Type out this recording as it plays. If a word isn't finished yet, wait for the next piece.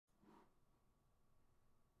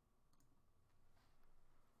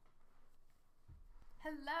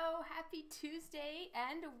Hello, happy Tuesday,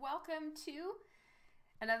 and welcome to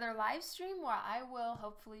another live stream where I will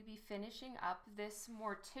hopefully be finishing up this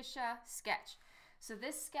Morticia sketch. So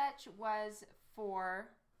this sketch was for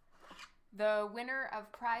the winner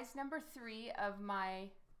of prize number 3 of my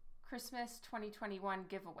Christmas 2021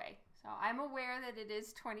 giveaway. So I'm aware that it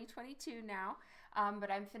is 2022 now,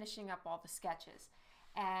 but I'm finishing up all the sketches.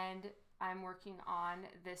 And I'm working on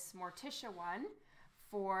this Morticia one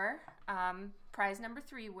for prize number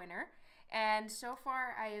 3 winner. And so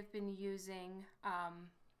far I have been using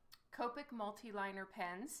Copic multi-liner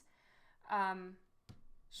pens,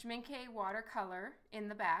 Schmincke watercolor in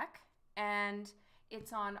the back, and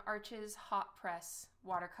it's on Arches hot press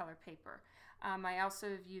watercolor paper. I also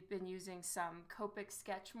have been using some Copic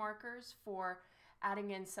sketch markers for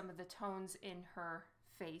adding in some of the tones in her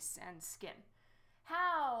face and skin.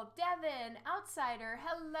 Hal, Devin, Outsider,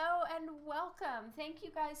 hello and welcome. Thank you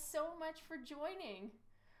guys so much for joining.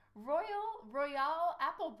 Royal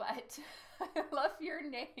Applebutt, I love your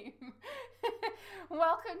name.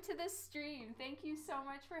 Welcome to the stream. Thank you so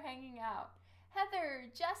much for hanging out. Heather,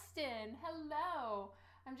 Justin, hello.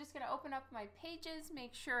 I'm just gonna open up my pages,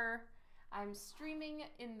 make sure I'm streaming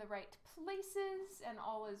in the right places and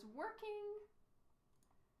all is working.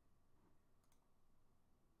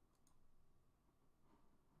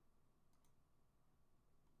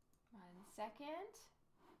 One second.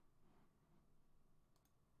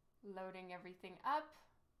 Loading everything up.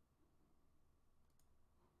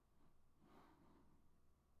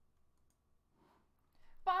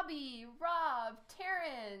 Bobby, Rob,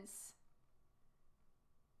 Terrence.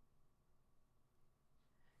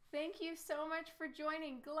 Thank you so much for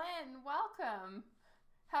joining. Glenn, welcome.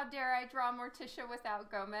 How dare I draw Morticia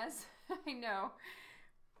without Gomez? I know.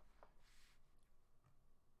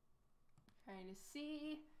 Trying to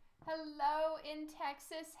see. Hello in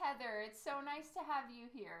Texas, Heather. It's so nice to have you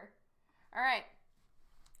here. All right,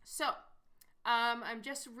 so I'm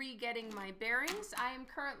just re-getting my bearings. I am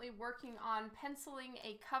currently working on penciling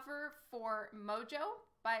a cover for Mojo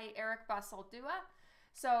by Eric Basaldua.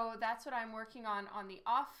 So that's what I'm working on the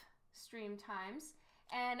off stream times.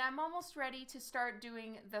 And I'm almost ready to start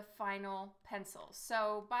doing the final pencils.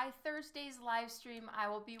 So by Thursday's live stream, I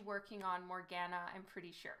will be working on Morgana, I'm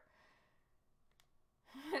pretty sure.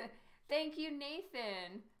 Thank you,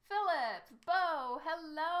 Nathan. Philip, Bo,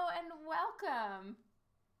 hello and welcome.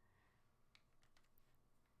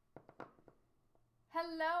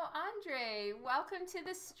 Hello, Andre. Welcome to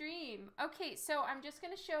the stream. Okay, so I'm just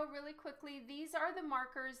going to show really quickly. These are the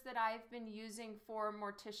markers that I've been using for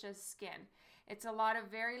Morticia's skin. It's a lot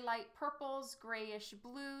of very light purples, grayish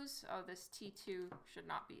blues. Oh, this T2 should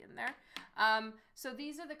not be in there. So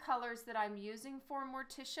these are the colors that I'm using for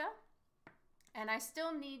Morticia. And I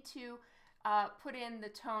still need to put in the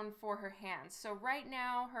tone for her hands. So right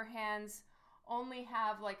now her hands only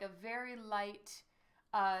have like a very light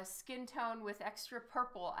skin tone with extra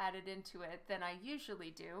purple added into it than I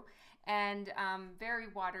usually do, and very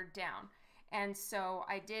watered down. And so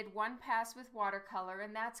I did one pass with watercolor,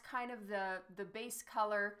 and that's kind of the base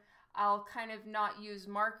color. I'll kind of not use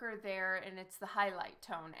marker there, and it's the highlight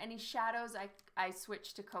tone. Any shadows, I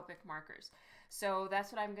switch to Copic markers. So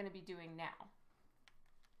that's what I'm going to be doing now.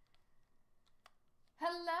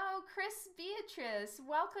 Hello, Chris Beatrice.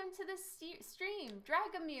 Welcome to the stream.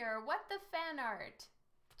 Dragomir, what the fan art?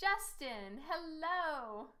 Justin,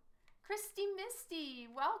 hello. Christy Misty,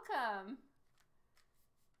 welcome.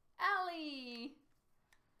 Allie.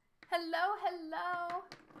 Hello, hello.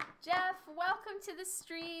 Jeff, welcome to the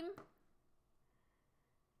stream.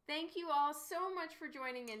 Thank you all so much for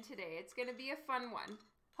joining in today. It's going to be a fun one.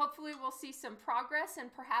 Hopefully we'll see some progress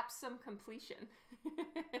and perhaps some completion.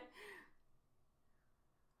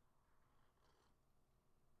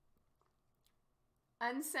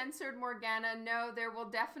 Uncensored Morgana, no, there will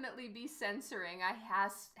definitely be censoring. I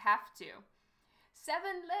have to.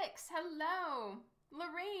 Seven Licks, hello.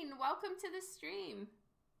 Lorraine, welcome to the stream.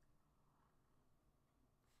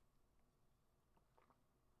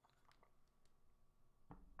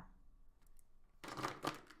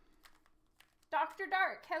 Dr.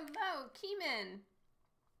 Dark, hello. Keeman,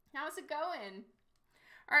 how's it going?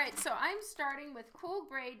 All right, so I'm starting with Cool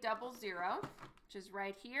Gray 00, which is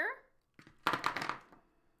right here.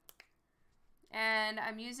 And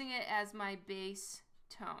I'm using it as my base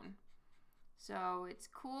tone. So it's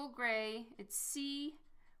Cool Gray, it's C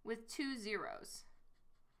with 2 zeros.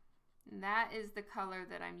 And that is the color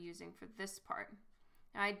that I'm using for this part.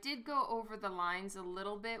 Now I did go over the lines a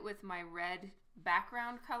little bit with my red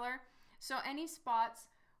background color. So any spots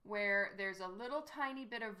where there's a little tiny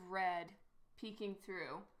bit of red peeking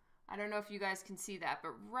through, I don't know if you guys can see that,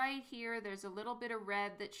 but right here, there's a little bit of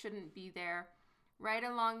red that shouldn't be there. Right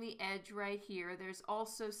along the edge right here, there's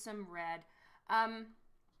also some red.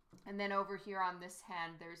 And then over here on this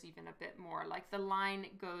hand, there's even a bit more. Like the line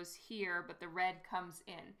goes here, but the red comes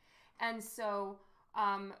in. And so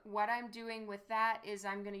what I'm doing with that is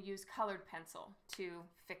I'm going to use colored pencil to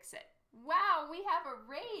fix it. Wow, we have a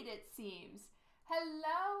raid, it seems.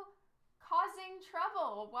 Hello, Causing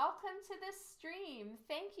Trouble. Welcome to the stream.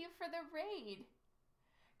 Thank you for the raid.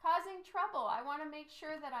 Causing Trouble, I want to make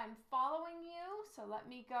sure that I'm following you. So let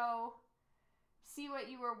me go see what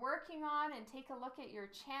you were working on and take a look at your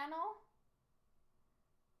channel.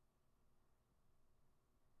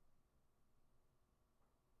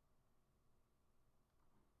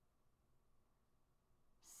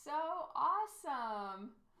 So awesome.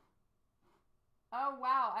 Oh,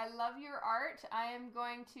 wow. I love your art. I am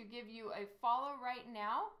going to give you a follow right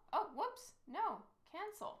now. Oh, whoops. No,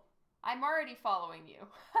 cancel. I'm already following you.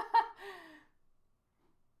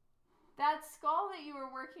 That skull that you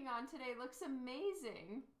were working on today looks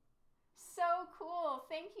amazing. So cool.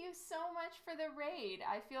 Thank you so much for the raid.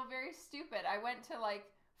 I feel very stupid. I went to like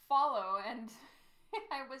follow and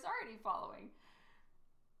I was already following.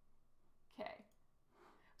 Okay.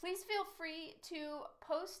 Please feel free to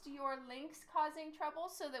post your links, Causing Trouble,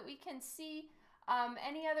 so that we can see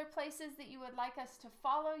any other places that you would like us to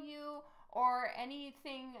follow you, or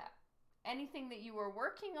anything that you were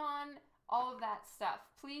working on, all of that stuff.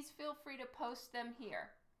 Please feel free to post them here.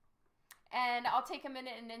 And I'll take a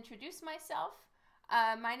minute and introduce myself.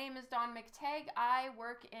 My name is Dawn McTagg. I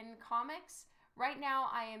work in comics. Right now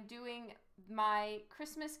I am doing my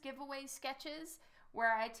Christmas giveaway sketches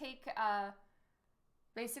where I take,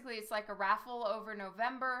 basically it's like a raffle over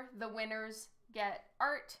November. The winners get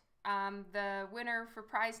art. The winner for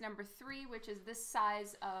prize number 3, which is this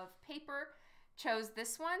size of paper, chose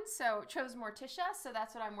this one, so chose Morticia, so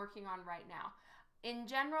that's what I'm working on right now. In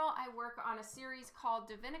general, I work on a series called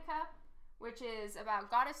Divinica, which is about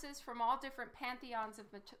goddesses from all different pantheons of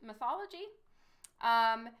mythology.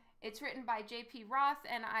 It's written by J.P. Roth,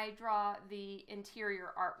 and I draw the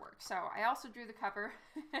interior artwork. So I also drew the cover,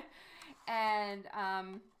 and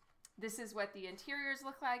this is what the interiors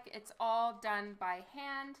look like. It's all done by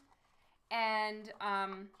hand, and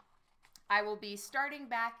I will be starting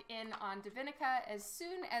back in on Divinica as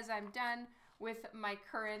soon as I'm done with my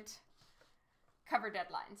current cover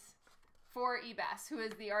deadlines. For Ebas, who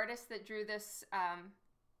is the artist that drew this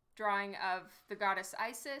drawing of the goddess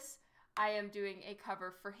Isis, I am doing a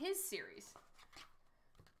cover for his series.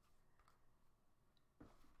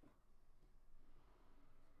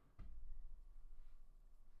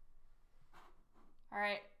 All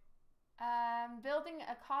right. Building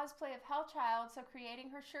a cosplay of Hellchild, so creating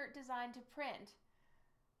her shirt design to print.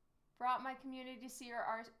 Brought my community to see her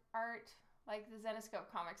art like the Zenoscope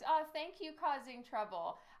comics. Oh, thank you, Causing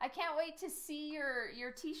Trouble. I can't wait to see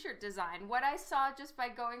your t-shirt design. What I saw just by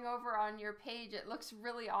going over on your page, it looks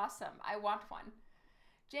really awesome. I want one.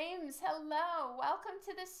 James, hello. Welcome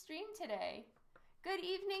to the stream today. Good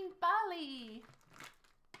evening, Bali.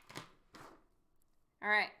 All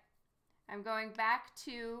right. I'm going back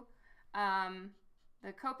to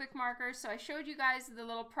the Copic markers. So I showed you guys the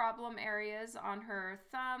little problem areas on her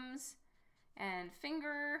thumbs and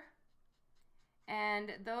finger.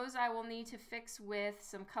 And those I will need to fix with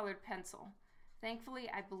some colored pencil. Thankfully,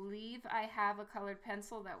 I believe I have a colored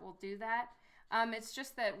pencil that will do that. It's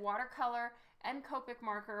just that watercolor and Copic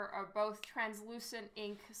marker are both translucent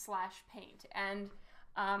ink / paint. And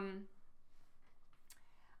I'm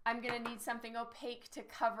going to need something opaque to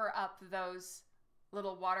cover up those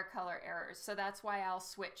little watercolor errors. So that's why I'll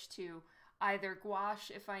switch to either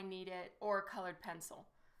gouache if I need it or colored pencil.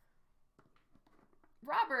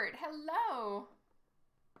 Robert, hello.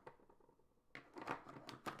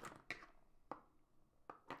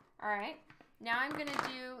 All right, now I'm going to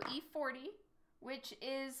do E40, which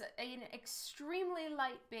is an extremely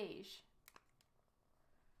light beige.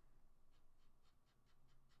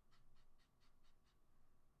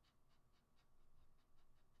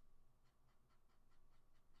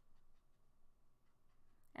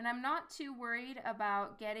 And I'm not too worried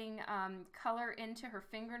about getting color into her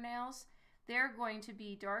fingernails. They're going to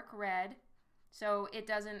be dark red, so it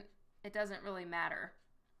doesn't really matter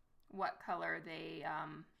what color they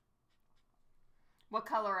what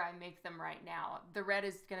color I make them right now. The red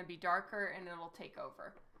is going to be darker and it'll take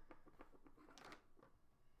over.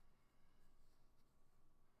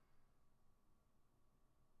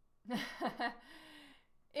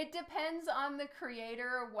 It depends on the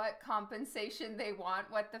creator what compensation they want,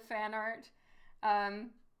 what the fan art.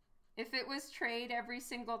 If it was trade every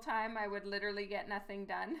single time, I would literally get nothing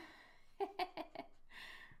done.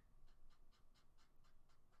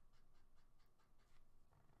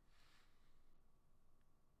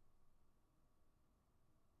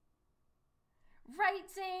 Right,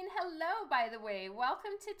 Zane. Hello, by the way.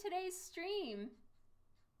 Welcome to today's stream.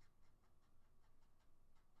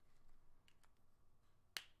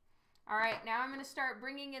 All right, now I'm going to start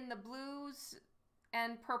bringing in the blues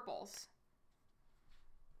and purples.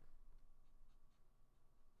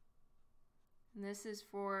 And this is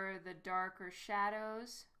for the darker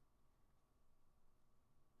shadows.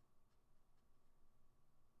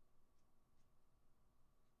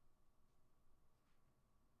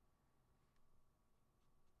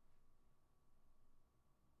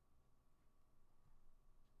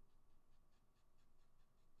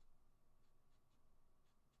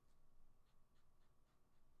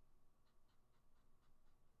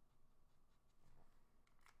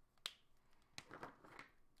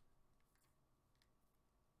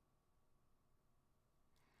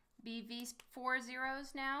 BV 4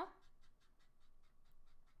 zeros now.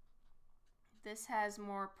 This has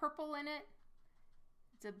more purple in it.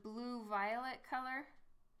 It's a blue violet color,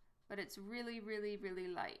 but it's really, really, really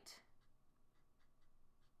light.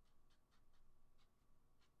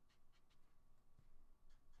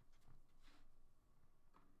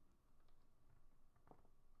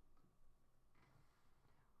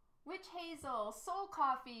 Witch Hazel, Soul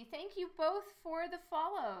Coffee, thank you both for the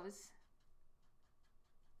follows.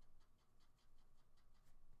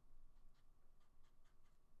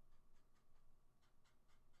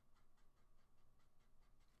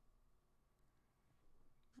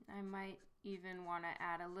 I might even want to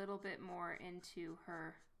add a little bit more into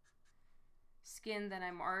her skin than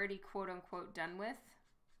I'm already quote unquote done with.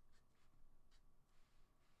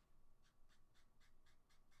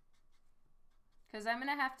 Because I'm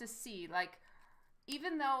going to have to see, like,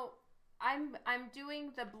 even though I'm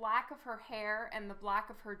doing the black of her hair and the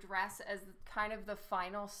black of her dress as kind of the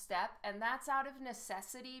final step, and that's out of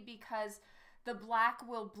necessity because the black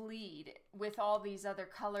will bleed with all these other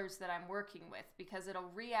colors that I'm working with because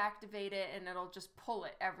it'll reactivate it and it'll just pull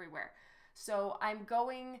it everywhere. So I'm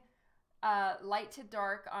going light to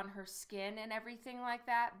dark on her skin and everything like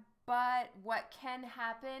that. But what can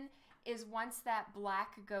happen is once that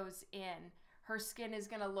black goes in, her skin is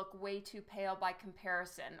going to look way too pale by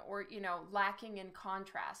comparison, or, you know, lacking in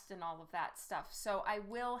contrast and all of that stuff. So I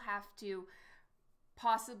will have to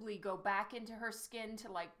possibly go back into her skin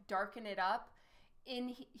to like darken it up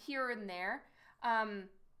in here and there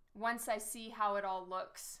once I see how it all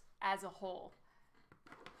looks as a whole.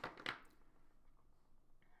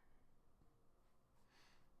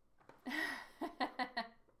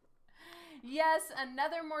 Yes,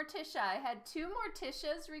 another Morticia. I had 2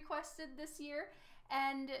 Morticias requested this year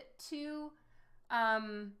and 2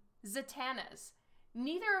 Zatannas.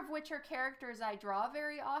 Neither of which are characters I draw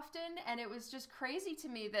very often, and it was just crazy to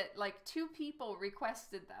me that like 2 people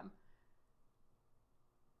requested them.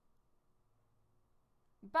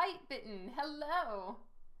 Bite Bitten, hello.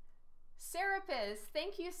 Serapis,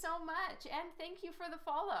 thank you so much, and thank you for the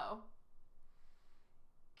follow.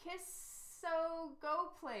 Kiss So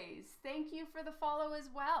Go Plays, thank you for the follow as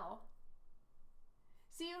well.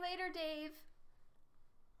 See you later, Dave.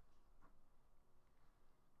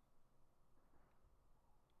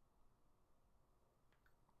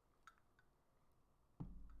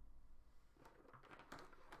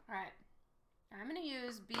 All right, I'm going to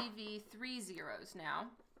use BV 3 zeros now.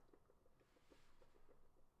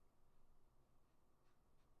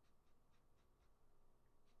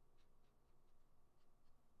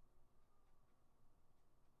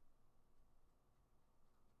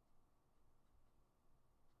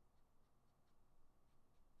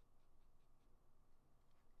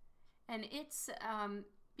 And it's,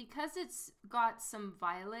 because it's got some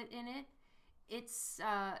violet in it, it's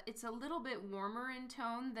a little bit warmer in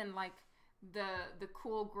tone than like the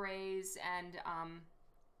cool grays and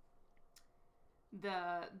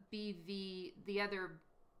the BV, the other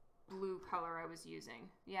blue color I was using.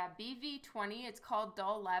 Yeah, BV 20, it's called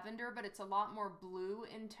Dull Lavender, but it's a lot more blue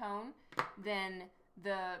in tone than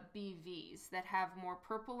the BVs that have more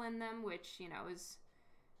purple in them, which, you know, is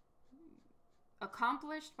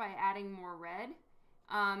accomplished by adding more red.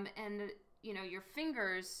 And you know, your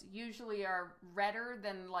fingers usually are redder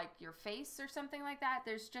than like your face or something like that.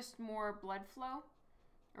 There's just more blood flow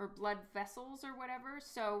or blood vessels or whatever.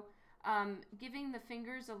 So giving the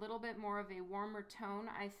fingers a little bit more of a warmer tone,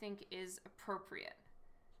 I think, is appropriate.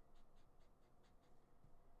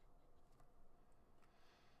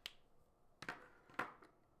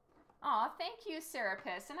 Aw, thank you,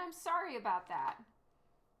 Serapis, and I'm sorry about that.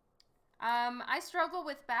 I struggle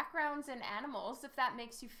with backgrounds and animals, if that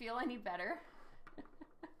makes you feel any better.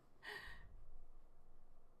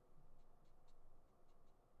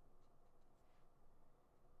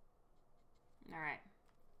 All right.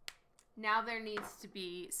 Now there needs to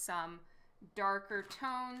be some darker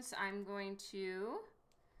tones. I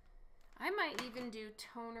might even do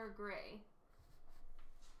toner gray.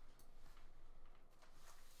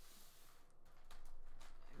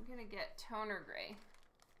 I'm gonna get toner gray.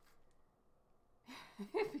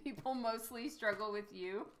 People mostly struggle with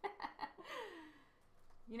you.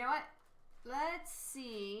 You know what? Let's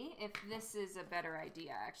see if this is a better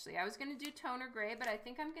idea, actually. I was going to do toner gray, but I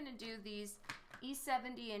think I'm going to do these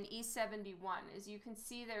E70 and E71. As you can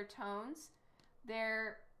see, their tones,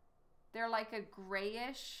 they're like a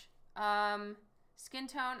grayish skin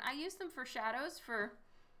tone. I use them for shadows for,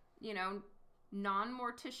 you know,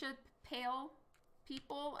 non-Morticia pale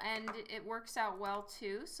people, and it works out well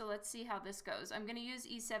too. So let's see how this goes. I'm going to use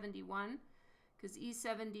E71 because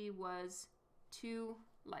E70 was too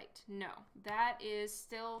light. No, that is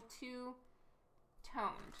still too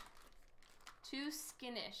toned, too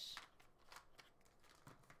skinnish.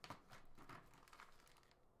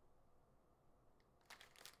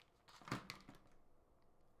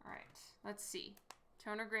 All right, let's see.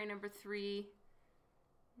 Toner gray number 3.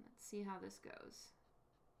 Let's see how this goes.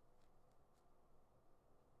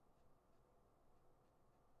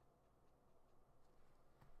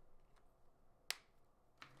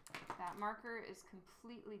 That marker is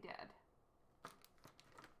completely dead.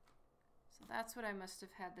 So that's what I must have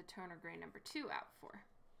had the toner gray number 2 out for.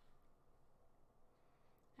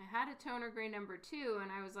 I had a toner gray number 2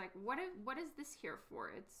 and I was like, what is this here for?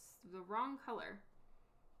 It's the wrong color.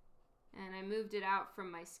 And I moved it out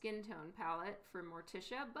from my skin tone palette for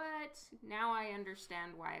Morticia, but now I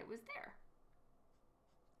understand why it was there.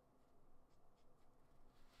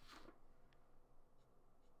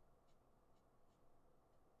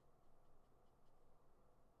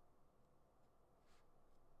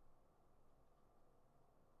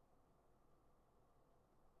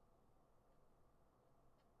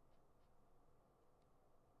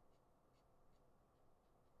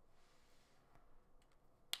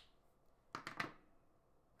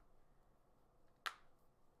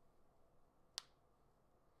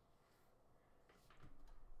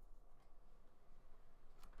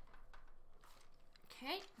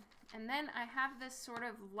 Okay, and then I have this sort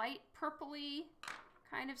of light purpley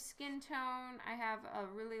kind of skin tone. I have a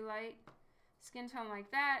really light skin tone like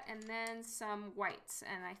that, and then some whites.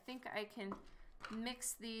 And I think I can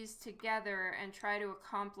mix these together and try to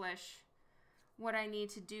accomplish what I need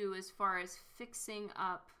to do as far as fixing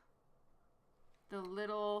up the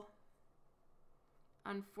little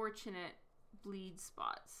unfortunate bleed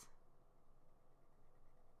spots.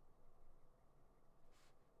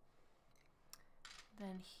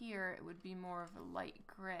 Then here it would be more of a light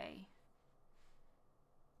gray.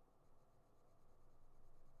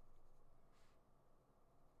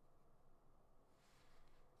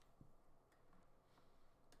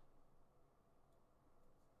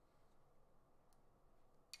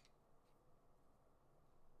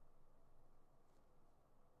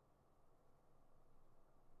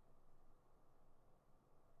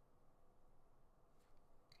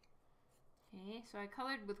 Okay, so I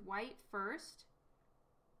colored with white first.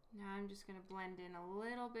 Now I'm just going to blend in a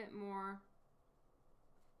little bit more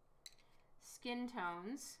skin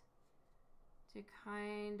tones to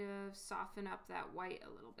kind of soften up that white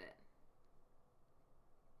a little bit.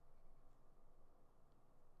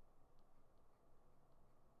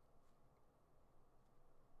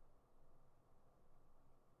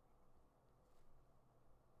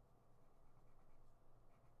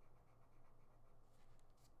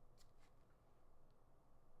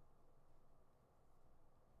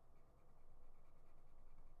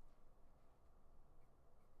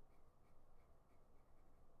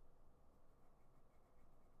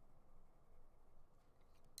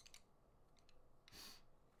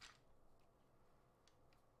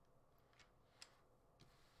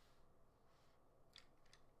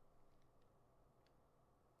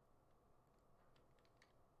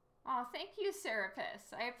 Oh, thank you,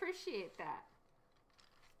 Serapis. I appreciate that.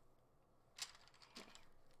 Okay.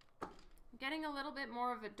 I'm getting a little bit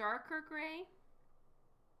more of a darker gray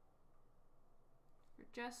for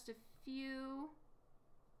just a few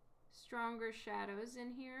stronger shadows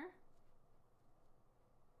in here.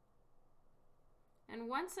 And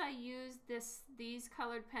once I use these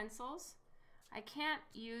colored pencils, I can't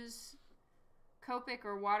use Copic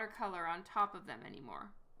or watercolor on top of them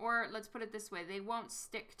anymore. Or let's put it this way, they won't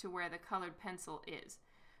stick to where the colored pencil is.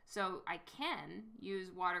 So I can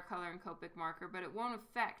use watercolor and Copic marker, but it won't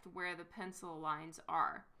affect where the pencil lines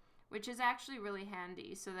are, which is actually really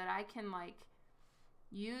handy so that I can like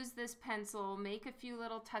use this pencil, make a few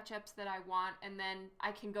little touch-ups that I want, and then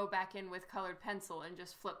I can go back in with colored pencil and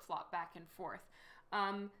just flip-flop back and forth.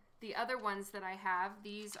 The other ones that I have,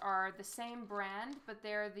 these are the same brand, but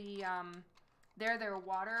they're their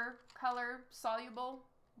water soluble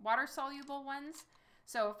ones.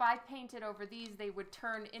 So if I painted over these, they would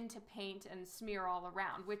turn into paint and smear all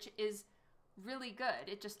around, which is really good.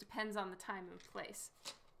 It just depends on the time and place.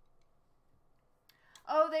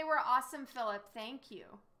 Oh, they were awesome, Philip. Thank you.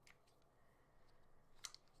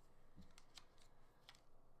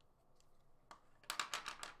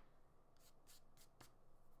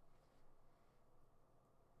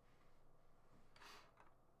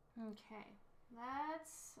 Okay,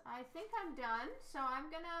 I think I'm done. So I'm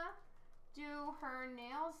gonna do her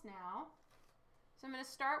nails now. So I'm gonna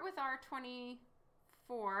start with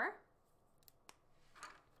R24.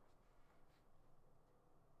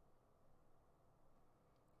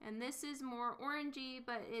 And this is more orangey,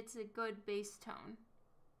 but it's a good base tone.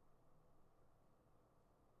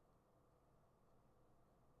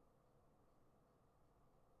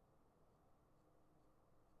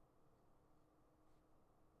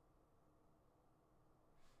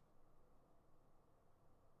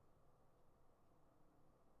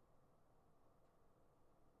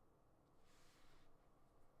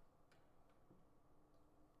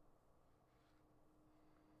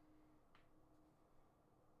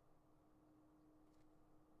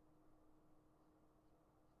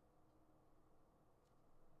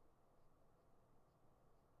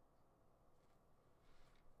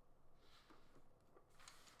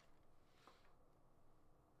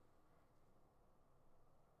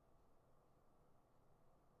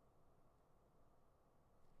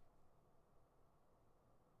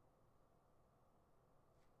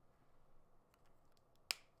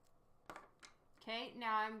 Okay,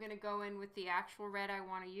 now I'm going to go in with the actual red I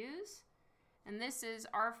want to use. And this is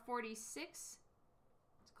R46. It's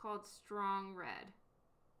called Strong Red.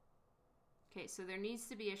 Okay, so there needs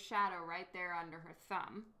to be a shadow right there under her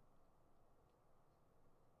thumb.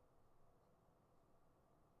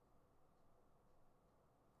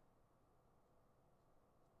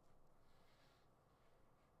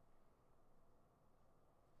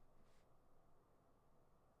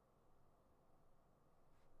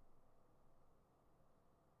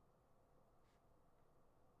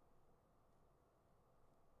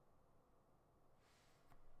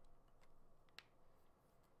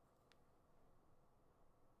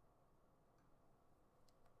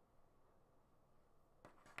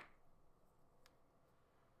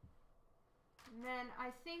 And then I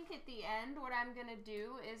think at the end what I'm going to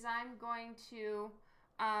do is I'm going to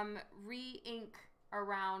re-ink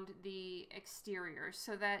around the exterior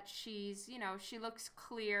so that she's, you know, she looks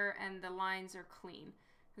clear and the lines are clean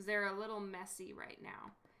because they're a little messy right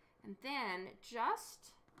now. And then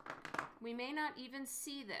we may not even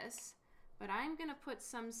see this, but I'm going to put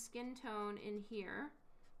some skin tone in here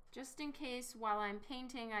just in case while I'm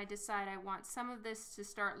painting I decide I want some of this to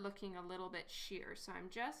start looking a little bit sheer. So I'm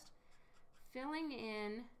just filling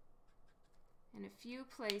in a few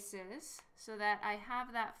places so that I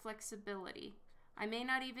have that flexibility. I may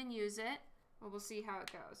not even use it, but we'll see how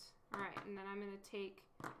it goes. All right, and then I'm going to take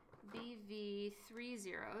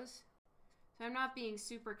BV30s. So I'm not being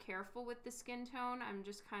super careful with the skin tone. I'm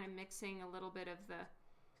just kind of mixing a little bit of the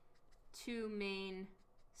two main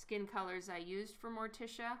skin colors I used for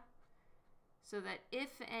Morticia so that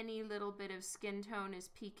if any little bit of skin tone is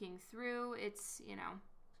peeking through, it's, you know,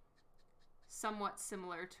 somewhat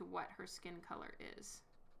similar to what her skin color is.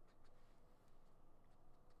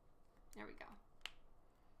 There we go.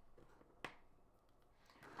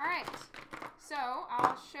 All right, so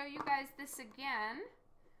I'll show you guys this again.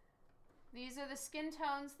 These are the skin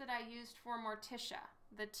tones that I used for Morticia.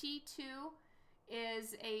 The T2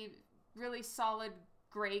 is a really solid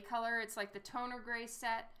gray color. It's like the toner gray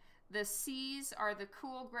set. The C's are the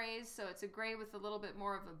cool grays, so it's a gray with a little bit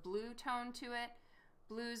more of a blue tone to it.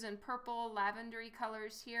 Blues and purple, lavendery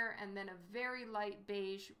colors here, and then a very light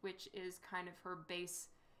beige, which is kind of her base,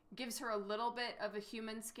 gives her a little bit of a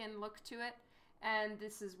human skin look to it, and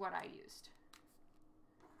this is what I used.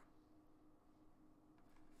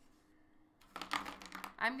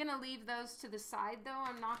 I'm gonna leave those to the side though.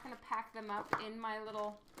 I'm not gonna pack them up in my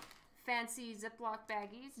little fancy Ziploc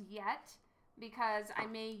baggies yet because I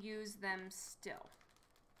may use them still.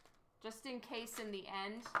 Just in case in the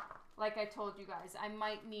end, like I told you guys, I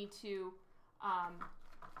might need to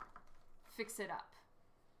fix it up.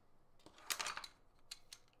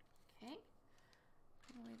 Okay,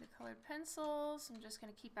 lay the colored pencils. I'm just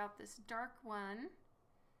going to keep out this dark one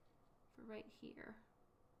for right here.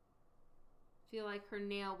 I feel like her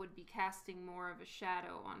nail would be casting more of a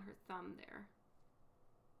shadow on her thumb there.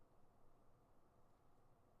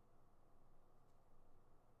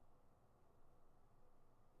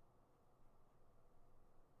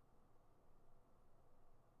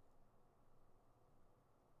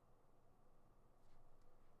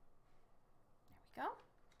 Go.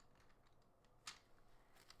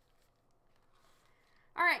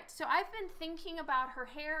 All right, so I've been thinking about her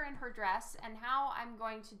hair and her dress and how I'm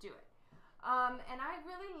going to do it. And I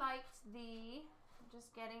really liked I'm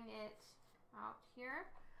just getting it out here.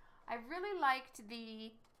 I really liked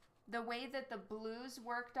the way that the blues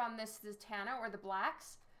worked on the Zatanna, or the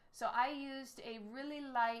blacks. So I used a really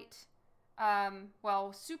light,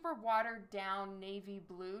 well, super watered down navy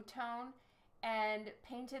blue tone and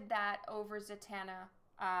painted that over Zatanna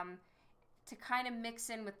to kind of mix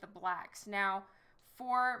in with the blacks. Now,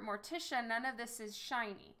 for Morticia, none of this is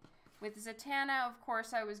shiny. With Zatanna, of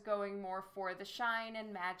course, I was going more for the shine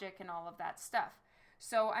and magic and all of that stuff.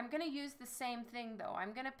 So I'm going to use the same thing, though.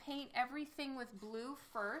 I'm going to paint everything with blue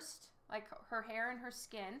first, like her hair and her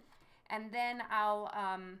skin, and then I'll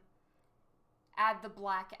add the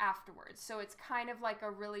black afterwards. So it's kind of like a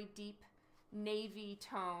really deep navy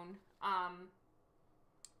tone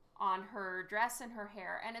on her dress and her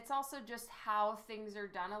hair. And it's also just how things are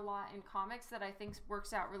done a lot in comics that I think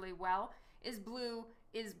works out really well, is blue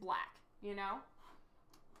is black, you know?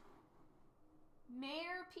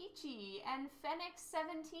 Mayor Peachy and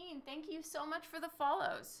Phoenix17, thank you so much for the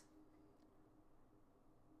follows.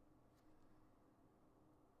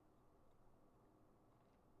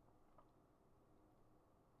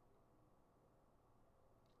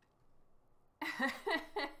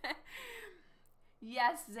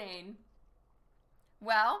 Yes, Zane.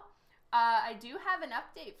 Well, I do have an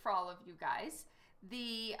update for all of you guys.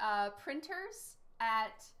 The printers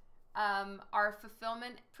at our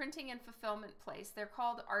printing and fulfillment place, they're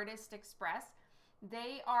called Artist Express.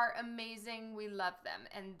 They are amazing. We love them.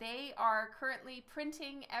 And they are currently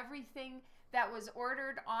printing everything that was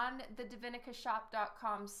ordered on the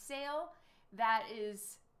divinicashop.com sale. That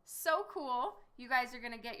is so cool. You guys are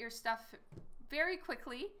going to get your stuff very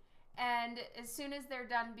quickly. And as soon as they're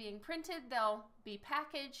done being printed, they'll be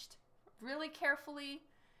packaged really carefully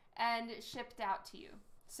and shipped out to you.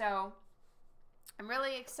 So I'm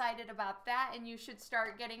really excited about that, and you should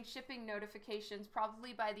start getting shipping notifications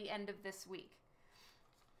probably by the end of this week.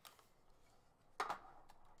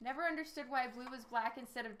 Never understood why blue was black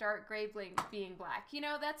instead of dark gray being black. You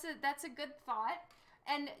know, that's a good thought.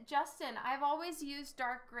 And Justin, I've always used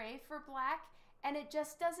dark gray for black, and it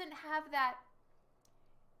just doesn't have that,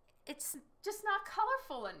 it's just not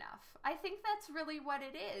colorful enough. I think that's really what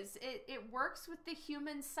it is. It works with the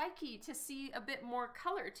human psyche to see a bit more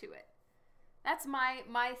color to it. That's my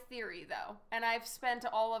theory, though, and I've spent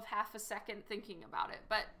all of half a second thinking about it,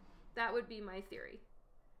 but that would be my theory.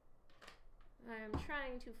 I'm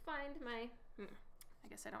trying to find my, I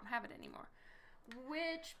guess I don't have it anymore.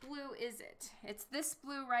 Which blue is it? It's this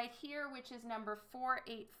blue right here, which is number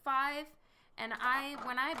 485, and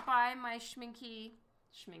when I buy my Schminke,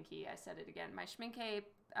 I said it again, my Schminke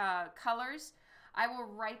colors, I will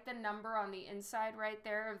write the number on the inside right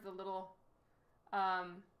there of the little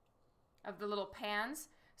pans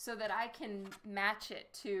so that I can match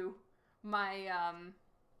it to my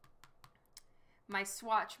my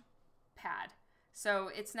swatch pad. So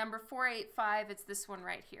it's number 485. It's this one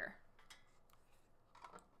right here.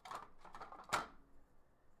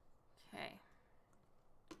 Okay.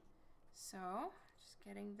 So just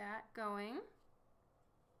getting that going.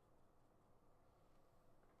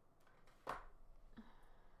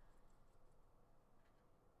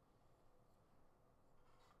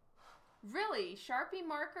 Really? Sharpie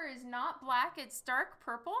marker is not black, it's dark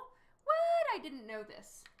purple? What? I didn't know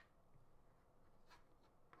this.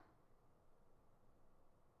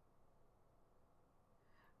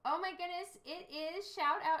 Oh my goodness, it is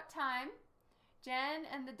shout out time. Jen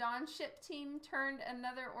and the Dawn Ship team turned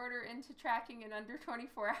another order into tracking in under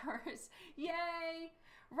 24 hours. Yay!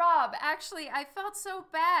 Rob, actually, I felt so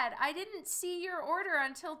bad. I didn't see your order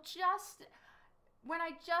until just when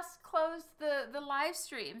I just closed the live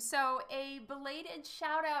stream. So a belated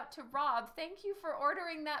shout out to Rob. Thank you for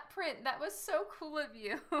ordering that print. That was so cool of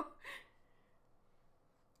you.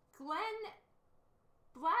 Glenn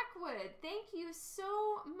Blackwood, thank you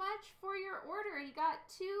so much for your order. You got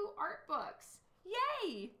 2 art books.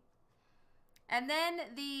 Yay! And then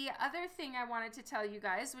the other thing I wanted to tell you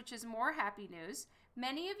guys, which is more happy news,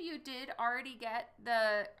 many of you did already get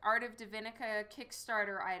the Art of Divinica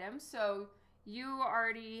Kickstarter item, so you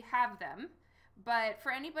already have them. But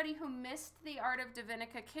for anybody who missed the Art of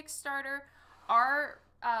Divinica Kickstarter, our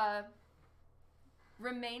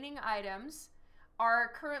remaining items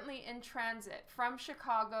are currently in transit from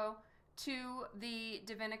Chicago to the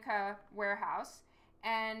Divinica warehouse,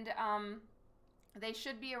 and they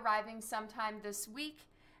should be arriving sometime this week,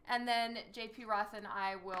 and then JP Roth and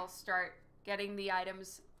I will start getting the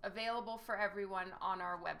items available for everyone on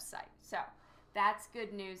our website. So that's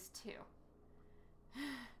good news too.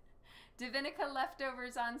 Divinica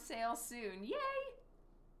leftovers on sale soon. Yay!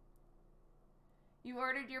 You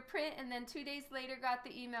ordered your print and then 2 days later got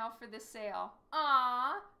the email for the sale.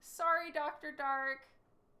 Aw, sorry, Dr. Dark.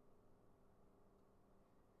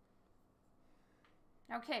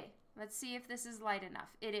 Okay, let's see if this is light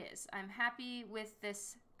enough. It is. I'm happy with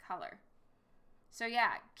this color. So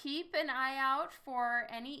yeah, keep an eye out for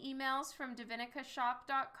any emails from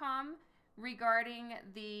divinicashop.com regarding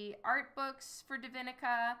the art books for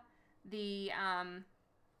Divinica, the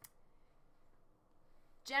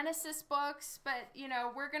Genesis books, but you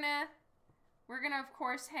know, we're gonna of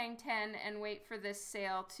course hang 10 and wait for this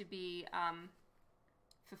sale to be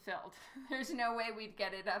fulfilled. There's no way we'd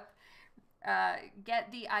get it up,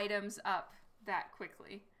 get the items up that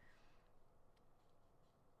quickly.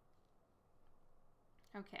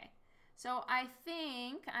 Okay, so I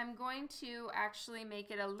think I'm going to actually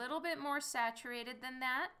make it a little bit more saturated than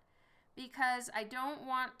that because I don't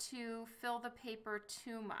want to fill the paper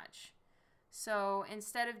too much. So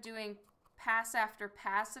instead of doing pass after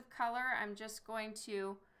pass of color, I'm just going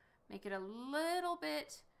to make it a little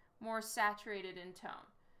bit more saturated in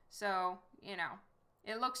tone. So, you know,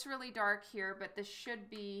 it looks really dark here, but this should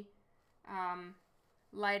be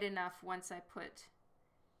light enough once I put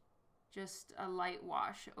just a light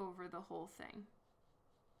wash over the whole thing.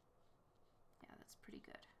 Yeah, that's pretty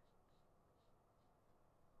good.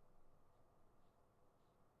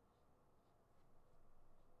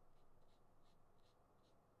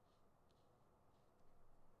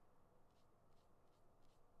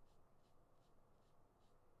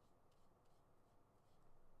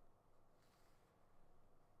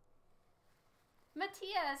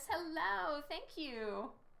 Matthias, hello, thank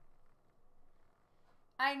you.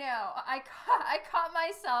 I know, I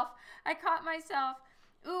caught myself.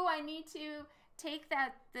 Ooh, I need to take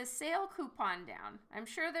the sale coupon down. I'm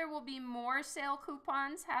sure there will be more sale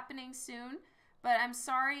coupons happening soon, but I'm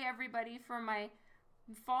sorry everybody for my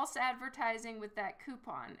false advertising with that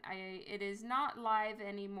coupon. It is not live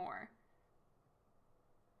anymore.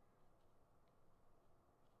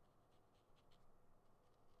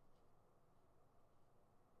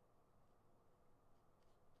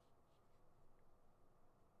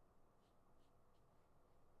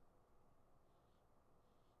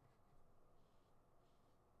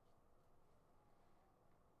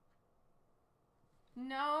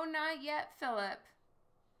 No, not yet, Philip.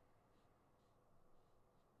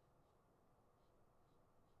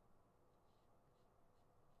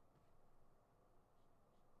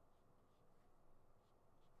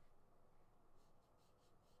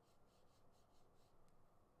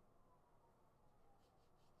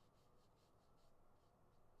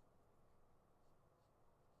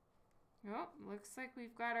 Oh, looks like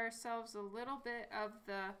we've got ourselves a little bit of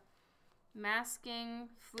the masking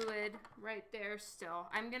fluid right there still.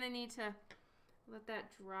 I'm gonna need to let that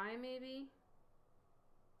dry maybe.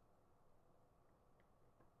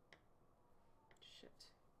 Shit.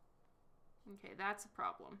 Okay, that's a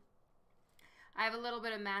problem. I have a little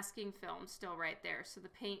bit of masking film still right there, so the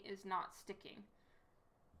paint is not sticking.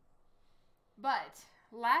 But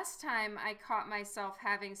last time I caught myself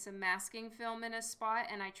having some masking film in a spot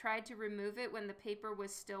and I tried to remove it when the paper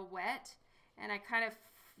was still wet, and I kind of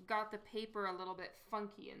got the paper a little bit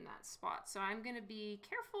funky in that spot. So I'm going to be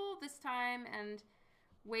careful this time and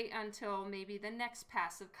wait until maybe the next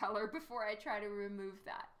pass of color before I try to remove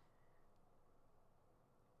that.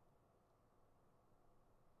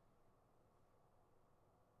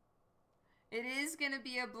 It is going to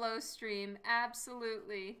be a blow stream,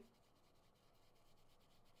 absolutely.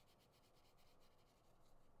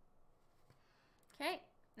 Okay,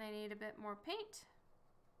 I need a bit more paint.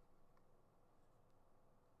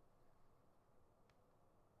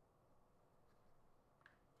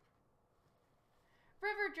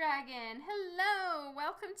 River Dragon, hello!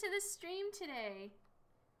 Welcome to the stream today.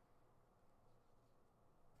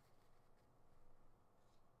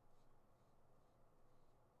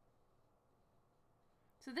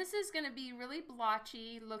 So this is going to be really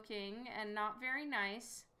blotchy looking and not very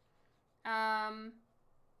nice.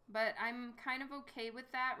 But I'm kind of okay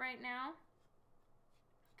with that right now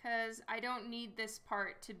because I don't need this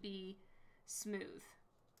part to be smooth.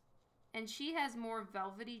 And she has more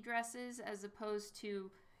velvety dresses as opposed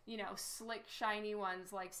to, you know, slick, shiny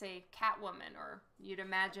ones like, say, Catwoman, or you'd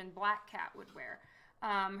imagine Black Cat would wear.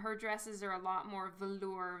 Her dresses are a lot more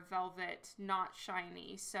velour, velvet, not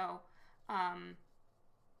shiny. So I'm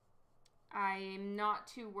not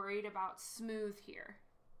too worried about smooth here.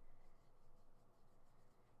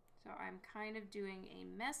 So I'm kind of doing a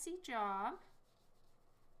messy job.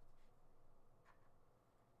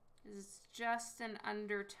 It's just an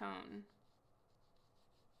undertone.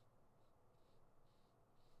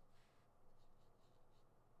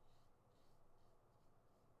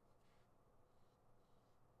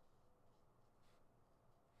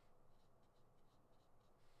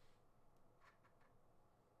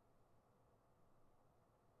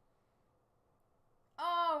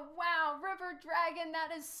 Oh, wow, River Dragon, that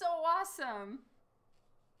is so awesome.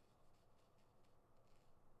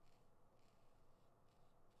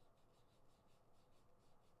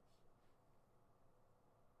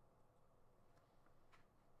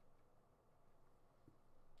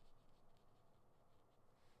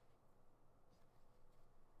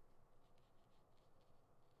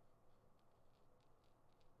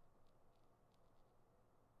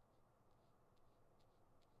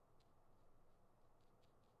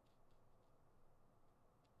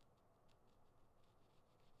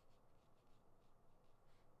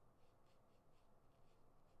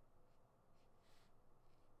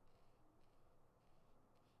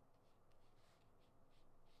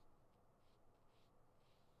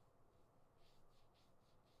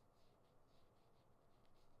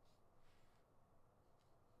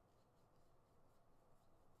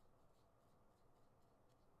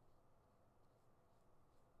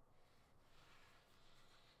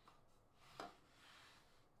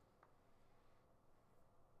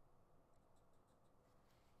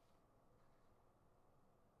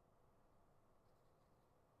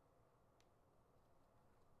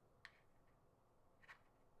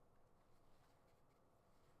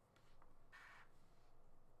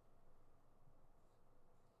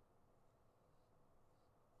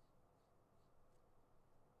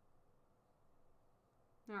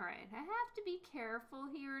 All right, I have to be careful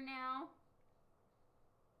here now.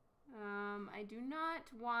 I do not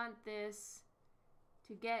want this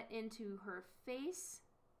to get into her face.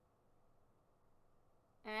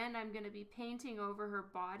 And I'm going to be painting over her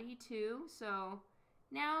body too. So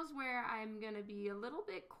now's where I'm going to be a little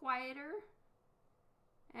bit quieter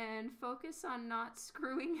and focus on not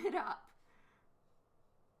screwing it up.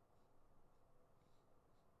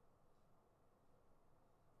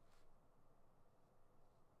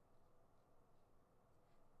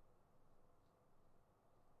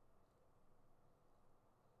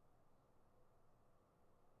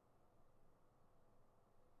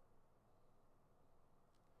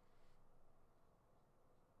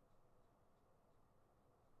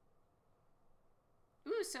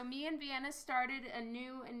 Ooh, so me and Vienna started a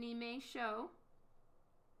new anime show.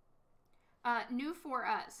 New for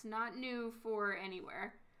us, not new for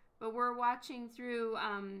anywhere. But we're watching through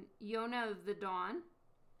Yona of the Dawn.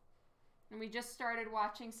 And we just started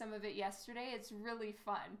watching some of it yesterday. It's really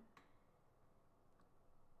fun.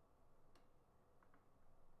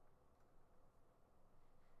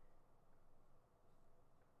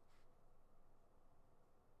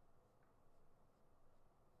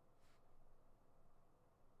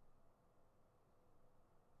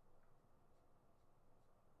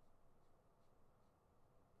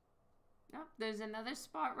 Oh, there's another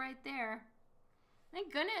spot right there.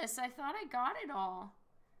 Thank goodness, I thought I got it all.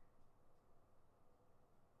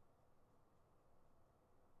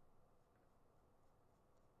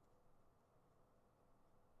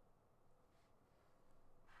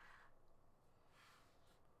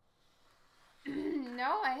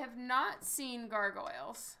 No, I have not seen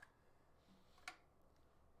gargoyles.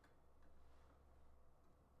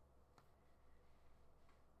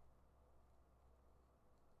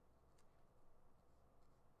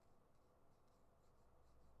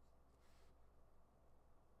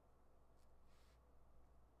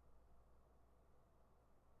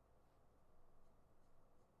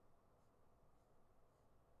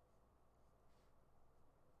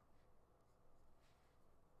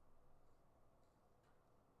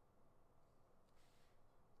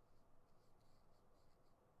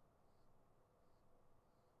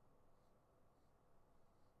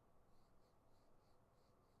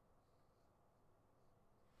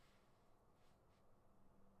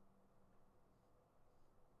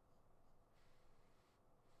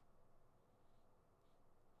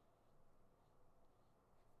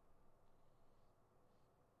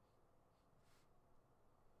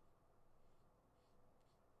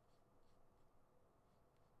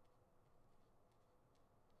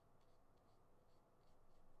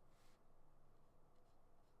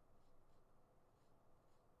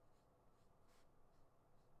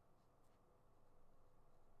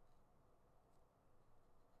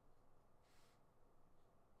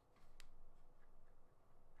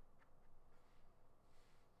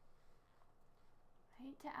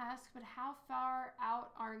 to ask, but how far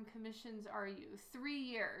out on commissions are you? 3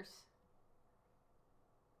 years.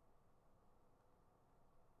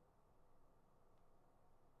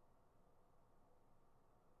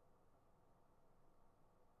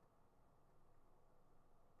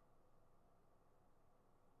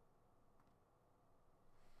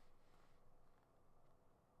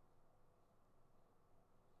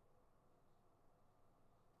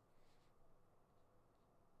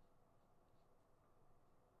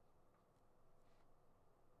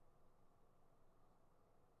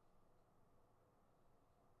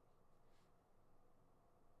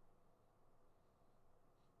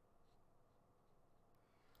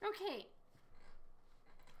 Okay,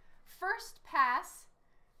 first pass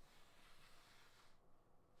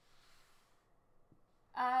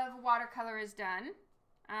of watercolor is done.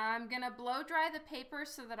 I'm going to blow dry the paper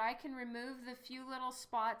so that I can remove the few little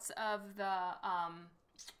spots of the,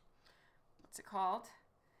 what's it called?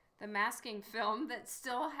 The masking film that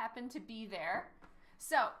still happen to be there.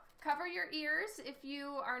 So, cover your ears if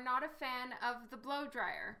you are not a fan of the blow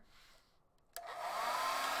dryer.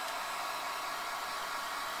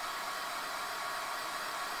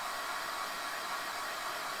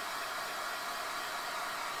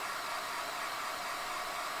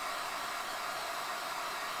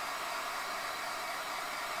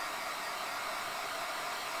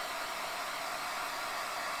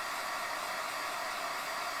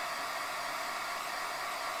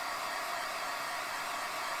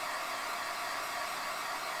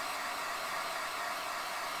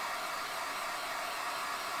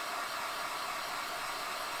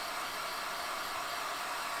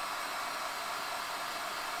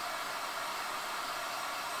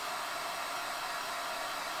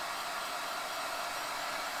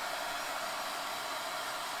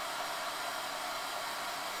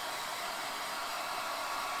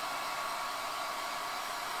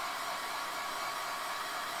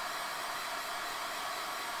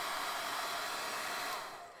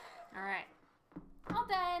 All right, all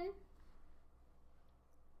done.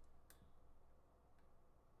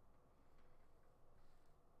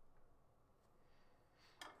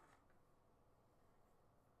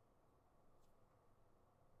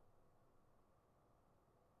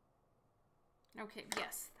 Okay,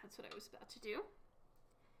 yes, that's what I was about to do.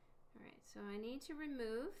 All right, so I need to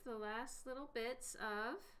remove the last little bits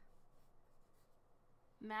of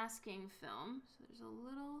masking film. So there's a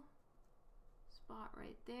little spot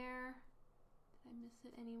right there. Did I miss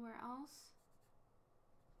it anywhere else?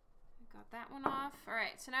 I got that one off. All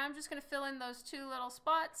right, so now I'm just going to fill in those 2 little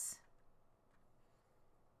spots.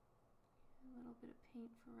 A little bit of paint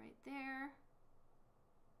for right there.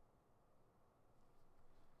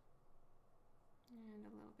 And a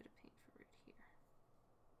little bit of paint for right here.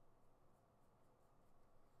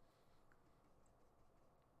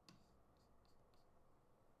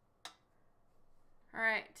 All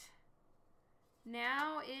right.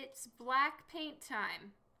 Now it's black paint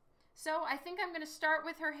time. So I think I'm going to start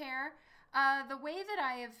with her hair. The way that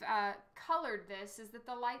I have colored this is that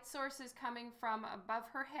the light source is coming from above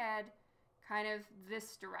her head, kind of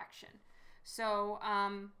this direction. So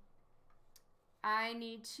I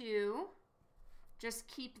need to just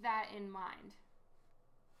keep that in mind.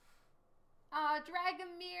 Aw,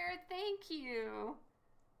 Dragomir, thank you.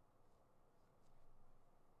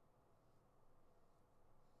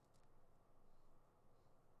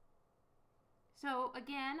 So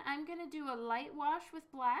again, I'm going to do a light wash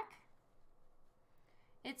with black.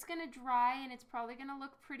 It's going to dry and it's probably going to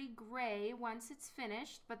look pretty gray once it's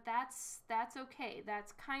finished, but that's okay.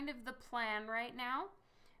 That's kind of the plan right now,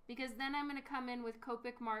 because then I'm going to come in with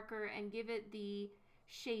Copic marker and give it the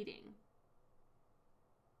shading.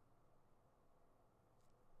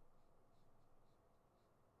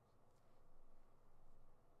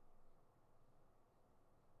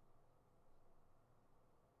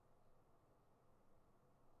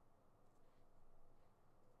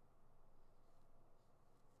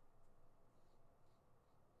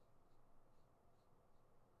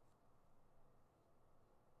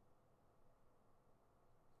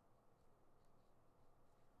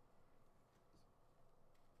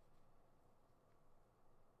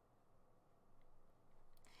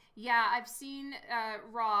 Yeah, I've seen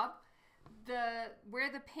Rob,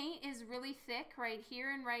 where the paint is really thick right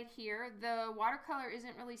here and right here, the watercolor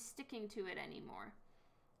isn't really sticking to it anymore.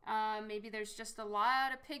 Maybe there's just a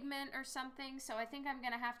lot of pigment or something, so I think I'm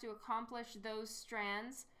going to have to accomplish those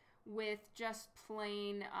strands with just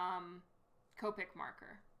plain Copic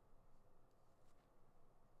marker.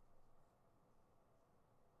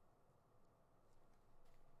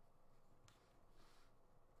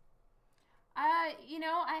 You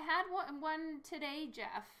know, I had one today,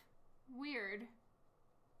 Jeff. Weird.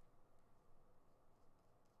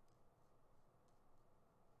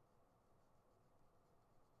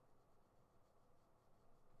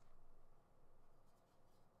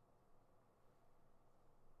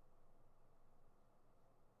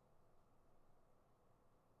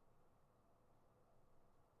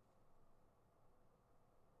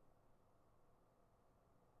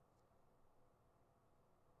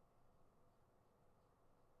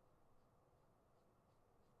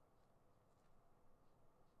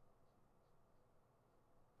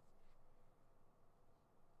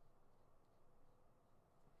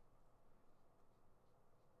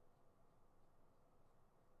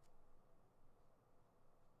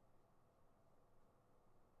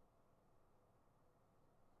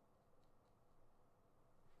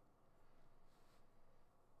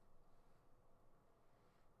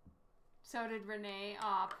 So did Renee.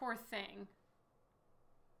 Aw, poor thing.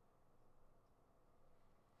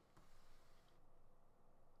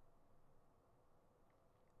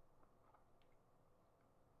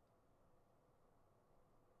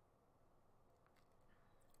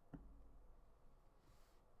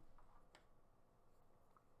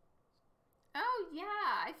 Oh, yeah.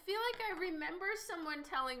 I feel like I remember someone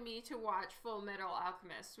telling me to watch Full Metal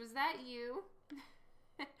Alchemist. Was that you?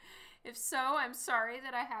 If so, I'm sorry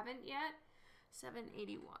that I haven't yet.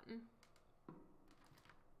 781.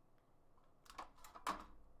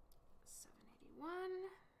 781.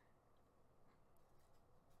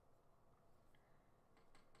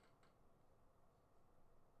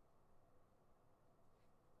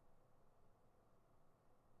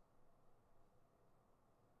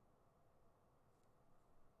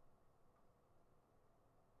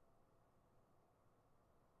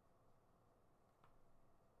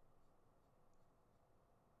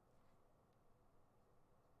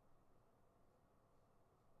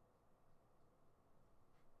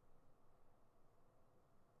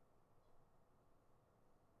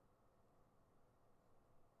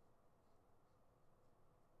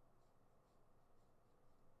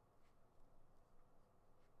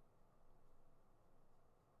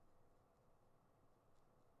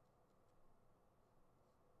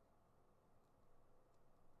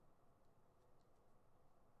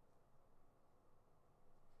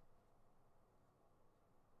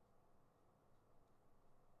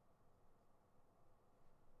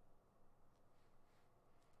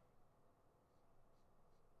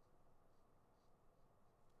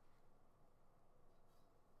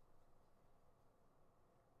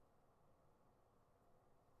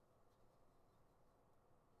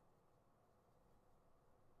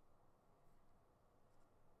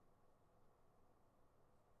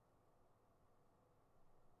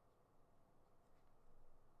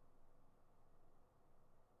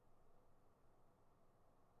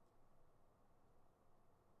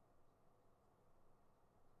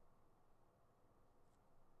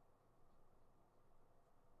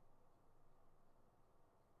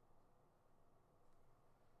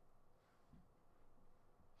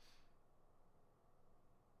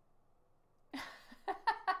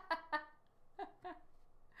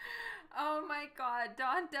 Oh my god,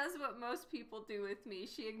 Dawn does what most people do with me.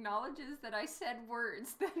 She acknowledges that I said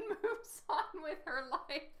words, then moves on with her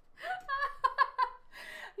life.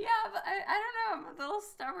 Yeah, but I don't know. I'm a little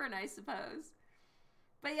stubborn, I suppose.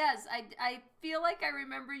 But yes, I feel like I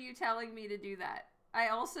remember you telling me to do that. I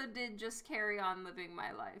also did just carry on living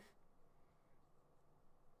my life.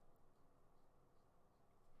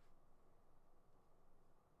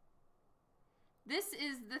 This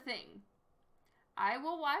is the thing. I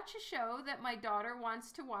will watch a show that my daughter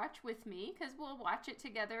wants to watch with me because we'll watch it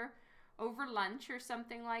together over lunch or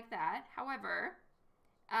something like that. However,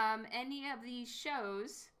 any of these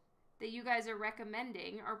shows that you guys are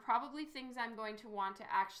recommending are probably things I'm going to want to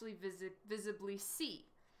actually visibly see.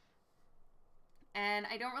 And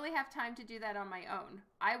I don't really have time to do that on my own.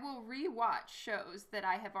 I will rewatch shows that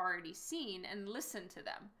I have already seen and listen to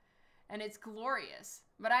them. And it's glorious.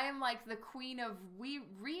 But I am like the queen of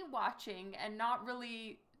rewatching and not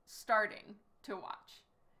really starting to watch,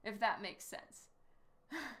 if that makes sense.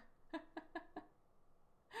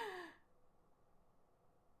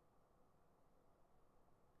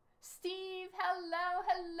 Steve, hello,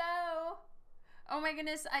 hello. Oh my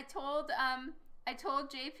goodness, I told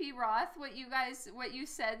JP Roth what you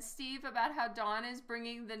said, Steve, about how Dawn is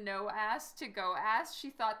bringing the no ass to go ass. She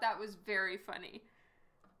thought that was very funny.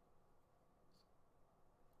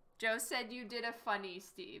 Joe said you did a funny,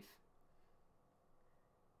 Steve.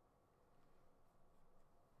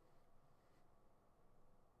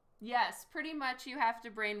 Yes, pretty much you have to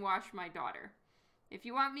brainwash my daughter. If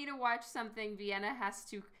you want me to watch something, Vienna has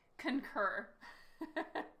to concur.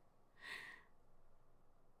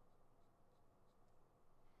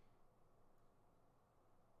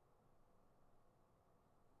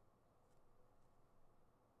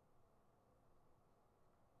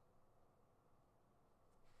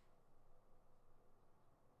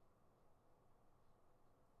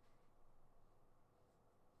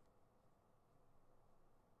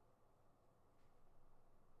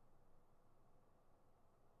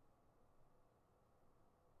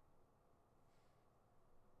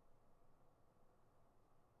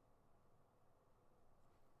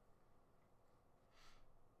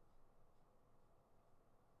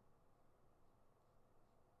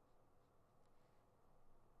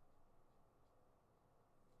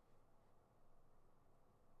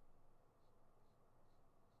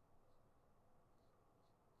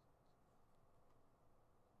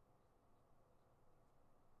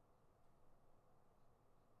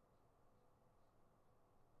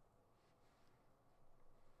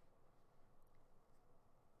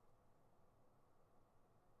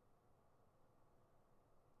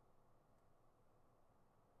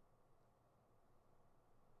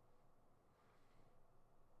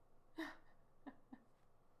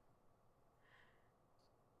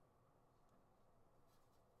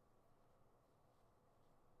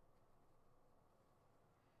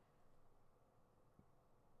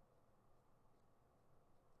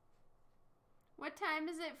 What time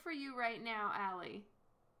is it for you right now, Allie?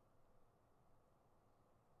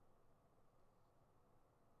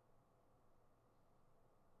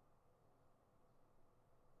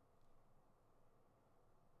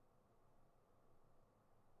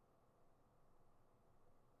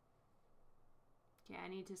 Okay, I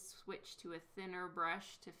need to switch to a thinner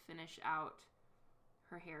brush to finish out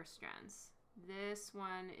her hair strands. This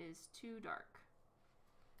one is too dark.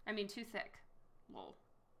 I mean, too thick. Lol.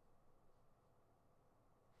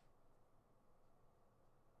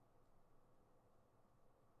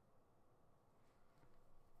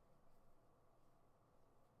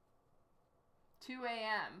 "2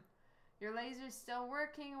 a.m. Your laser's still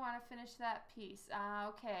working. I want to finish that piece." Ah,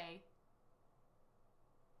 okay.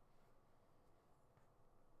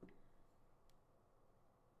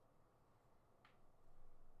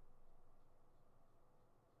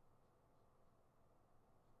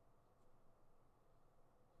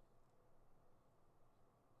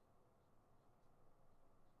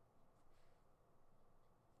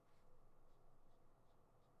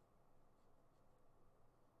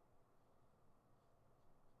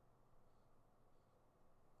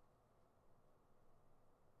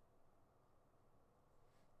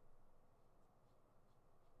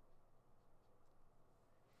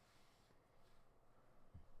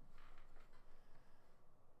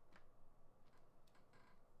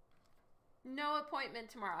 No appointment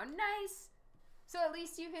tomorrow. Nice. So at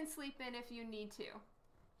least you can sleep in if you need to.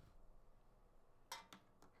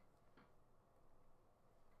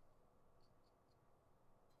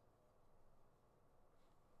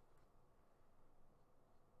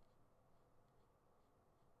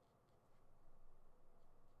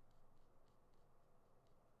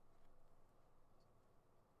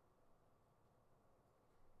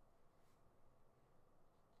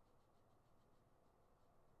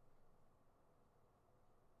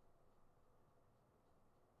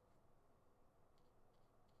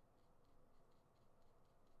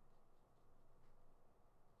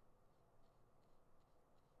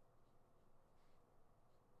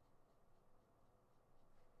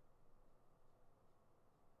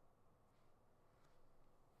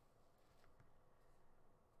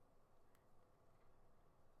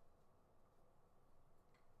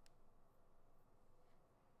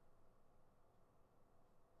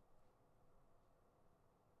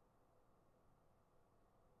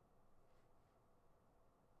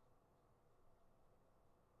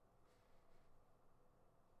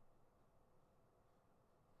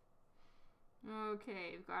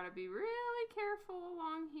 Okay, you've got to be really careful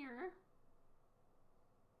along here.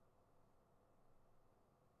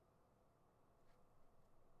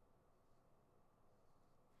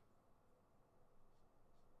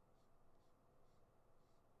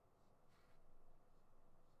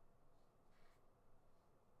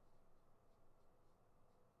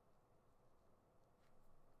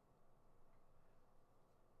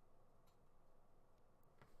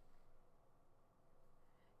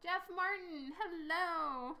 Jeff Martin,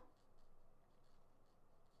 hello.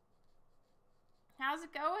 How's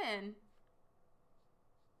it going?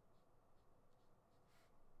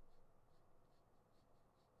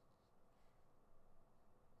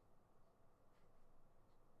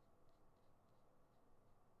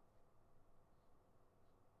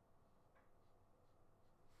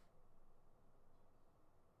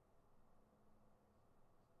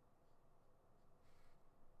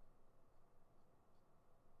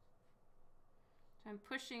 I'm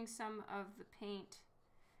pushing some of the paint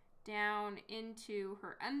down into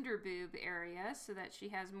her under boob area so that she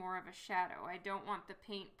has more of a shadow. I don't want the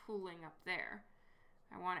paint pooling up there.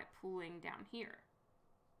 I want it pooling down here.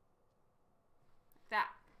 Like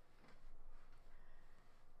that.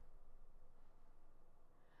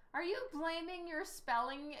 Are you blaming your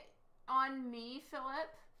spelling on me,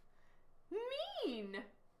 Philip? Mean!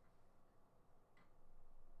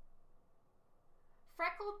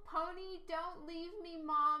 Freckled Pony, Don't Leave Me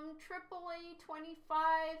Mom, Triple A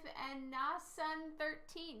 25, and Nasun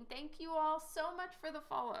 13. Thank you all so much for the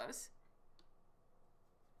follows.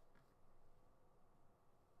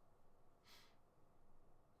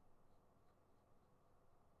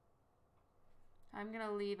 I'm going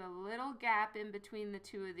to leave a little gap in between the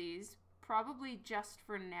two of these, probably just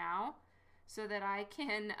for now, so that I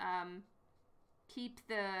can keep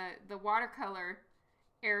the watercolor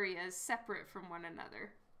areas separate from one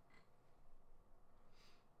another.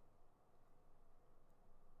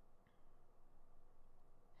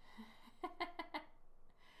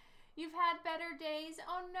 You've had better days?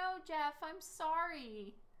 Oh no, Jeff, I'm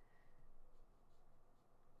sorry.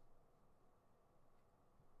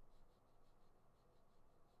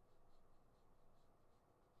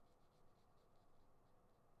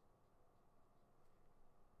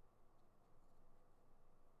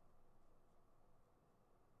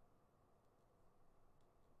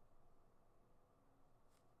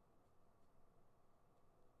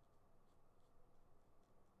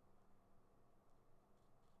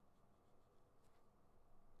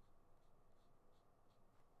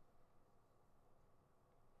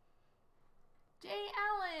 Jay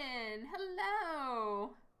Allen,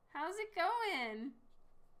 hello. How's it going?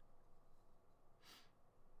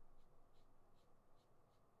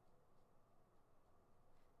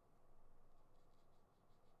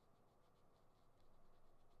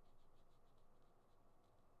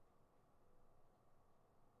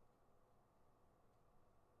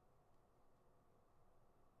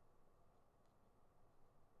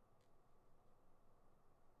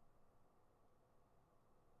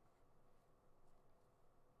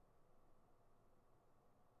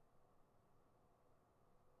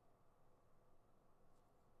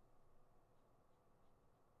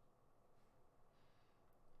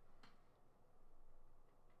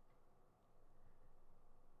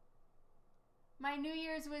 My New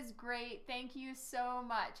Year's was great. Thank you so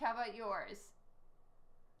much. How about yours?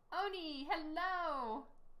 Oni, hello.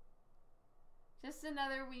 Just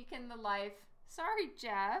another week in the life. Sorry,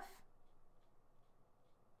 Jeff.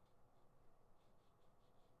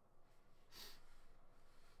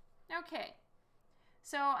 Okay.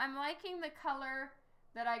 So I'm liking the color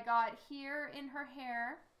that I got here in her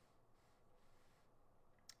hair.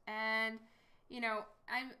 And you know,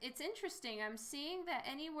 it's interesting. I'm seeing that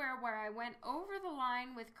anywhere where I went over the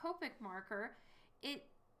line with Copic marker,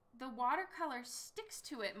 the watercolor sticks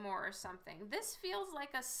to it more or something. This feels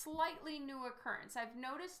like a slightly new occurrence. I've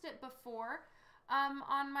noticed it before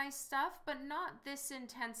on my stuff, but not this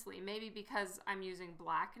intensely. Maybe because I'm using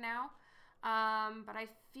black now. But I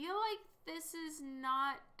feel like this is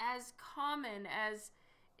not as common as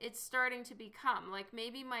it's starting to become. Like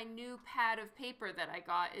maybe my new pad of paper that I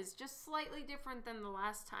got is just slightly different than the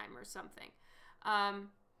last time or something.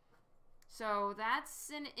 So that's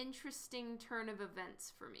an interesting turn of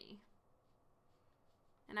events for me.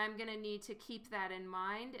 And I'm going to need to keep that in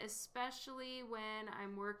mind, especially when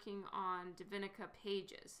I'm working on Divinica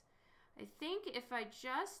pages. I think if I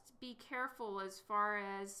just be careful as far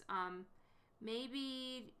as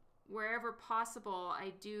maybe wherever possible,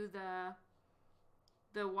 I do the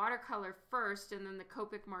watercolor first and then the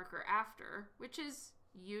Copic marker after, which is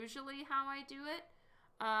usually how I do it.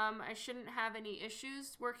 I shouldn't have any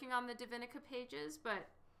issues working on the Divinica pages, but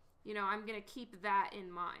you know, I'm gonna keep that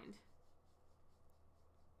in mind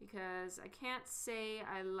because I can't say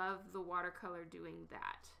I love the watercolor doing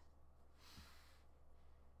that.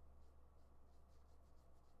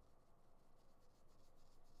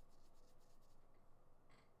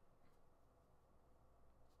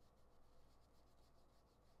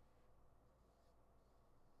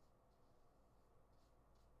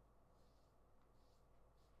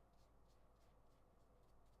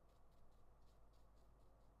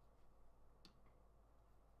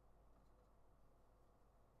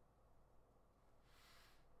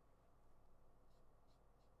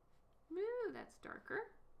 Ooh, that's darker.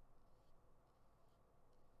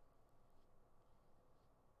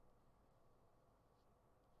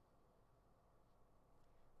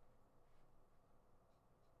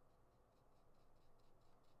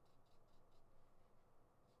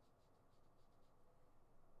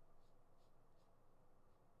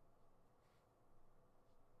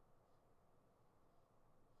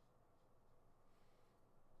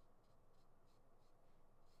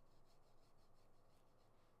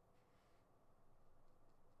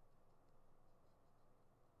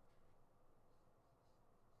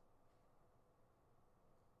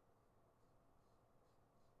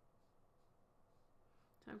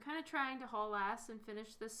 I'm kind of trying to haul ass and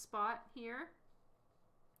finish this spot here.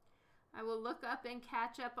 I will look up and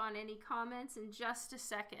catch up on any comments in just a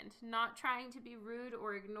second. Not trying to be rude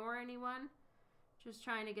or ignore anyone. Just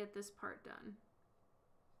trying to get this part done.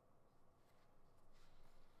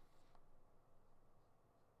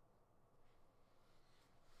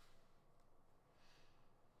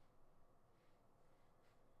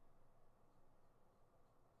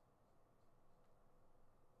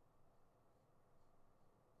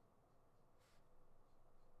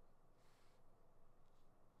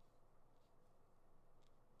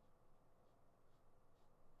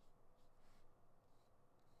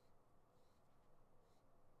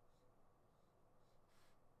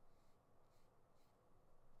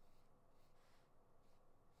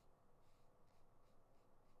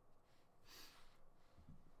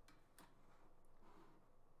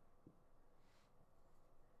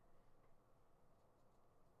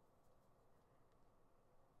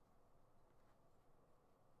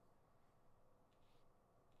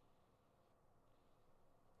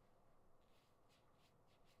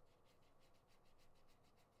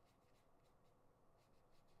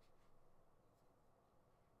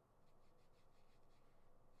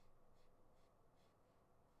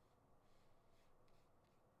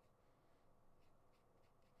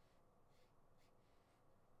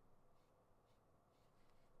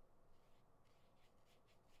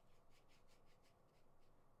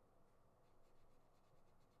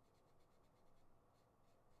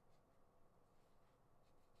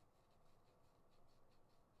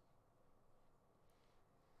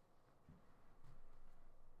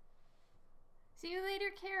 See you later,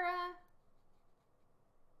 Kara.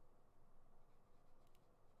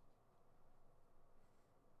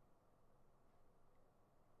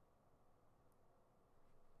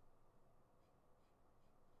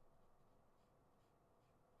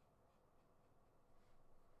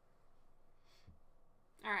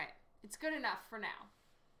 All right, it's good enough for now.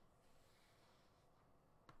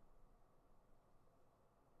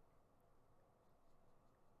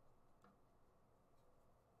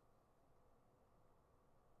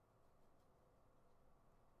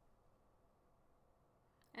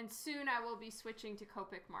 And soon I will be switching to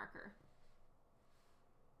Copic marker.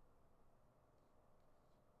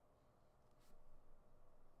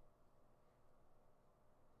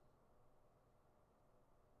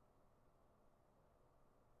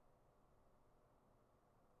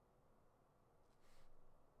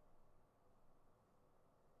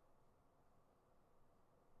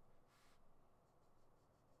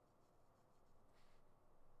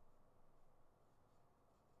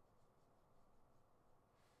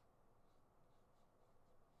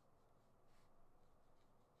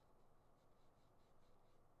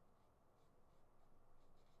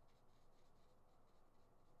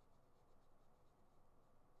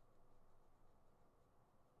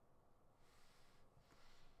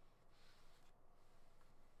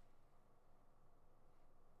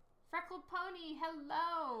 Freckled Pony,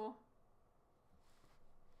 hello.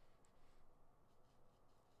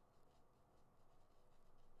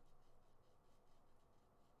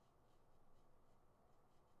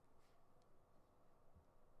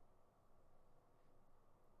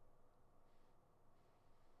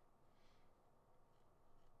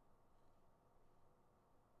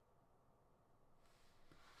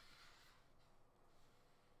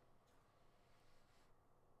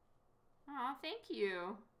 Aw, thank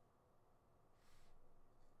you.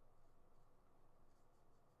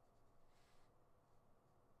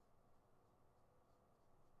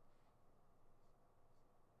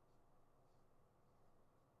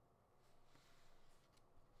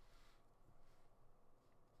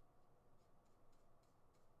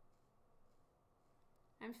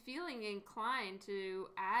 I'm feeling inclined to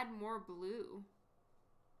add more blue.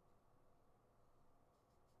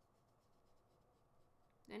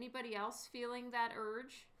 Anybody else feeling that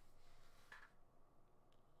urge?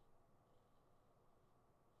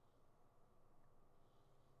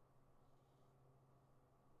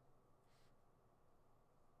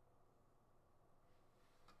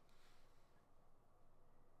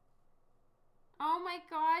 Oh my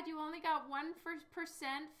God, you only got 1%,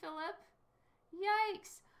 Philip?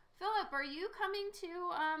 Yikes. Philip, are you coming to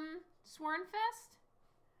Swornfest?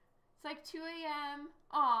 It's like 2 a.m.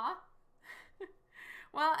 Aw.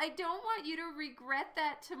 Well, I don't want you to regret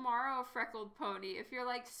that tomorrow, Freckled Pony. If you're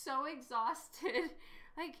like so exhausted,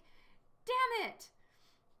 like, damn it.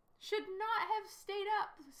 Should not have stayed up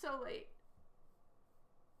so late.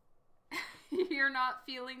 You're not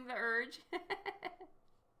feeling the urge?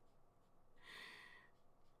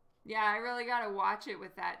 Yeah, I really gotta watch it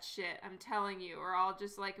with that shit, I'm telling you, or I'll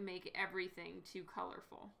just like make everything too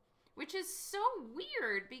colorful. Which is so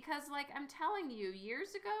weird because, like, I'm telling you,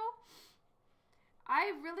 years ago,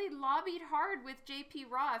 I really lobbied hard with JP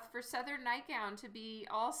Roth for Southern Nightgown to be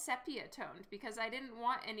all sepia toned because I didn't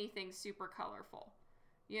want anything super colorful,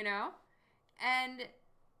 you know? And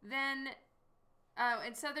then,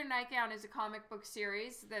 and Southern Nightgown is a comic book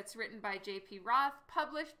series that's written by JP Roth,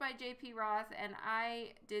 published by JP Roth, and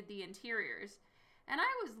I did the interiors. And I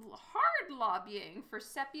was hard lobbying for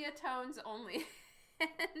sepia tones only.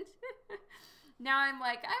 And now I'm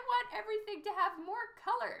like, I want everything to have more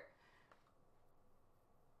color.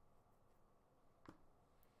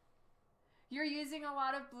 You're using a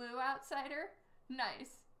lot of blue, Outsider?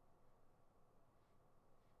 Nice.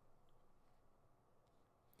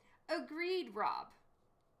 Agreed, Rob.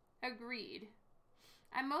 Agreed.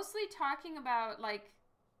 I'm mostly talking about, like,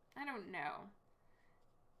 I don't know,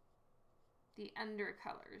 the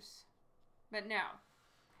undercolors. But no,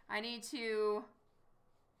 I need to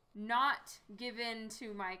not give in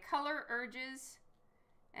to my color urges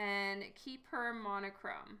and keep her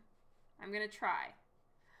monochrome. I'm gonna try.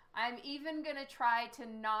 I'm even gonna try to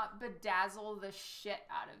not bedazzle the shit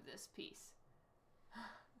out of this piece.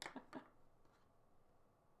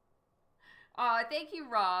 Aw, thank you,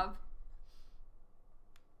 Rob.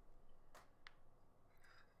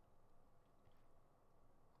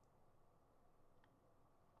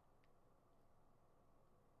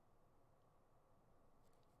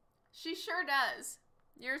 She sure does.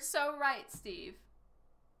 You're so right, Steve.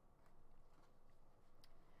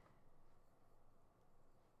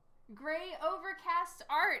 Gray Overcast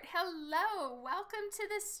Art, hello. Welcome to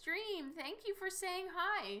the stream. Thank you for saying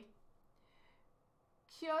hi.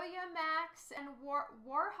 Kyoya Max and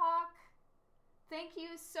Warhawk, thank you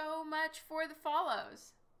so much for the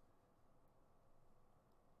follows.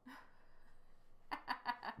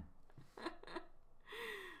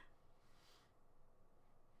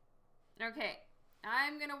 Okay,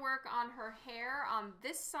 I'm going to work on her hair on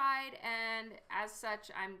this side, and as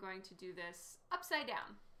such, I'm going to do this upside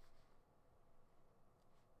down.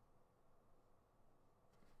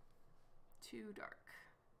 Too dark.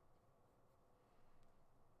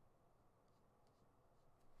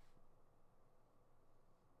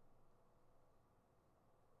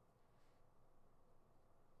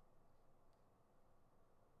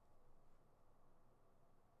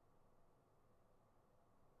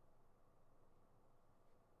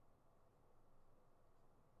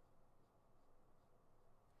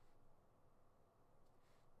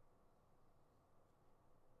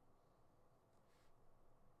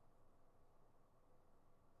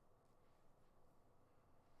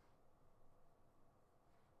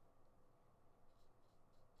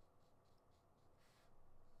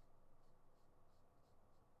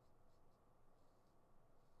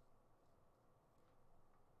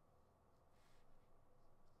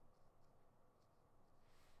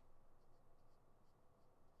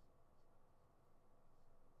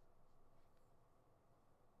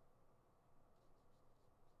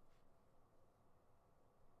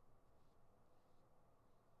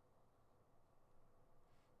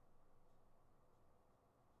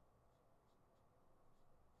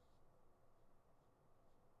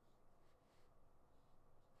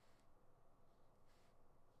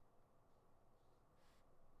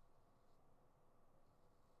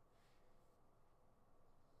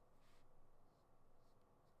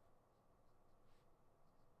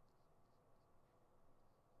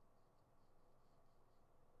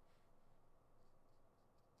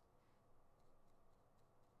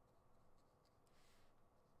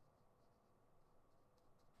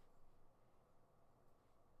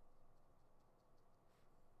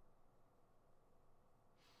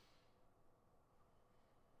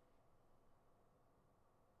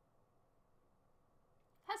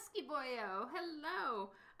 Husky Boyo,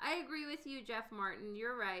 hello. I agree with you, Jeff Martin.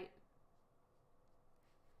 You're right.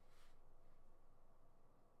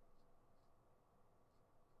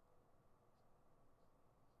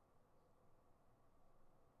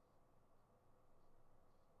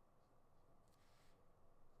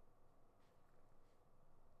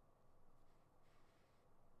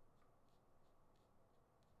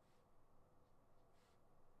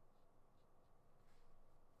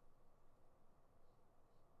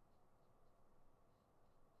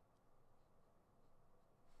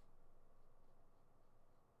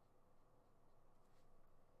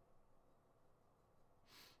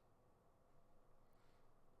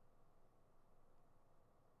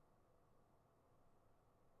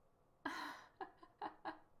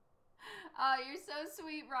 Oh, you're so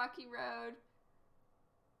sweet, Rocky Road.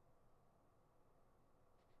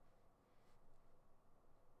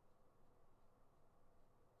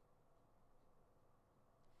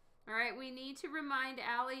 we need to remind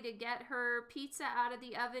Allie to get her pizza out of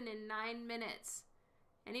the oven in 9 minutes.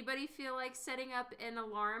 Anybody feel like setting up an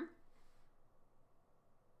alarm?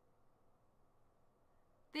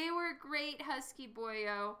 They were great, Husky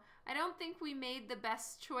Boyo. I don't think we made the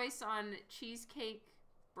best choice on cheesecake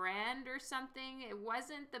brand or something. It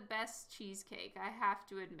wasn't the best cheesecake, I have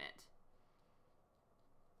to admit.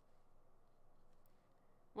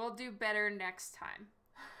 We'll do better next time.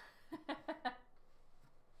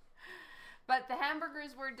 But the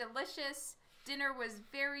hamburgers were delicious. Dinner was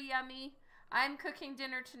very yummy. I'm cooking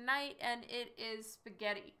dinner tonight and it is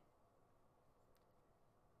spaghetti.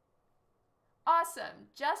 Awesome.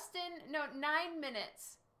 Justin, no, 9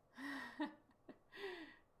 minutes.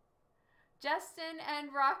 Justin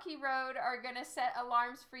and Rocky Road are going to set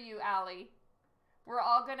alarms for you, Allie. We're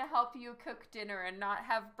all going to help you cook dinner and not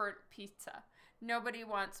have burnt pizza. Nobody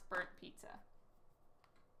wants burnt pizza.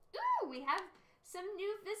 Ooh, we have some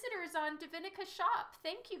new visitors on Divinica Shop.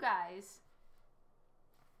 Thank you, guys.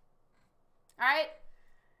 All right.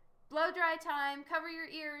 Blow dry time. Cover your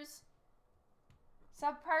ears.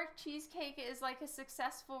 Subpar cheesecake is like a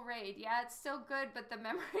successful raid. Yeah, it's still good, but the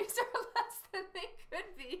memories are less than they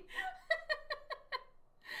could be.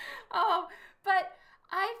 Oh, but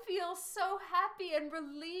I feel so happy and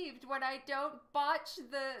relieved when I don't botch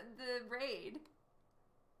the raid.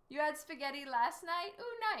 You had spaghetti last night?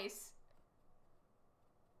 Ooh, nice.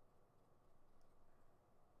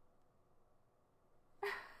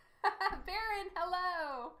 Baron,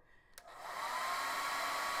 hello.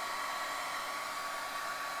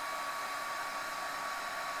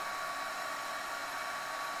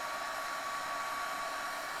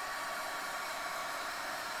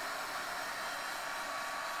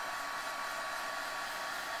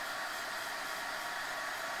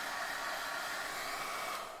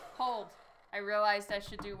 Hold. I realized I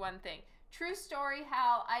should do one thing. True story,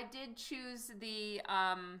 Hal, I did choose the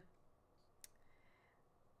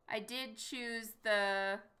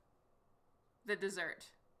dessert.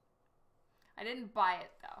 I didn't buy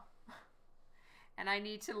it though. And I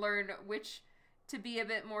need to learn which to be a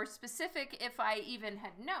bit more specific if I even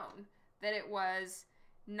had known that it was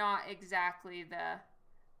not exactly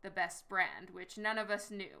the best brand, which none of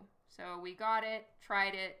us knew. So we got it,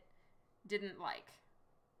 tried it, didn't like.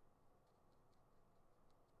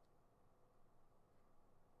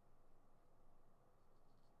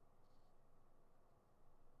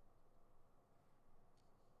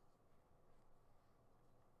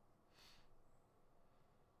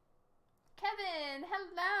 Kevin,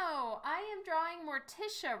 hello. I am drawing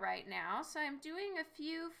Morticia right now, so I'm doing a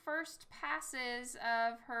few first passes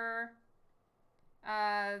of her,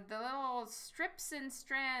 the little strips and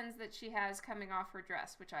strands that she has coming off her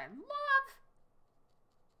dress, which I love.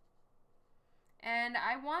 And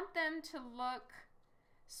I want them to look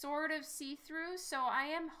sort of see-through, so I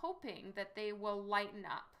am hoping that they will lighten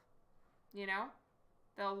up, you know?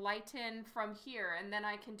 They'll lighten from here, and then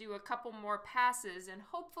I can do a couple more passes, and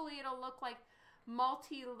hopefully it'll look like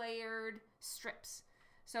multi-layered strips.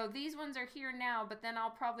 So these ones are here now, but then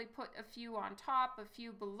I'll probably put a few on top, a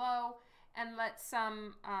few below, and let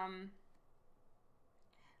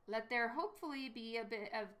there hopefully be a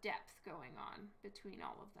bit of depth going on between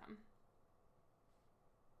all of them.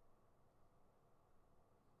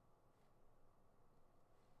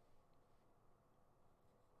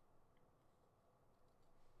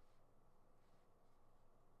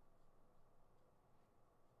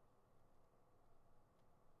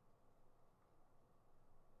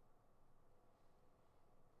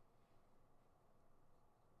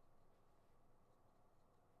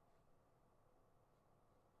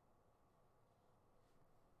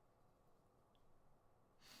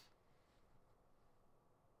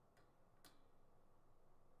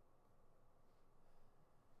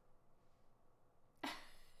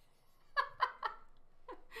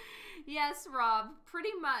 Yes, Rob,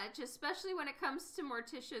 pretty much, especially when it comes to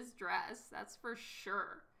Morticia's dress, that's for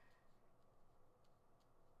sure.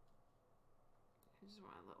 I just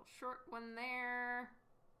want a little short one there.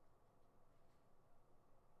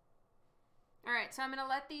 All right, so I'm gonna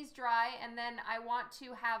let these dry, and then I want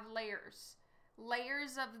to have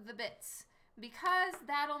layers of the bits, because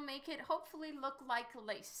that'll make it hopefully look like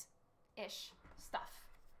lace-ish stuff.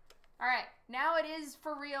 All right, now it is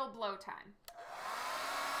for real blow time.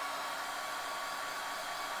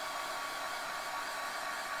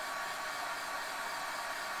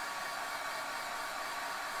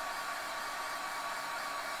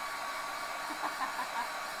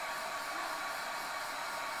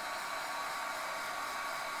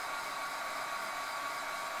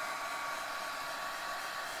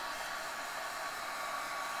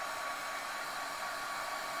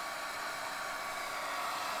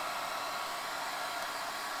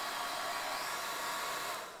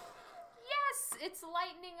 it's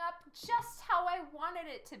lightening up just how I wanted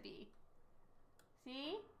it to be.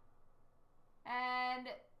 See? And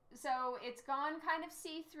so it's gone kind of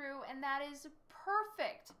see-through, and that is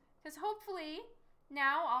perfect. Because hopefully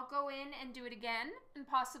now I'll go in and do it again, and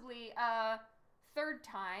possibly a third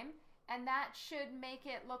time, and that should make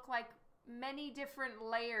it look like many different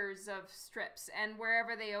layers of strips, and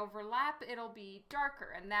wherever they overlap, it'll be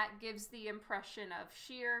darker, and that gives the impression of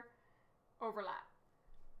sheer overlap.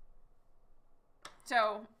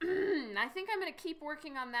 So I think I'm going to keep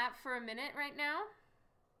working on that for a minute right now,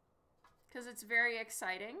 because it's very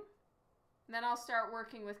exciting. And then I'll start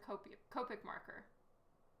working with Copic marker.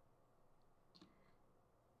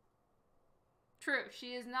 True,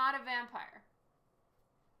 she is not a vampire.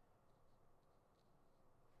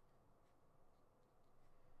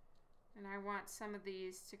 And I want some of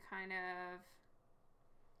these to kind of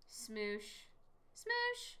smoosh,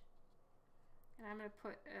 smoosh. And I'm going to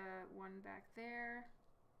put one back there.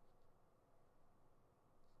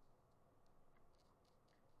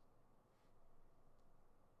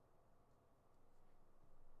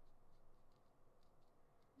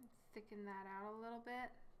 Thicken that out a little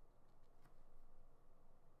bit.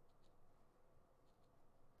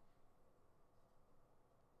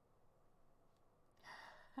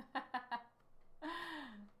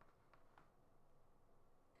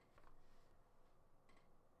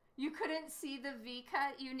 You couldn't see the V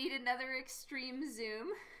cut? You need another extreme zoom?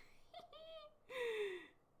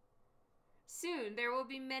 Soon, there will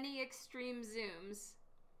be many extreme zooms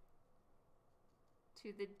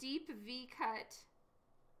to the deep V cut.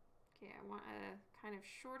 Okay, I want a kind of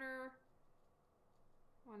shorter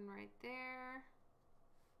one right there.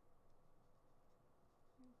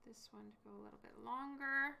 This one to go a little bit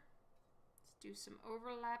longer. Let's do some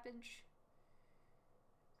overlappage.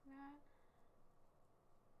 That.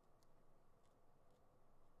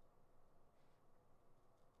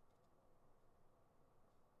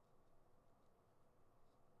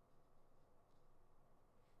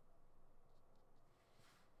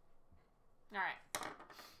 All right.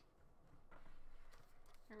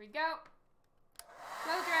 Here we go.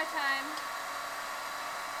 Blow dry time.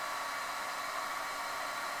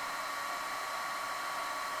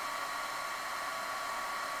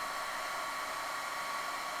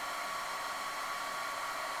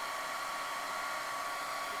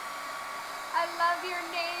 I love your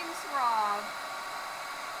names, Rob.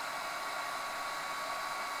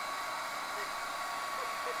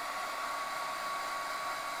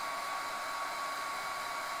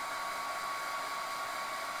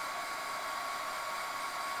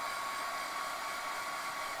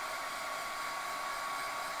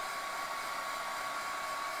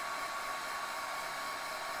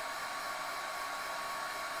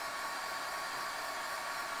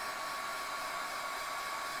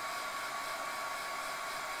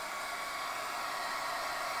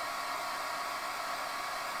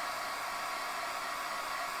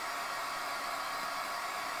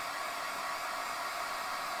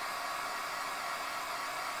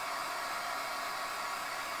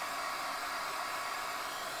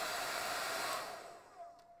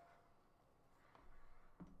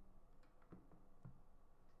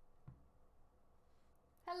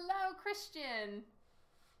 Hello, Christian.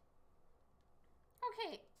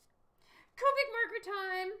 Okay. Copic marker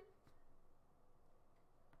time.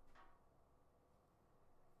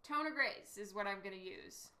 Tone of Grace is what I'm going to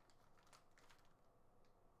use.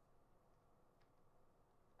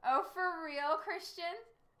 Oh, for real, Christian?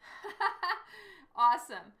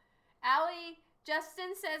 Awesome. Allie,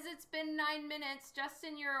 Justin says it's been 9 minutes.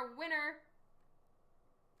 Justin, you're a winner.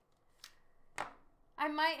 I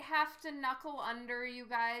might have to knuckle under, you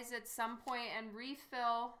guys, at some point and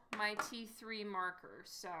refill my T3 marker.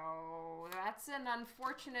 So that's an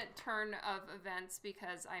unfortunate turn of events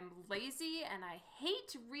because I'm lazy and I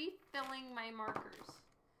hate refilling my markers,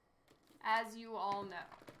 as you all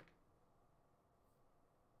know.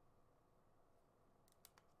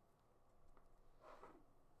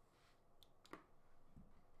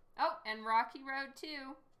 Oh, and Rocky Road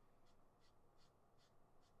too.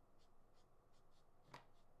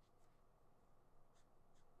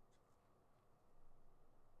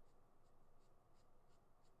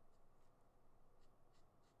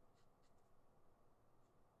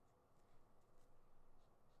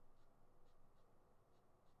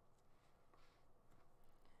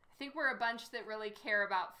 I think we're a bunch that really care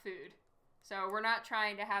about food. So we're not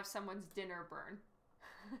trying to have someone's dinner burn.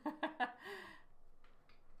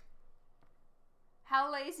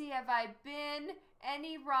 How lazy have I been?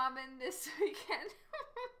 Any ramen this weekend?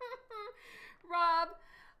 Rob,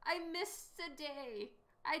 I missed a day.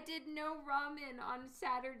 I did no ramen on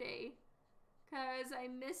Saturday because I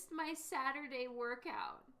missed my Saturday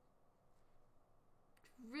workout.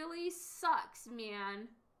 Really sucks, man.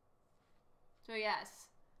 So yes,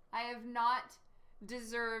 I have not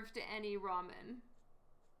deserved any ramen.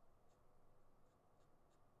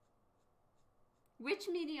 Which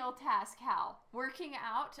menial task, Hal? Working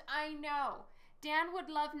out? I know. Dan would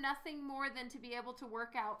love nothing more than to be able to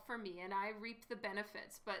work out for me, and I reap the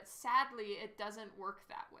benefits, but sadly, it doesn't work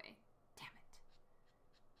that way. Damn it.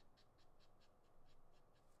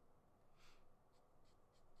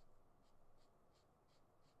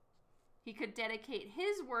 He could dedicate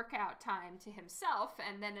his workout time to himself,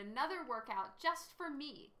 and then another workout just for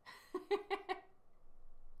me.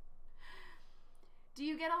 Do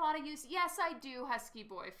you get a lot of use? Yes, I do, Husky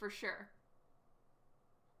Boy, for sure.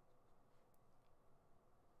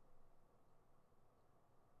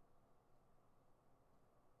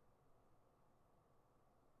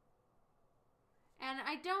 And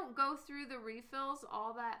I don't go through the refills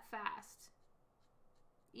all that fast.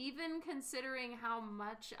 Even considering how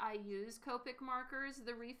much I use Copic markers,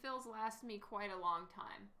 the refills last me quite a long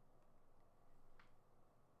time.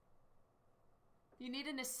 You need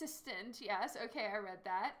an assistant, yes. Okay, I read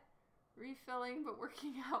that. Refilling, but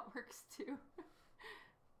working out works too.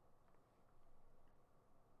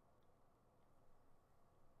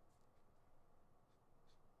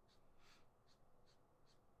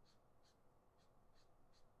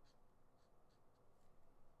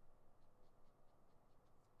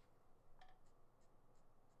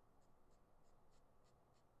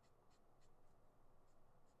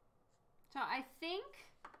 So I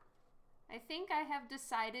think I have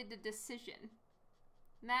decided a decision.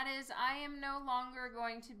 And that is, I am no longer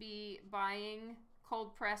going to be buying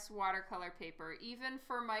cold press watercolor paper, even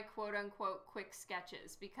for my quote unquote quick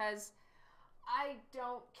sketches, because I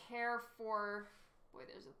don't care for, boy,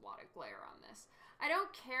 there's a lot of glare on this. I don't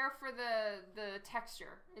care for the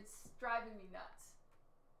texture. It's driving me nuts.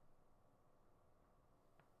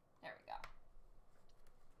 There we go.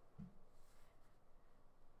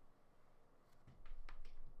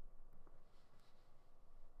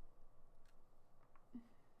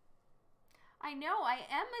 I know, I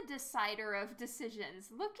am a decider of decisions.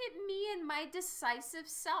 Look at me and my decisive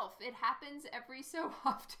self. It happens every so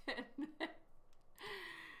often.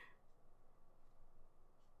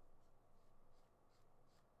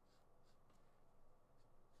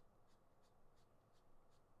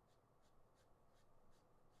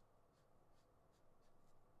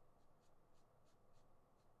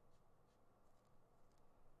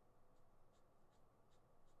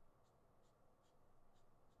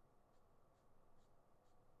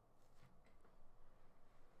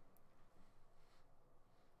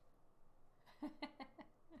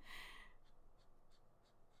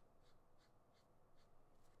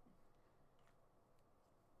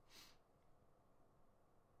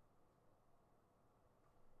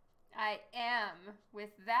 I am, with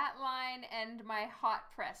that line and my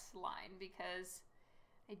hot press line, because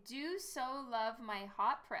I do so love my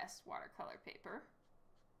hot press watercolor paper.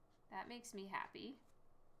 That makes me happy.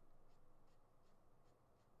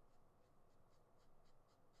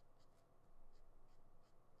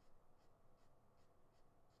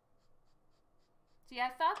 See, I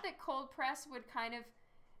thought that cold press would kind of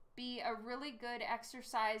be a really good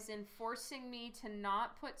exercise in forcing me to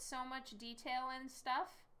not put so much detail in stuff.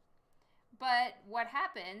 But what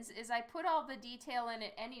happens is I put all the detail in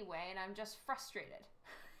it anyway, and I'm just frustrated.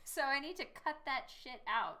 So I need to cut that shit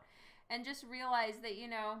out and just realize that, you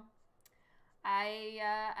know,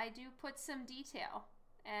 I do put some detail,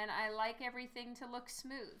 and I like everything to look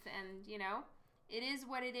smooth, and, you know, it is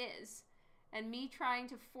what it is. And me trying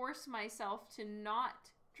to force myself to not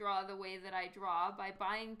draw the way that I draw by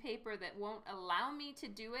buying paper that won't allow me to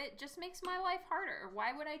do it just makes my life harder.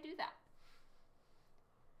 Why would I do that?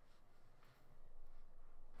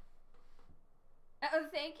 Oh,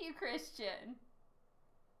 thank you, Christian.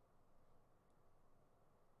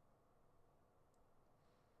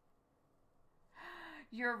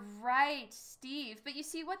 You're right, Steve. But you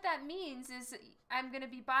see, what that means is I'm going to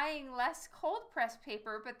be buying less cold press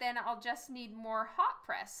paper, but then I'll just need more hot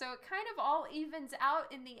press. So it kind of all evens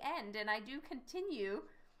out in the end, and I do continue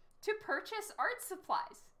to purchase art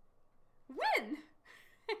supplies. Win!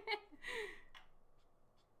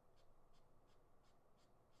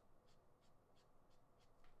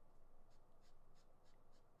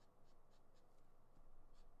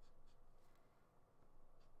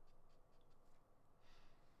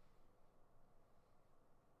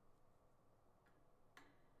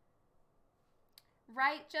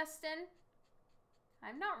 Right, Justin?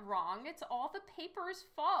 I'm not wrong. It's all the paper's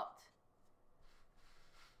fault.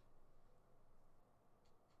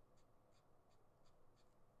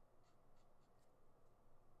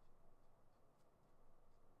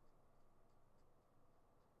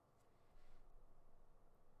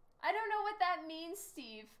 that mean,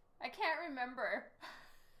 Steve? I can't remember.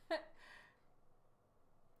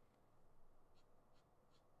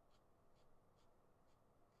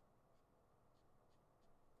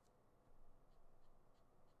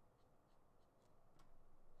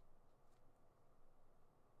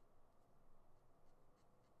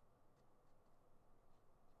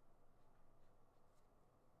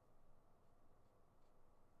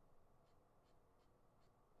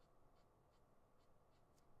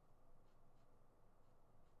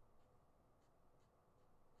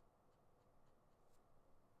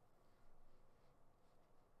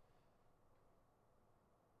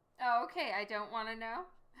 Oh, okay, I don't want to know.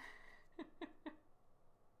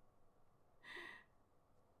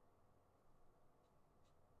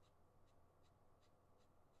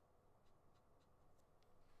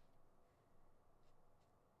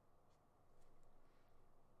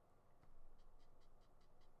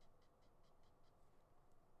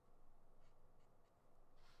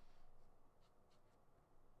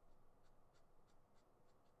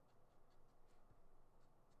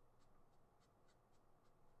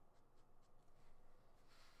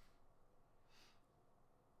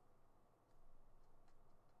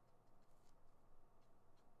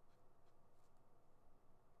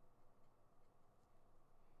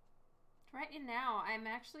 Right now, I'm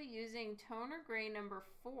actually using toner gray number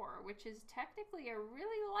 4, which is technically a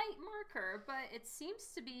really light marker, but it seems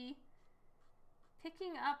to be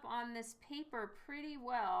picking up on this paper pretty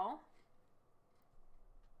well.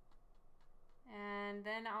 And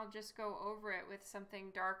then I'll just go over it with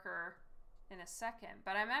something darker in a second.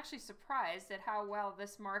 But I'm actually surprised at how well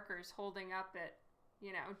this marker is holding up at,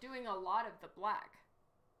 you know, doing a lot of the black.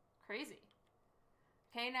 Crazy.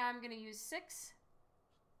 Okay, now I'm going to use 6.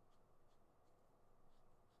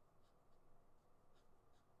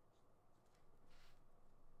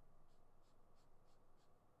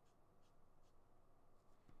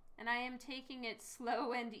 And I am taking it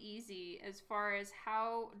slow and easy as far as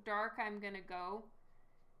how dark I'm going to go,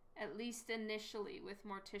 at least initially with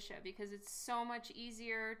Morticia, because it's so much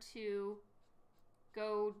easier to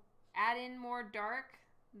go add in more dark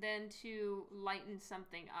than to lighten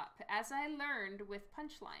something up, as I learned with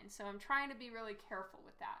Punchline. So I'm trying to be really careful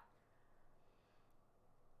with that.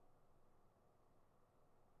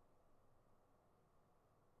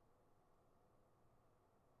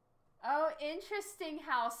 Oh, interesting,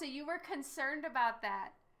 Hal. So you were concerned about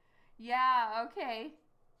that. Yeah, okay.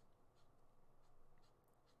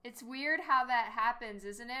 It's weird how that happens,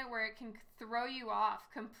 isn't it? Where it can throw you off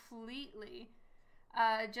completely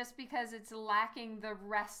just because it's lacking the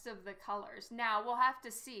rest of the colors. Now, we'll have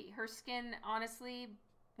to see. Her skin, honestly,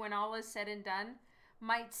 when all is said and done,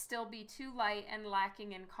 might still be too light and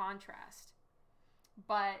lacking in contrast.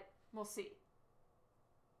 But we'll see.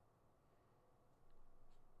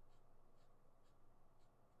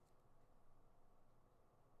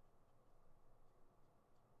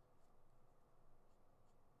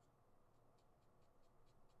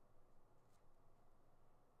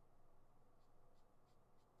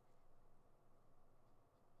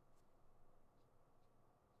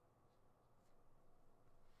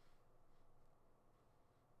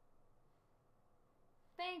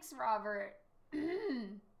 Thanks, Robert.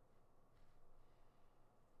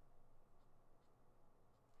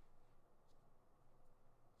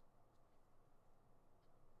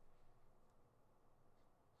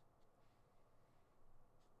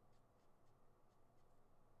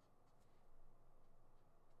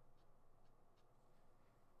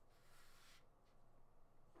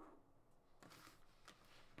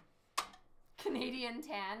 Canadian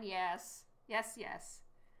tan, yes. Yes, yes.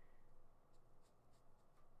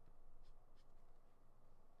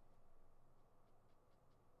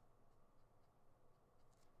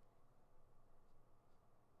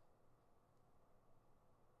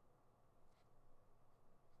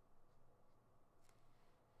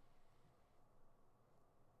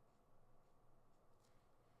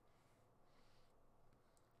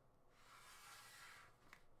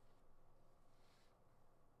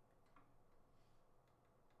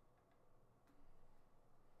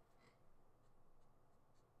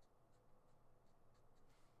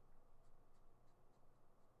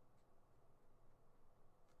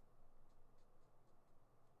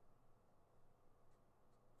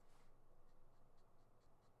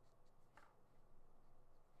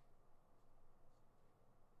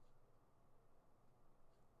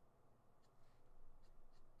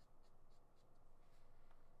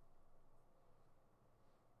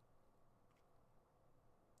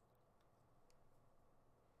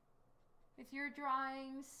 With your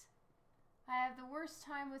drawings, I have the worst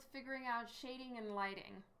time with figuring out shading and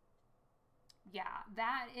lighting. Yeah,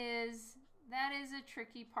 that is that is a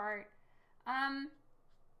tricky part.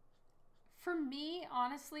 For me,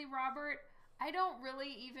 honestly, Robert, I don't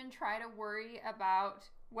really even try to worry about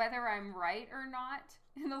whether I'm right or not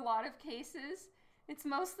in a lot of cases. It's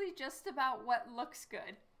mostly just about what looks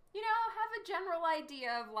good. You know, have a general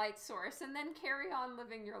idea of light source and then carry on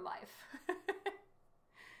living your life.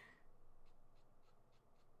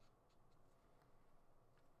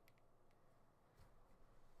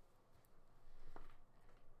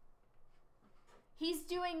 He's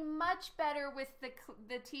doing much better with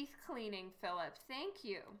the teeth cleaning, Philip. Thank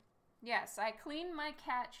you. Yes, I clean my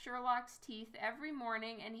cat Sherlock's teeth every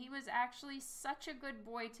morning, and he was actually such a good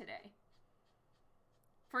boy today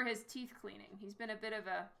for his teeth cleaning. He's been a bit of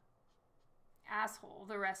a asshole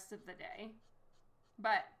the rest of the day,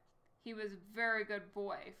 but he was a very good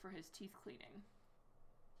boy for his teeth cleaning.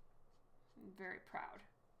 I'm very proud.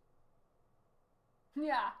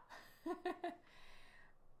 Yeah.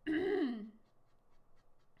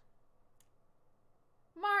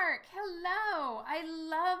 Mark, hello. I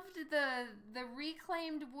loved the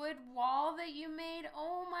reclaimed wood wall that you made.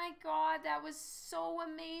 Oh my God, that was so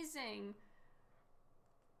amazing.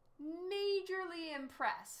 Majorly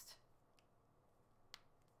impressed.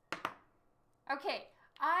 Okay,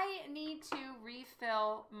 I need to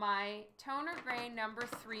refill my toner gray number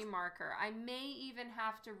 3 marker. I may even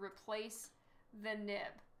have to replace the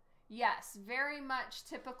nib. Yes, very much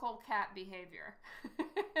typical cat behavior.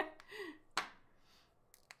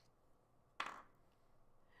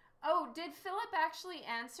 Oh, did Philip actually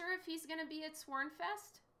answer if he's going to be at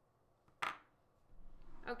Swornfest?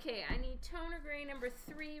 Okay, I need toner gray number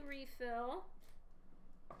 3 refill.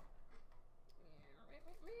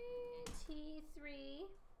 T3.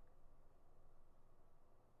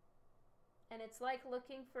 And it's like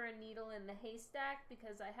looking for a needle in the haystack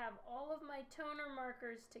because I have all of my toner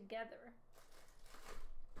markers together.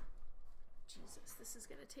 Jesus, this is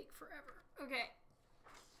going to take forever. Okay.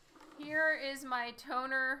 Here is my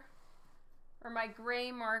toner, or my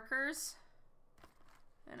gray markers,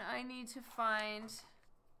 and I need to find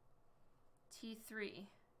T3.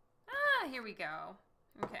 Ah, here we go.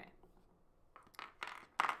 Okay.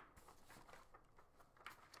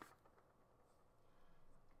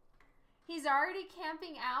 He's already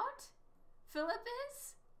camping out? Philip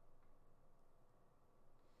is?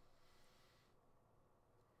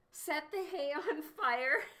 Set the hay on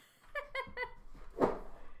fire.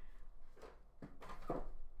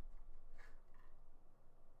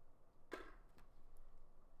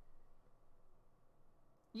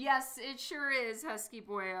 Yes, it sure is, Husky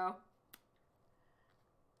Boyo.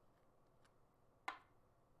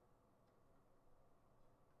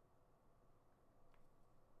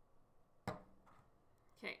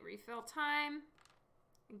 Okay, refill time.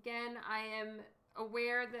 Again, I am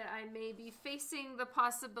aware that I may be facing the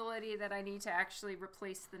possibility that I need to actually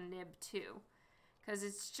replace the nib too, because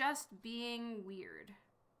it's just being weird.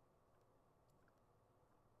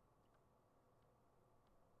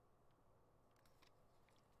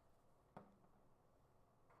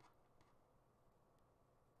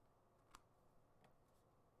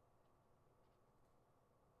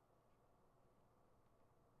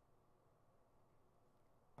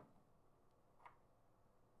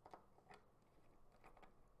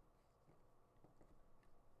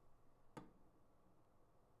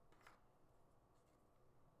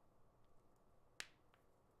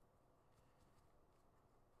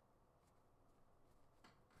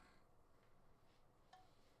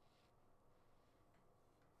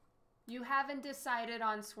 You haven't decided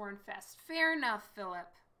on Swornfest. Fair enough, Philip.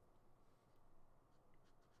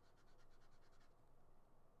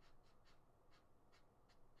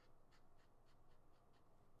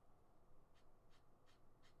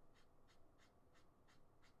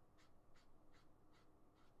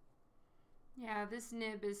 Yeah, this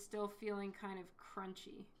nib is still feeling kind of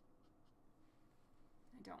crunchy.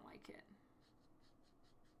 I don't like it.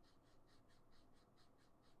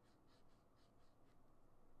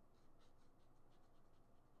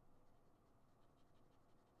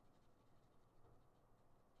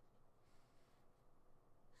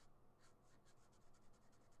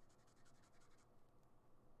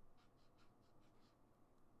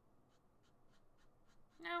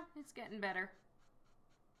 No, it's getting better.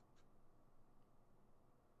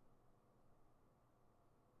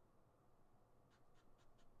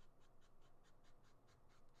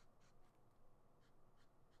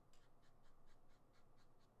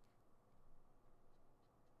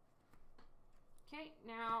 Okay,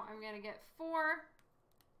 now I'm going to get 4.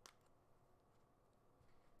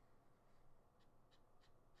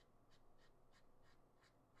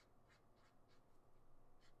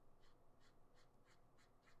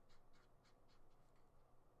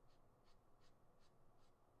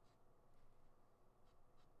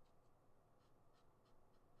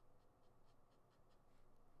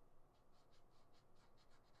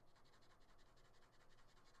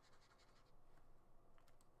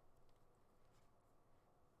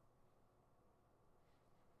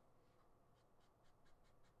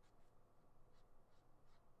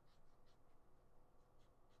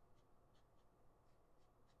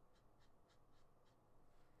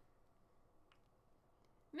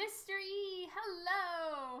 Mr. E,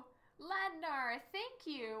 hello. Ladnar, thank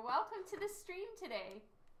you. Welcome to the stream today.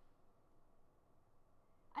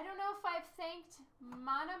 I don't know if I've thanked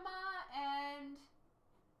Manama and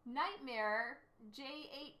Nightmare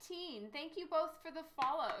J18. Thank you both for the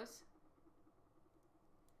follows.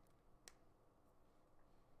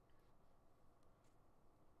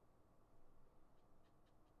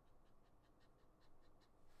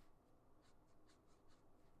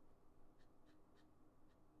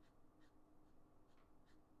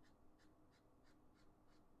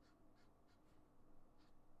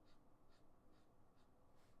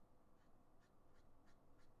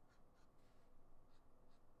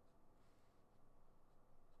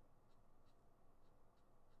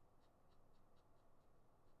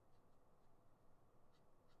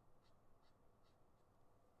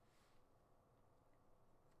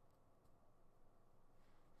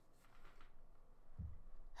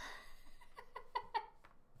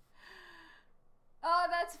 Oh,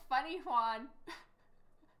 that's funny, Juan.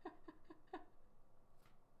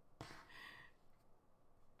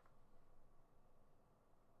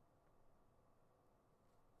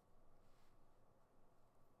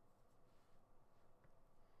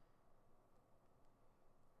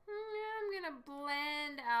 I'm gonna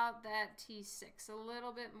blend out that T6 a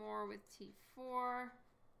little bit more with T4.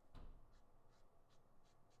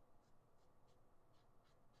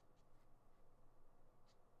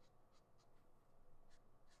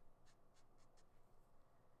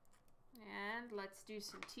 And let's do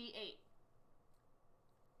some T8.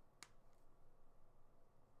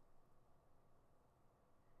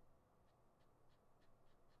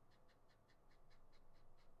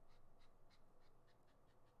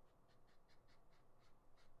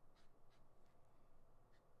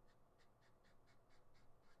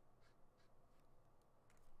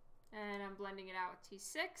 And I'm blending it out with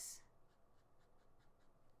T6.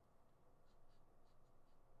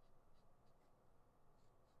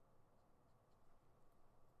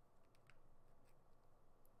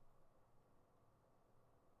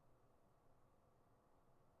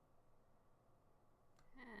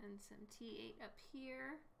 And some T8 up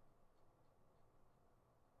here.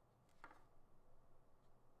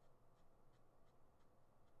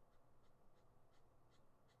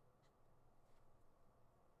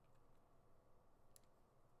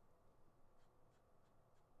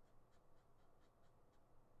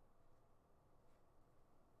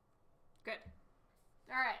 Good.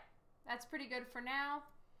 All right, that's pretty good for now.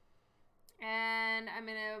 And I'm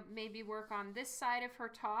gonna maybe work on this side of her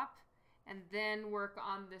top and then work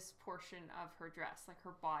on this portion of her dress, like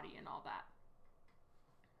her body and all that.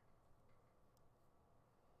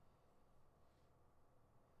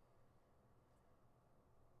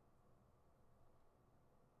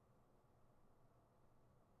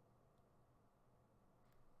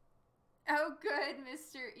 Oh, good,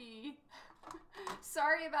 Mr. E.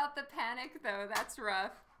 Sorry about the panic, though. That's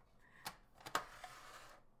rough.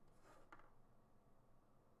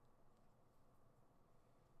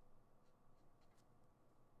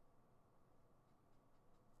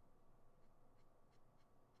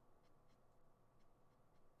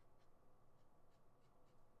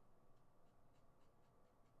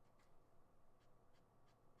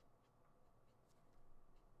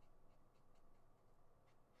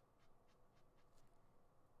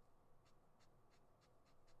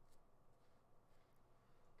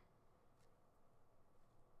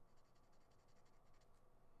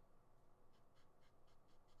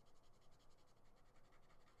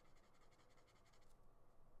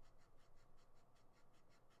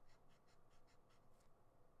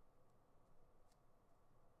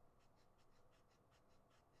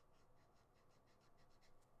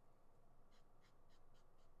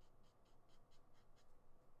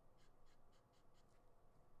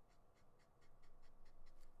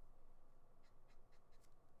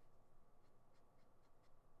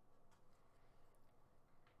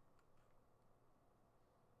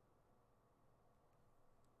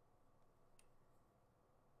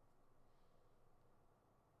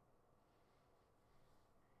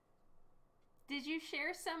 Did you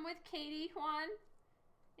share some with Katie, Juan?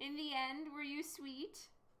 In the end, were you sweet?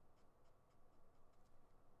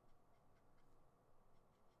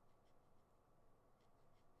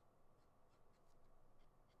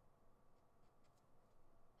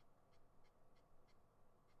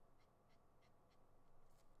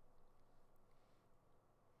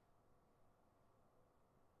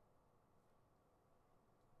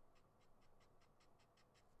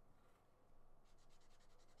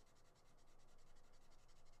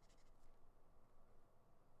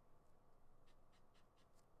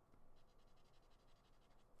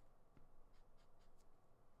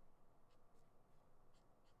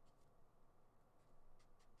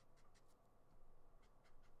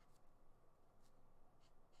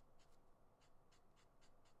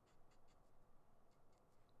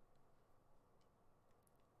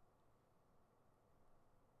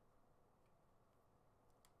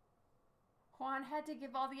 Juan had to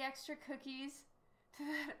give all the extra cookies to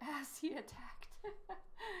that ass he attacked.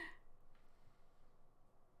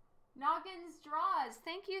 Noggins Draws,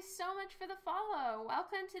 thank you so much for the follow.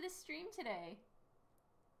 Welcome to the stream today.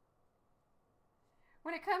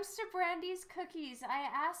 When it comes to Brandy's cookies, I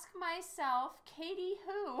ask myself, Katie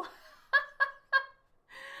who?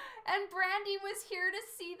 And Brandy was here to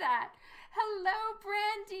see that. Hello,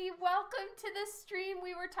 Brandy. Welcome to the stream.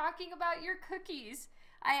 We were talking about your cookies.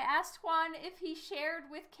 I asked Juan if he shared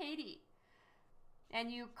with Katie,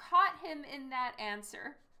 and you caught him in that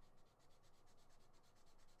answer.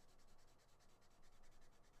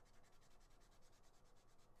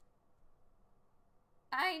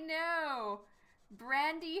 I know.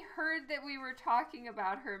 Brandy heard that we were talking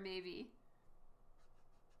about her, maybe.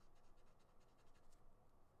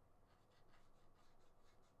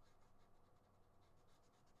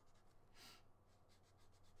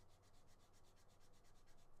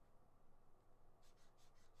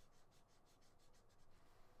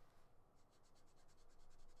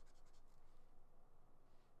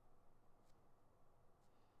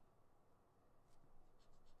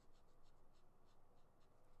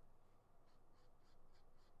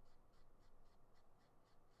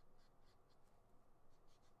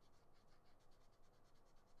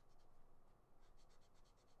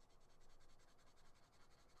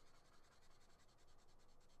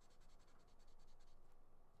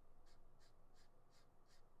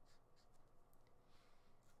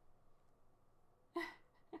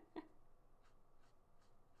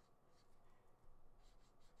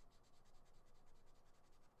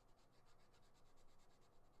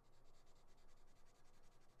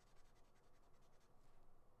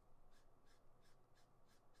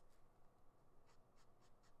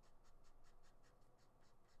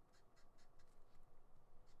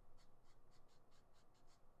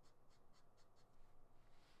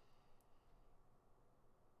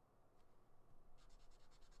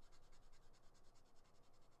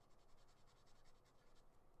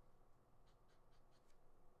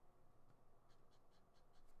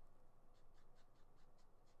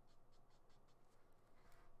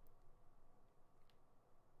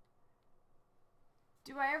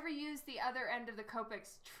 Do I ever use the other end of the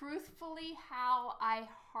Copics? Truthfully, Hal, I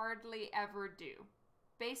hardly ever do.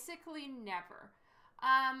 Basically, never.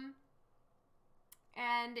 And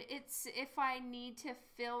it's if I need to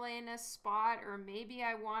fill in a spot, or maybe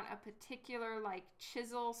I want a particular like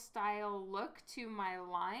chisel style look to my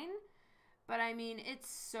line. But I mean,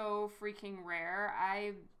 it's so freaking rare.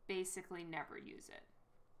 I basically never use it.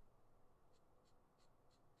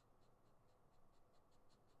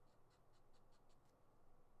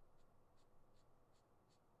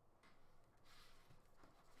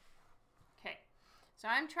 So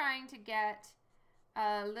I'm trying to get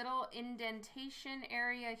a little indentation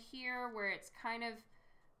area here where it's kind of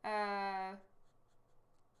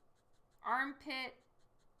armpit,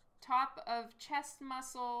 top of chest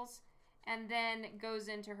muscles, and then goes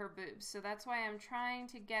into her boobs. So that's why I'm trying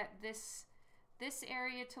to get this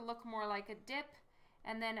area to look more like a dip.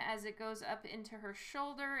 And then as it goes up into her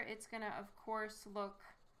shoulder, it's going to, of course,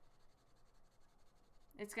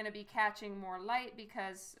 it's going to be catching more light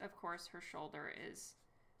because, of course, her shoulder is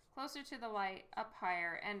closer to the light, up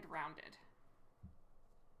higher, and rounded.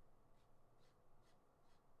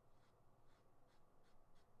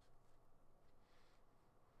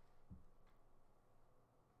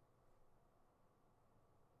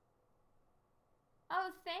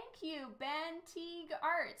 Oh, thank you, Ben Teague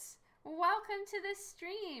Arts. Welcome to the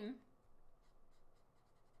stream.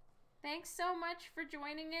 Thanks so much for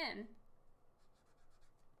joining in.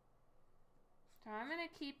 So I'm going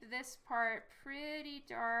to keep this part pretty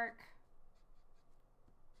dark.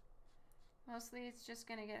 Mostly it's just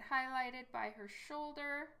going to get highlighted by her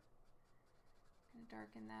shoulder. I'm going to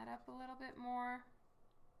darken that up a little bit more.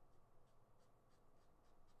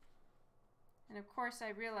 And of course I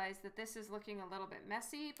realize that this is looking a little bit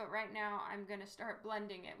messy, but right now I'm going to start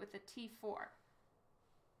blending it with a T4.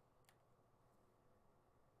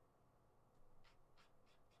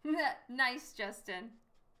 Nice, Justin.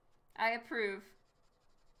 I approve.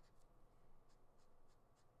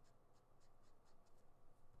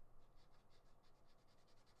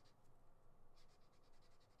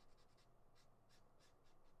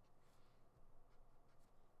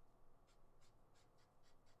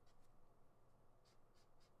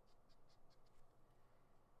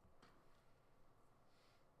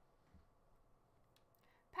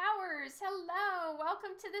 Powers, hello.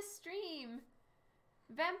 Welcome to the stream.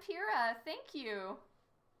 Vampira, thank you.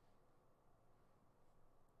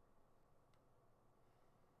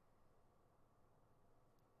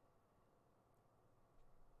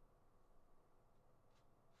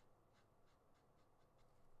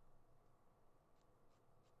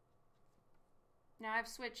 Now I've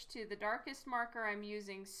switched to the darkest marker I'm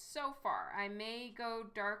using so far. I may go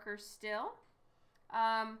darker still,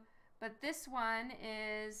 but this one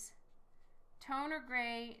is Toner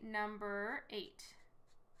Gray number 8.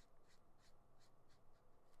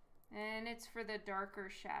 And it's for the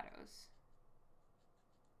darker shadows.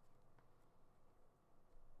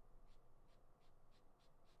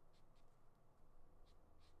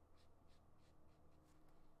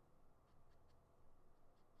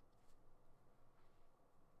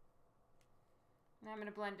 Now I'm going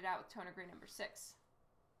to blend it out with Toner Gray number 6.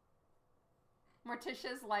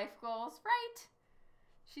 Morticia's life goals, right?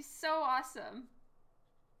 She's so awesome.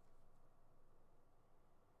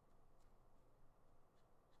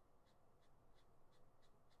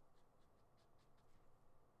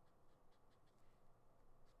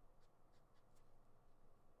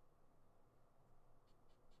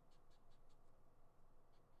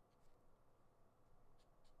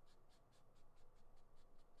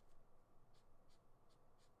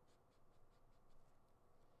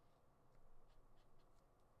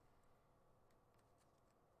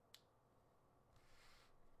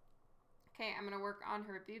 Okay, I'm going to work on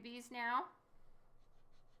her boobies now.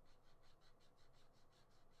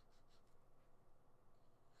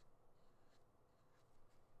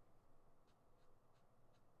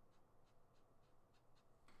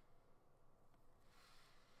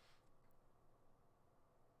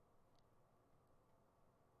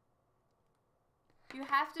 You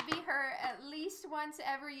have to be her at least once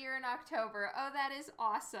every year in October. Oh, that is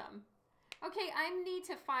awesome. Okay, I need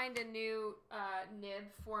to find a new nib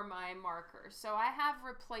for my marker. So I have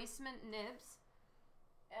replacement nibs,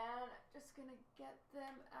 and I'm just gonna get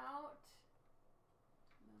them out.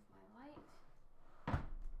 Move my light.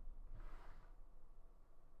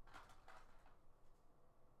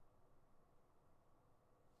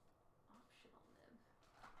 Optional nib.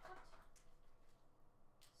 What?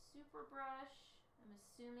 Super brush. I'm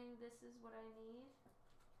assuming this is what I need.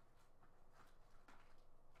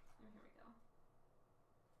 Oh, here we go.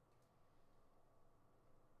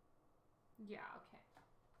 Yeah, okay.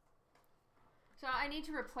 So I need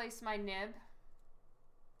to replace my nib.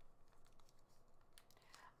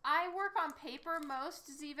 I work on paper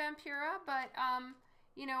most, Z Vampira, but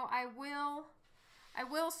you know, I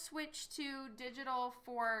will switch to digital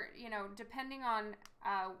for, you know, depending on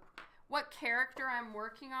what character I'm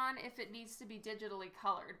working on, if it needs to be digitally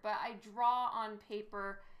colored. But I draw on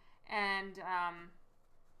paper and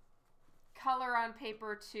color on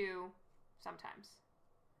paper too sometimes.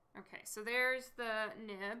 Okay, so there's the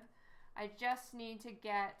nib. I just need to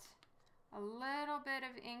get a little bit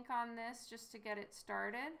of ink on this just to get it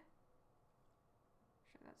started.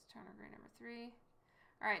 Sure, that's Toner Gray number 3.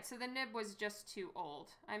 All right, so the nib was just too old.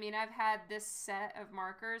 I mean, I've had this set of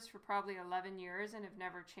markers for probably 11 years and have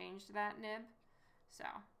never changed that nib. So,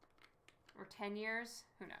 or 10 years,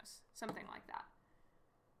 who knows, something like that.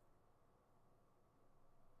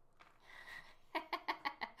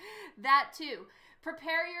 That too.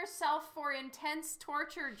 Prepare yourself for intense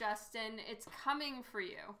torture, Justin. It's coming for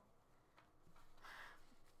you.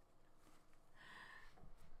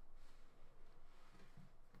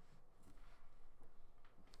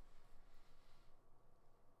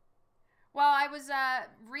 Well, I was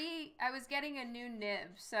getting a new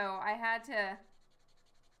nib, so I had to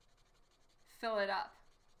fill it up.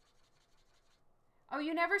 Oh,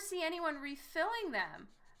 you never see anyone refilling them.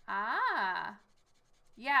 Ah.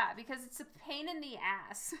 Yeah, because it's a pain in the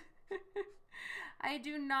ass. I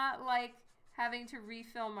do not like having to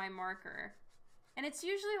refill my marker. And it's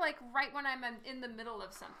usually like right when I'm in the middle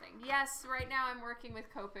of something. Yes, right now I'm working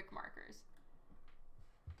with Copic markers.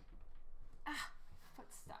 Ah, my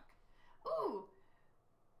foot's stuck. Ooh.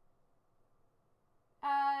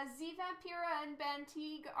 Z Vampira and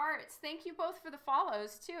Bantigue Arts. Thank you both for the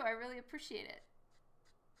follows too. I really appreciate it.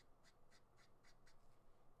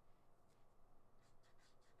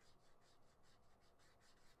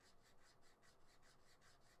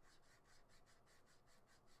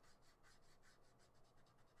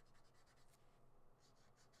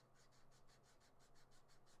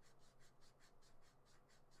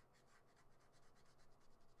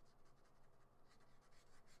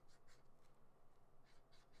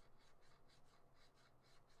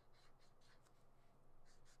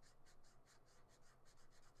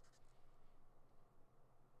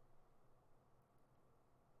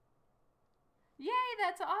 Yay,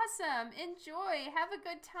 that's awesome. Enjoy. Have a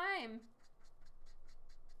good time.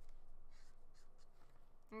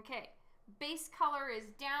 Okay, base color is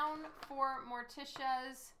down for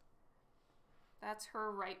Morticia's. That's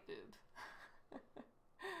her right boob.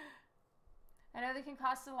 I know they can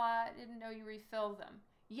cost a lot. Didn't know you refill them.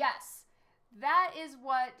 Yes, that is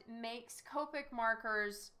what makes Copic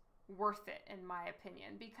markers worth it, in my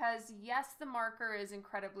opinion, because yes, the marker is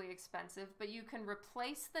incredibly expensive, but you can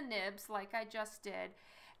replace the nibs like I just did,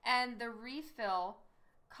 and the refill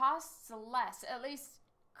costs less. At least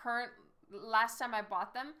last time I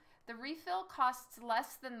bought them, the refill costs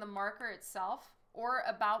less than the marker itself, or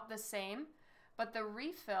about the same, but the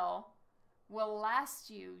refill will last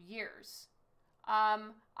you years.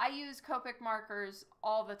 I use Copic markers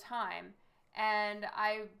all the time, and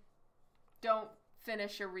I don't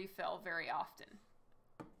finish a refill very often.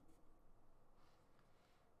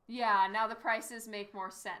 Yeah, now the prices make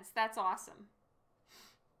more sense. That's awesome.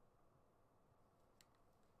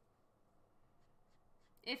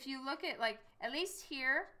 If you look at, like, at least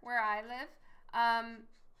here where I live,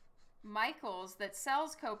 Michael's that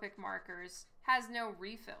sells Copic markers has no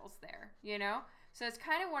refills there, you know? So it's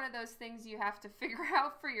kind of one of those things you have to figure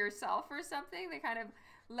out for yourself or something. They kind of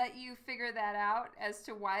let you figure that out as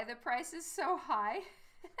to why the price is so high.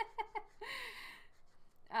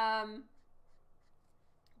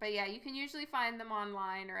 But yeah, you can usually find them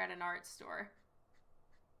online or at an art store.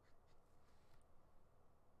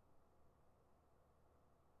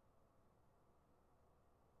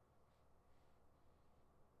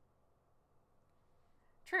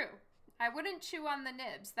 True. I wouldn't chew on the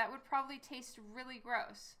nibs. That would probably taste really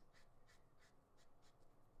gross.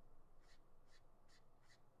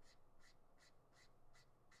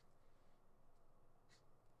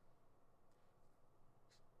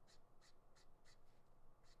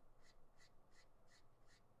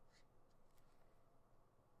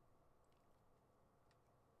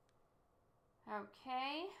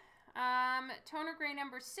 Okay. Toner gray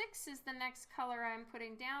number 6 is the next color I'm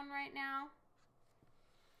putting down right now.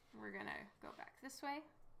 We're gonna go back this way.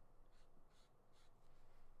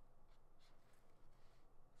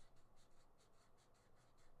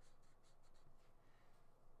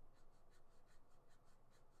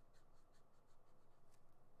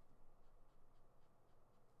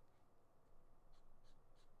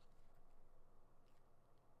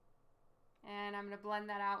 And I'm gonna blend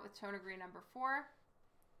that out with toner green number 4.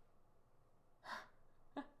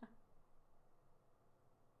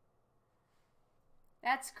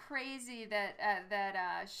 That's crazy that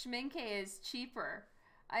Schminke is cheaper.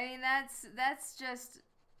 I mean, that's just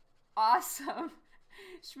awesome.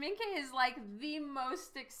 Schminke is like the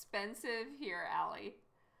most expensive here, Allie.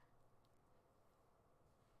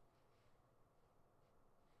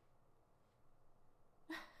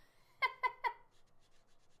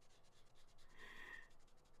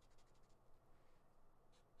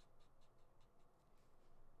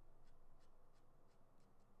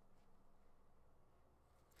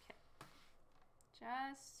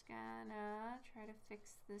 Just gonna try to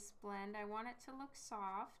fix this blend. I want it to look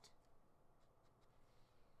soft.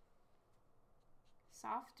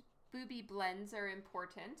 Soft booby blends are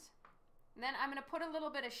important. And then I'm gonna put a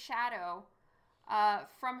little bit of shadow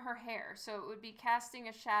from her hair. So it would be casting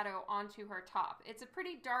a shadow onto her top. It's a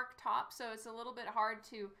pretty dark top, so it's a little bit hard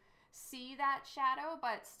to see that shadow,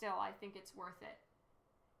 but still, I think it's worth it.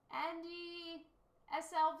 Andy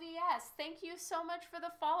SLVS, thank you so much for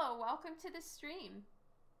the follow. Welcome to the stream.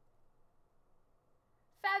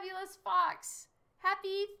 Fabulous Fox,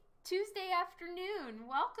 happy Tuesday afternoon.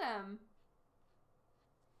 Welcome.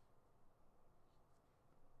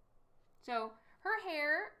 So her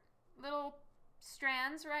hair, little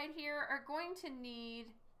strands right here, are going to need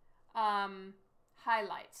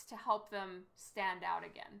highlights to help them stand out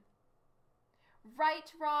again.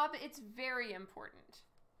 Right, Rob? It's very important.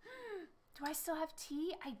 Do I still have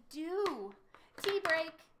tea? I do. Tea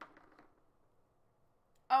break.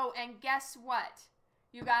 Oh, and guess what?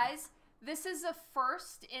 You guys, this is a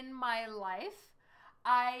first in my life.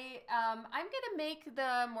 I'm gonna make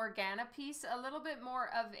the Morgana piece a little bit more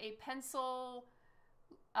of a pencil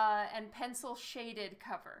and pencil shaded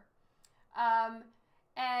cover.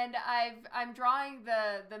 And I'm drawing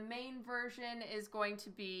the main version is going to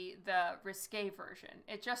be the risque version.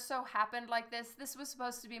 It just so happened like this. This was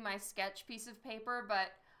supposed to be my sketch piece of paper,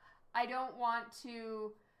 but I don't want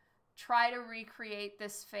to try to recreate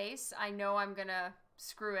this face. I know I'm gonna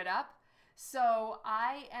screw it up. So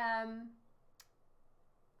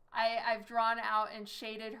I've drawn out and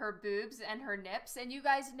shaded her boobs and her nips. And you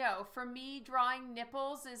guys know, for me, drawing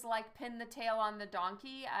nipples is like pin the tail on the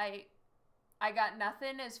donkey. I got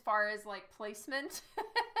nothing as far as like placement.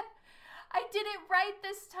 I did it right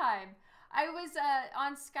this time. I was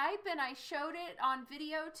on Skype and I showed it on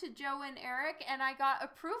video to Joe and Eric and I got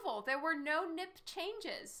approval. There were no nip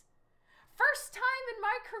changes. First time in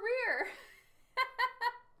my career.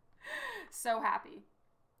 So happy.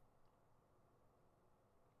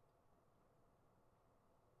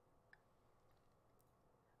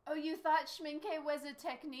 Oh, you thought schminke was a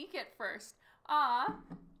technique at first. Ah,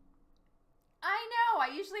 I know. I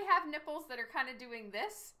usually have nipples that are kind of doing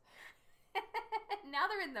this. Now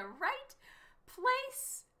they're in the right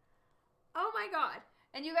place. Oh my God.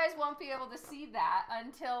 And you guys won't be able to see that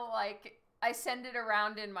until like I send it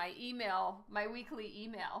around in my email, my weekly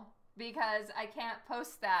email, because I can't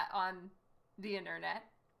post that on the internet.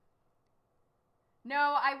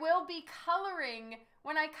 No, I will be coloring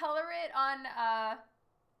when I color it on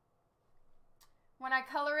when I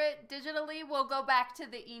color it digitally, we'll go back to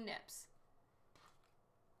the e-nips.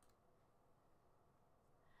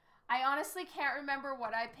 I honestly can't remember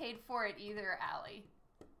what I paid for it either, Allie.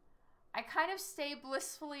 I kind of stay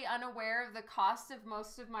blissfully unaware of the cost of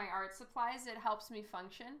most of my art supplies. It helps me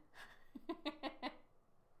function.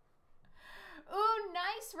 Ooh,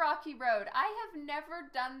 nice, Rocky Road. I have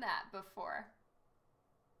never done that before.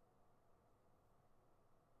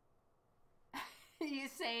 You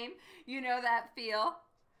same? You know that feel?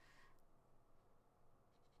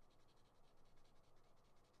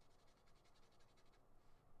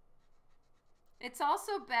 It's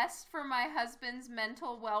also best for my husband's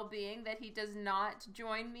mental well-being that he does not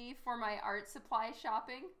join me for my art supply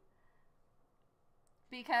shopping,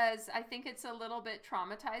 because I think it's a little bit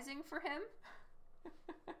traumatizing for him.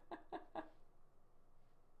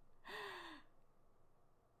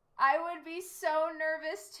 I would be so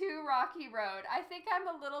nervous too, Rocky Road. I think I'm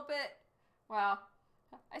a little bit, well,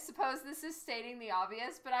 I suppose this is stating the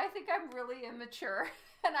obvious, but I think I'm really immature.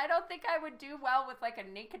 And I don't think I would do well with like a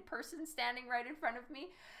naked person standing right in front of me.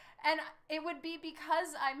 And it would be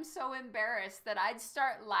because I'm so embarrassed that I'd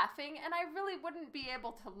start laughing and I really wouldn't be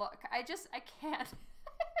able to look. I can't.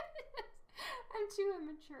 I'm too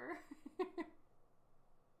immature.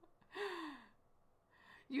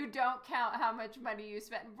 You don't count how much money you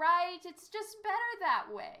spend. Right? It's just better that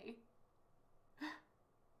way.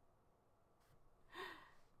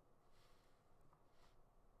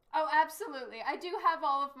 Oh, absolutely. I do have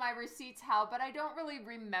all of my receipts, Hal, but I don't really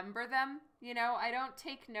remember them. You know, I don't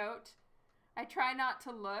take note. I try not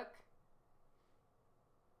to look.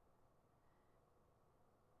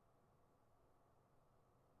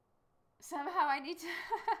 Somehow I need to...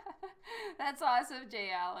 That's awesome,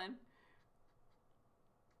 Jay Allen.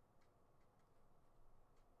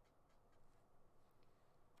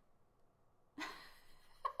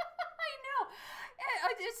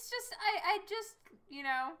 It's just, I just, you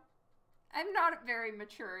know, I'm not a very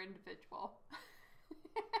mature individual.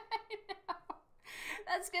 I know.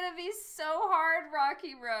 That's gonna be so hard,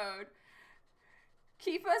 Rocky Road.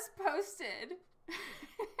 Keep us posted.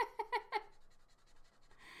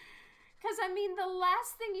 Because, I mean, the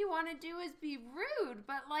last thing you want to do is be rude,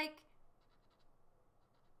 but, like,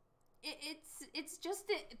 it's just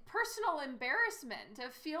a personal embarrassment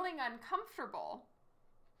of feeling uncomfortable.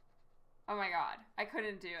 Oh my God, I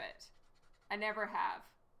couldn't do it. I never have.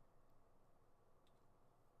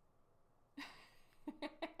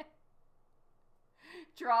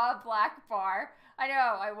 Draw a black bar. I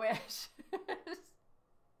know, I wish.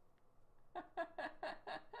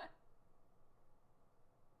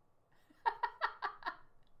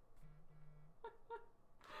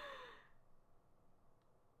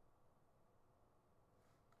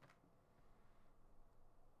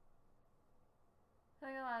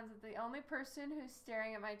 The only person who's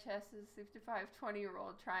staring at my chest is a 65,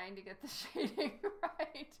 20-year-old trying to get the shading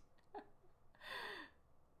right.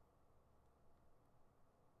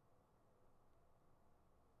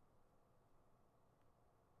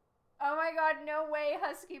 Oh my God, no way,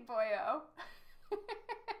 Husky Boyo.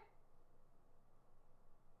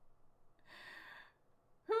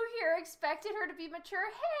 Who here expected her to be mature?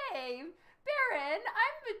 Hey, Baron,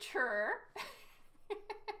 I'm mature.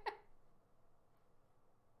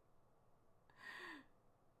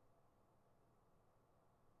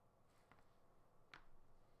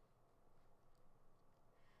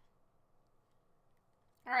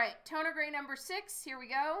 All right, toner gray number 6. Here we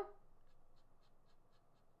go.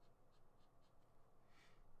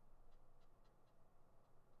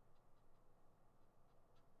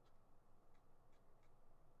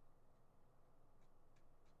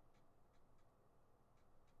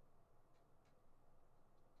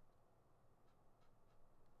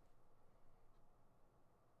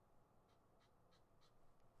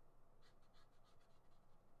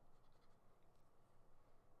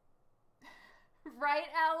 Right,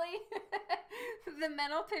 Allie? The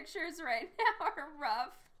mental pictures right now are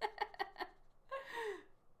rough.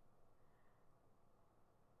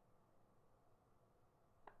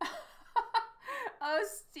 Oh,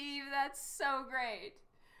 Steve, that's so great.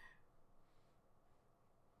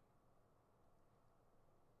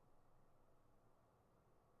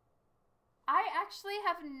 actually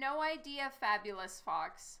have no idea, Fabulous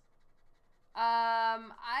Fox.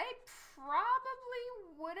 I probably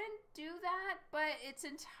wouldn't do that, but it's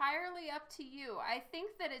entirely up to you. I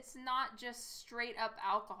think that it's not just straight up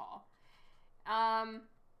alcohol.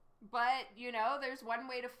 But, you know, there's one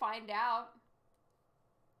way to find out.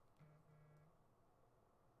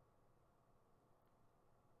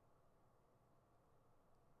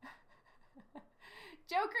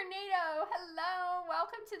 Joker Nato, hello,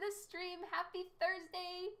 welcome to the stream. Happy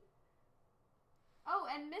Thursday. Oh,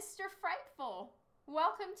 and Mr. Frightful,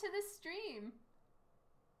 welcome to the stream.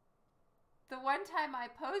 The one time I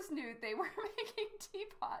posed nude, they were making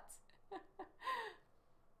teapots.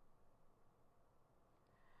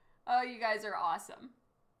 Oh, you guys are awesome.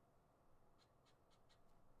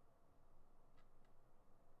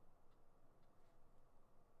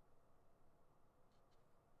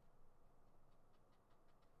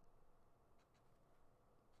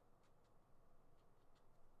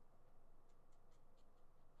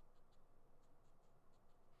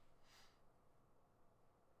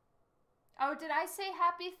 Oh, did I say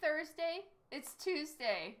happy Thursday? It's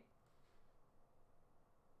Tuesday.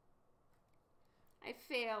 I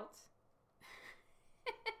failed.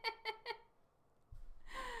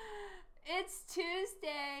 It's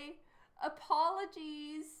Tuesday.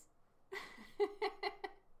 Apologies.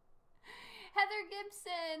 Heather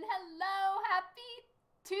Gibson, hello. Happy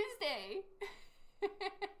Tuesday.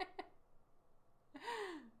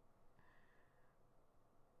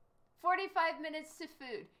 45 minutes to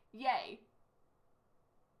food. Yay.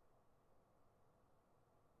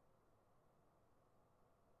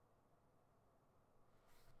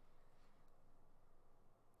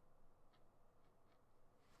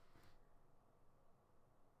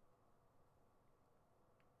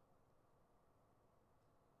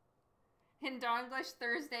 In Donglish,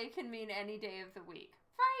 Thursday can mean any day of the week.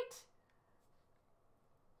 Right?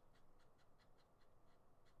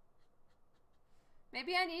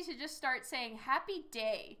 Maybe I need to just start saying happy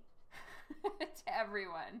day to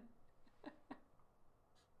everyone.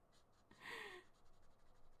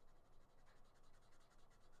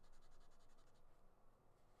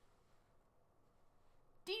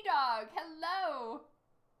 D-Dog, hello.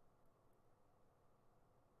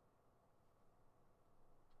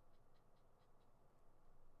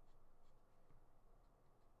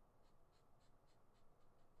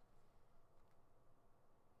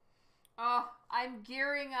 Oh, I'm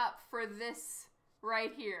gearing up for this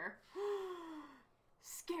right here.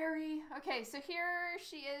 Scary. Okay, so here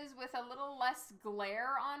she is with a little less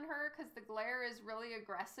glare on her because the glare is really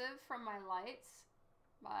aggressive from my lights.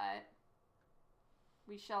 But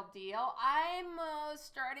we shall deal. I'm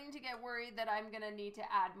starting to get worried that I'm going to need to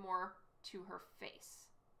add more to her face.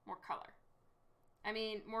 More color. I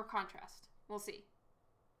mean, more contrast. We'll see.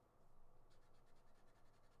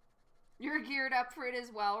 You're geared up for it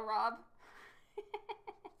as well, Rob?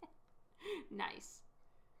 Nice.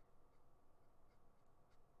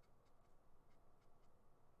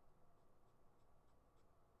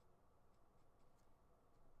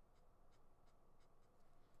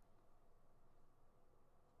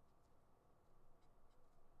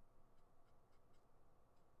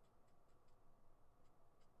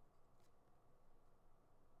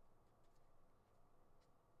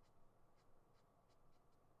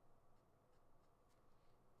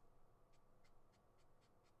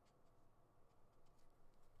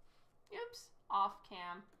 Oops, off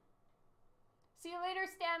cam. See you later,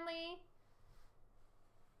 Stanley.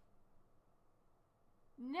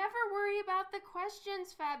 Never worry about the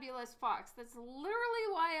questions, Fabulous Fox. That's literally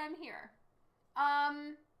why I'm here.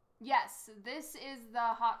 Yes, this is the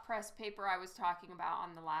hot press paper I was talking about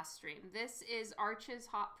on the last stream. This is Arch's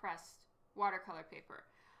hot pressed watercolor paper.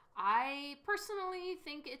 I personally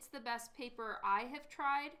think it's the best paper I have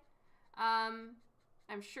tried.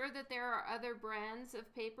 I'm sure that there are other brands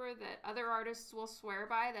of paper that other artists will swear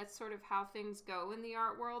by. That's sort of how things go in the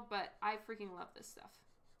art world, but I freaking love this stuff.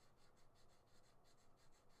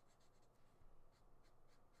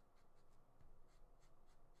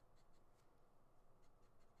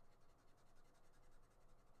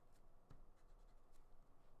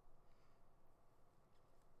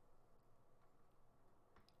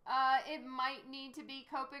 It might need to be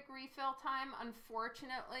Copic refill time,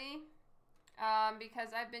 unfortunately. Because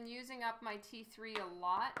I've been using up my T3 a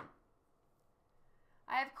lot.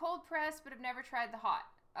 I have cold press, but have never tried the hot.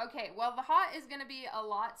 Okay, well, the hot is going to be a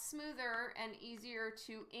lot smoother and easier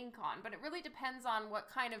to ink on, but it really depends on what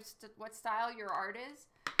kind of what style your art is.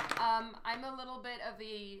 I'm a little bit of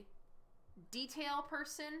a detail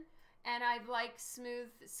person, and I like smooth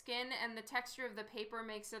skin, and the texture of the paper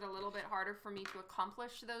makes it a little bit harder for me to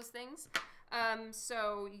accomplish those things.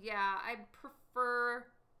 So yeah, I prefer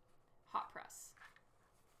hot press.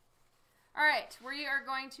 All right, we are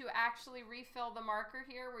going to actually refill the marker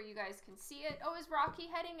here where you guys can see it. Oh, is Rocky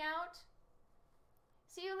heading out?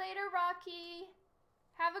 See you later, Rocky.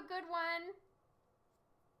 Have a good one.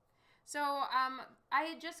 So I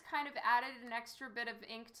had just kind of added an extra bit of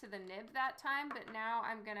ink to the nib that time, but now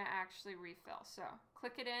I'm gonna actually refill. So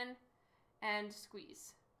click it in and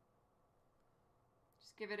squeeze.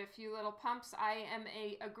 Just give it a few little pumps. I am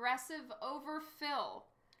a aggressive overfill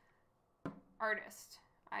artist.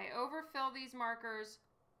 I overfill these markers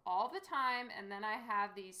all the time, and then I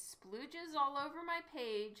have these splooges all over my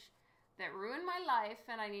page that ruin my life,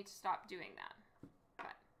 and I need to stop doing that.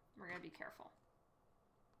 But we're gonna be careful.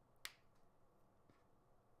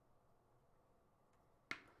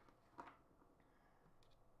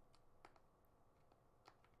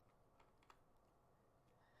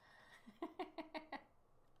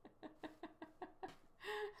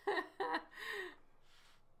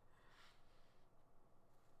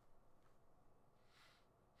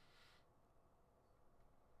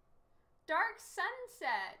 Dark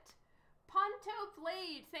Sunset, Ponto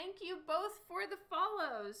Blade, thank you both for the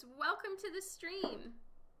follows. Welcome to the stream.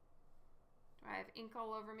 Do I have ink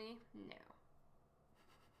all over me? No.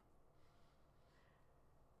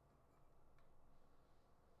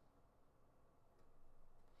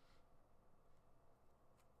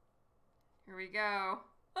 Here we go.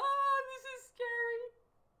 Oh, this is scary.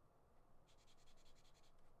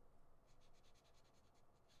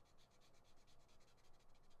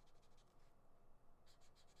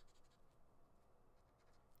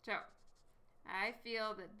 So, I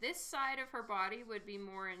feel that this side of her body would be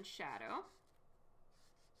more in shadow.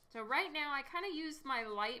 So right now I kind of used my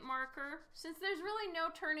light marker since there's really no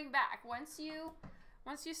turning back. Once you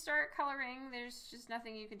start coloring, there's just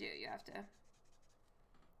nothing you can do. You have to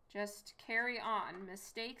just carry on,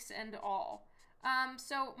 mistakes and all.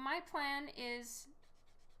 So my plan is,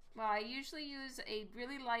 well, I usually use a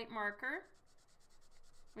really light marker,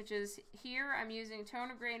 which is here. I'm using tone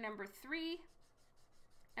of gray number 3.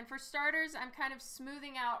 And for starters, I'm kind of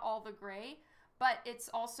smoothing out all the gray, but it's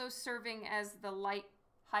also serving as the light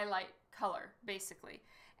highlight color, basically.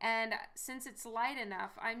 And since it's light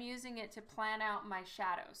enough, I'm using it to plan out my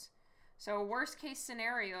shadows. So worst case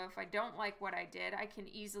scenario, if I don't like what I did, I can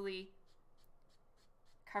easily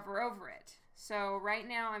cover over it. So right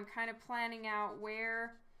now I'm kind of planning out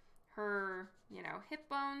where her, hip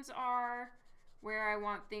bones are, where I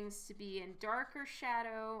want things to be in darker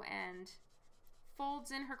shadow, and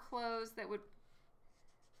folds in her clothes that would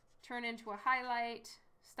turn into a highlight,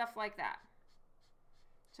 stuff like that.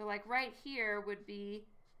 So like right here would be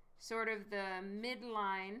sort of the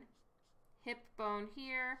midline hip bone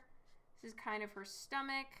here. This is kind of her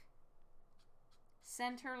stomach,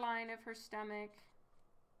 center line of her stomach.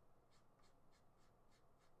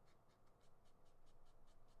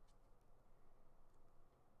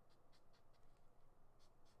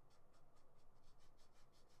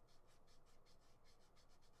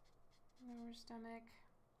 Lower stomach.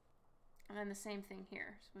 And then the same thing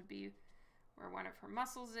here. This would be where one of her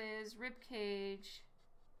muscles is, rib cage,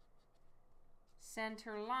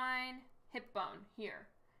 center line, hip bone here.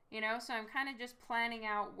 So I'm kind of just planning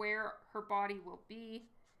out where her body will be,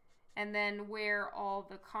 and then where all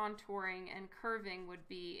the contouring and curving would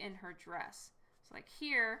be in her dress. So like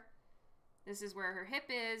here, this is where her hip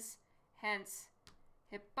is, hence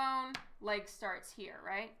hip bone, leg starts here,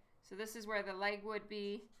 right? So this is where the leg would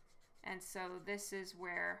be, and so this is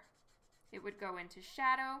where it would go into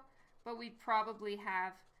shadow, but we'd probably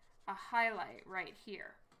have a highlight right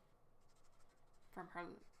here from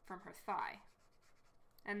her thigh.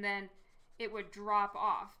 And then it would drop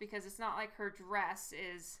off because it's not like her dress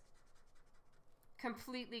is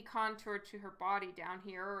completely contoured to her body down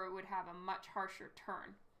here, or it would have a much harsher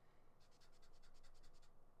turn.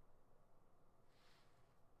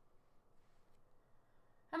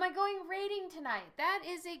 Am I going raiding tonight? That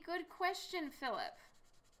is a good question, Philip.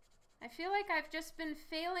 I feel like I've just been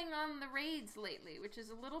failing on the raids lately, which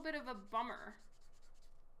is a little bit of a bummer.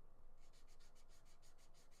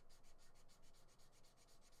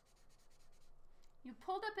 You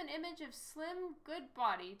pulled up an image of Slim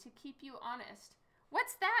Goodbody to keep you honest.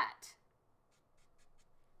 What's that?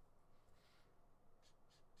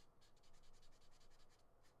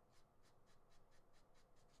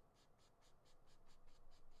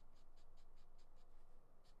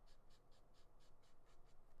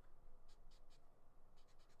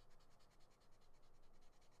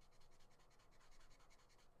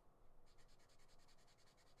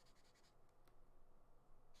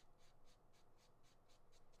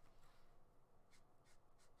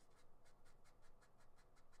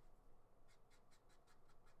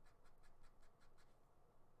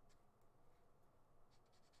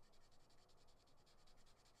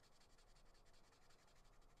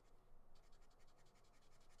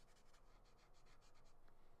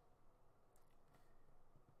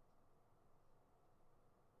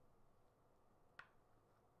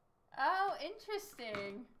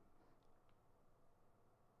 interesting.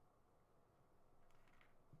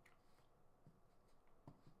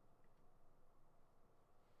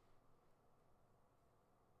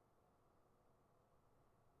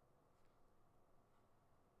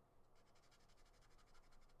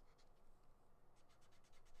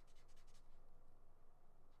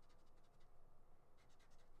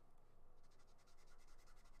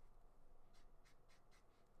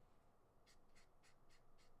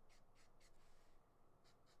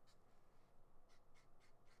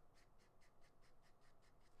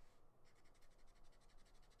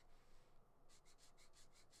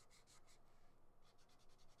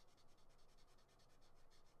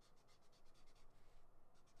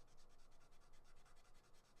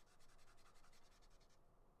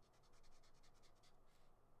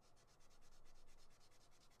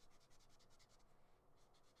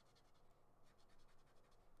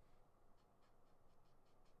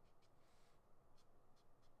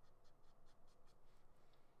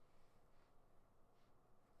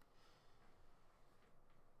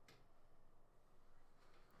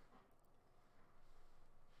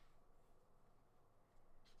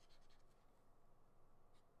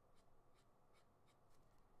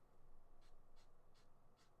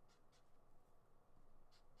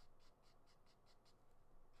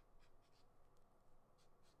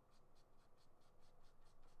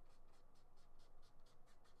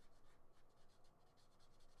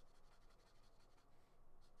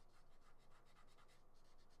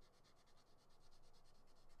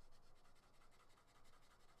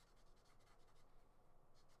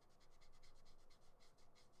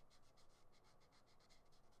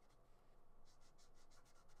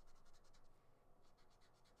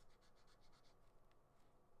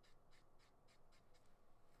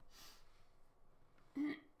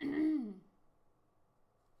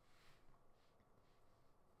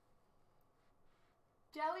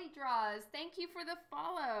 Jelly Draws, thank you for the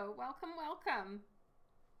follow. Welcome, welcome.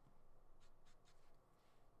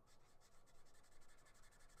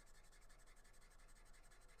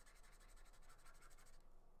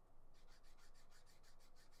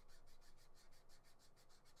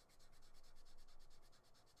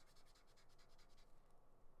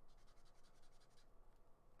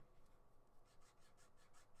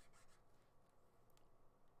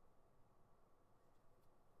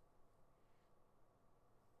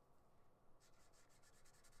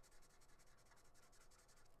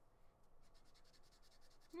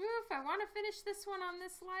 Oof, I want to finish this one on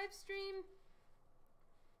this live stream.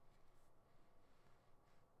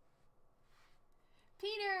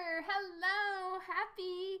 Peter, hello.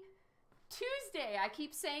 Happy Tuesday. I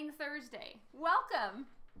keep saying Thursday. Welcome.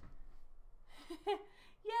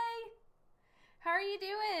 Yay. How are you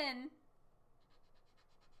doing?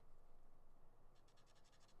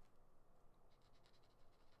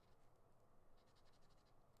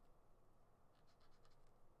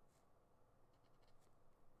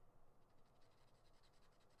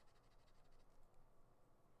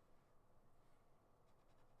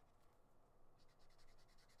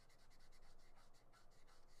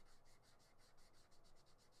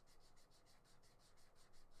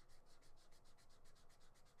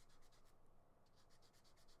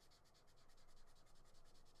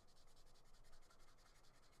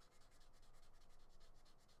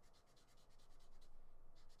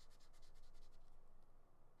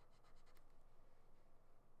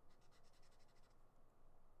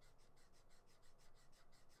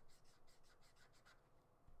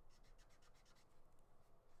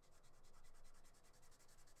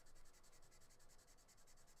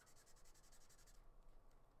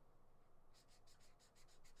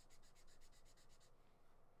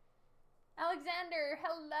 Alexander,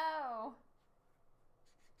 hello.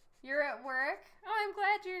 You're at work? Oh, I'm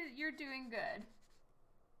glad you're doing good.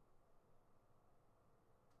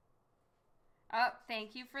 Oh,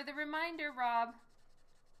 thank you for the reminder, Rob.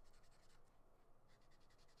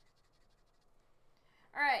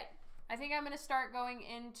 All right, I think I'm going to start going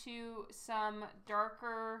into some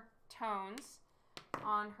darker tones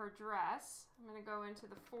on her dress. I'm going to go into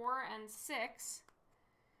the 4 and 6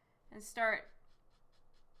 and start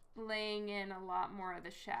laying in a lot more of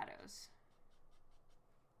the shadows.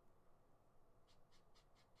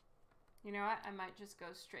 You know what? I might just go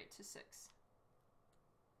straight to 6.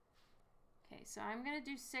 Okay, so I'm going to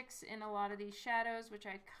do 6 in a lot of these shadows, which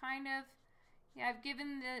I kind of, yeah, I've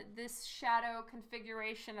given this shadow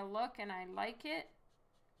configuration a look and I like it.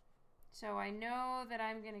 So I know that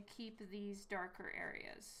I'm going to keep these darker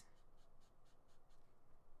areas.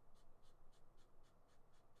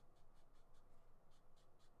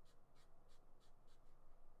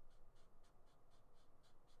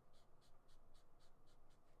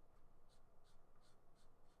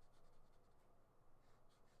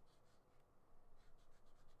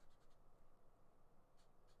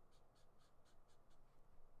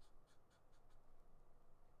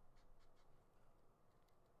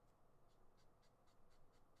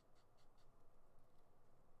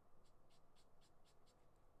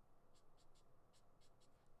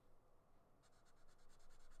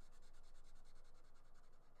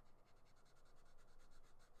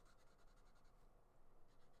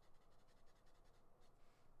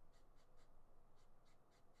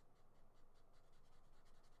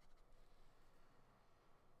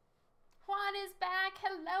 is back.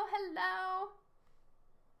 Hello, hello.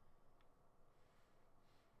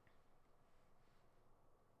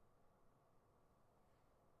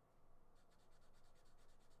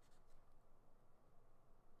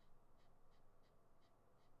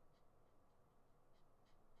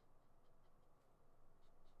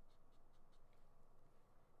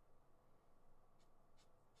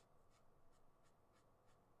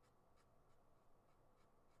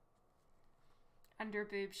 Under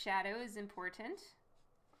boob shadow is important.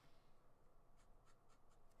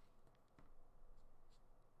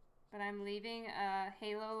 But I'm leaving a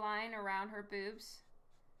halo line around her boobs,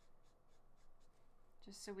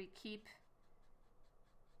 just so we keep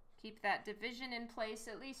that division in place,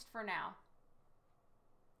 at least for now.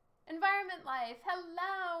 Environment Life,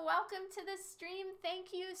 hello, welcome to the stream.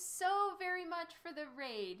 Thank you so very much for the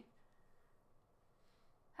raid.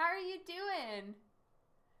 How are you doing?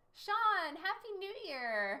 Sean, Happy New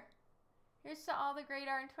Year. Here's to all the great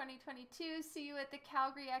art in 2022. See you at the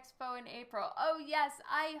Calgary Expo in April. Oh yes,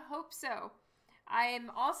 I hope so. I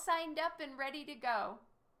am all signed up and ready to go.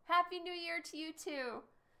 Happy New Year to you too.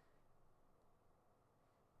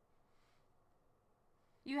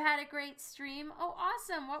 You had a great stream? Oh,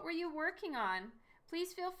 awesome. What were you working on?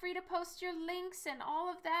 Please feel free to post your links and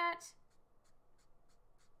all of that.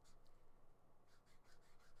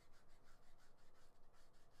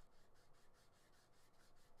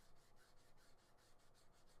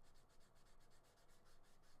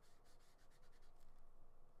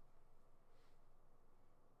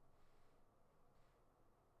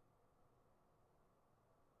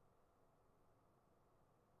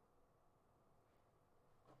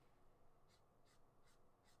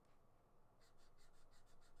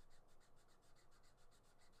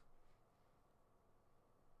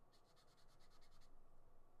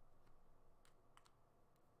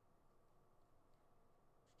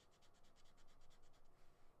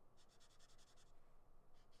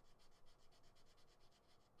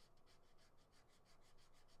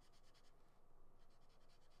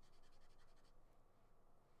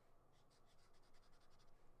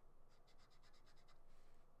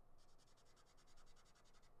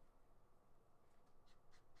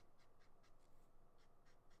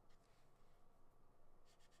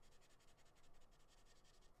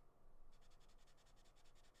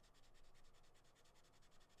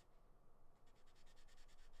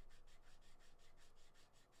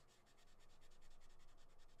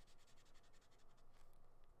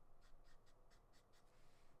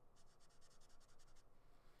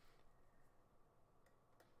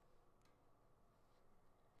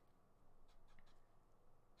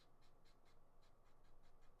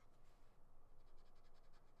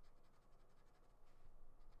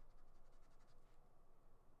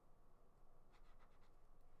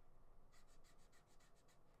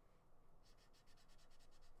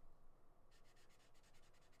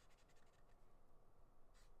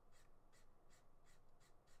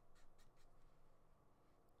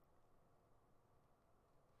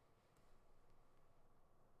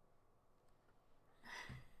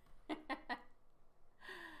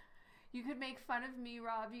 You could make fun of me,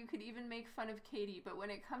 Rob. You could even make fun of Katie. But when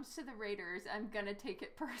it comes to the Raiders, I'm gonna take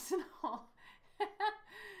it personal.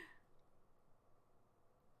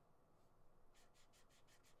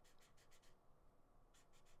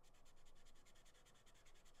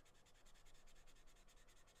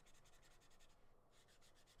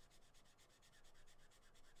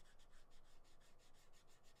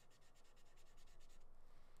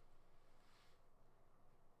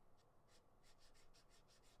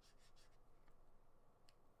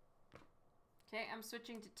 Okay, I'm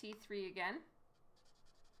switching to T3 again.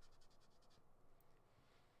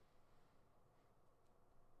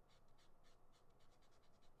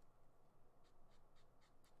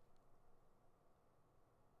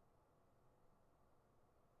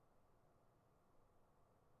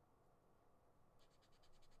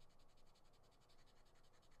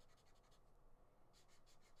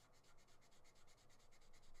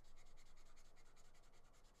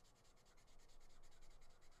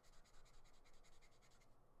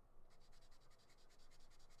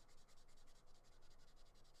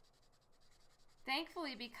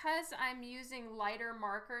 Thankfully, because I'm using lighter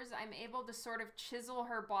markers, I'm able to sort of chisel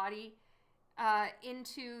her body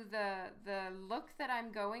into the look that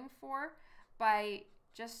I'm going for by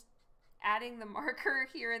just adding the marker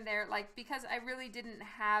here and there. Like, because I really didn't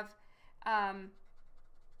have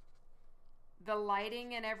the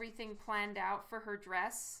lighting and everything planned out for her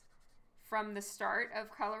dress from the start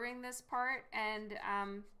of coloring this part. And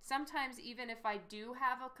sometimes even if I do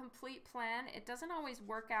have a complete plan, it doesn't always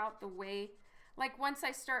work out the way. like once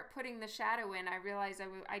I start putting the shadow in, I realize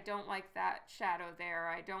I don't like that shadow there.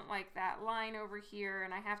 I don't like that line over here,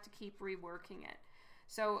 and I have to keep reworking it.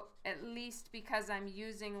 So at least because I'm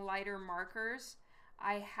using lighter markers,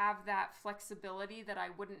 I have that flexibility that I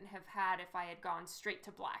wouldn't have had if I had gone straight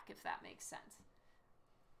to black, if that makes sense.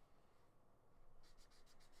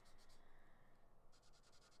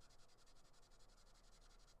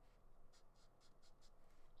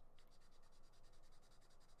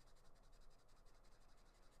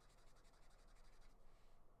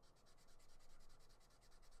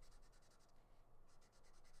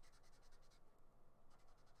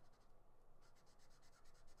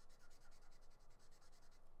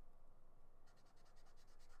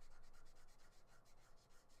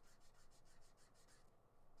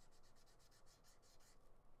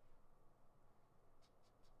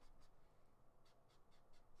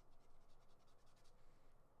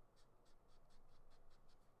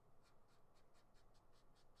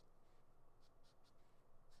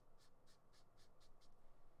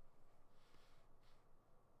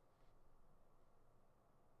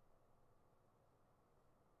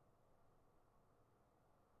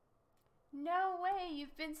 No way,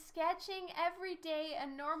 you've been sketching every day, a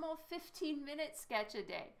normal 15-minute sketch a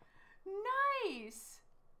day. Nice!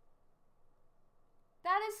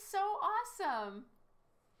 That is so awesome.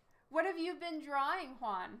 What have you been drawing,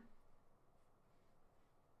 Juan?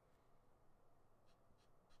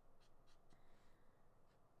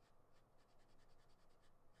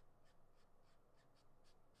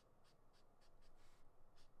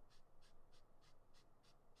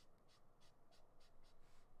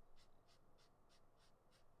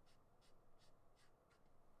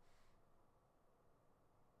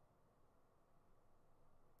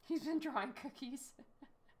 He's been drawing cookies.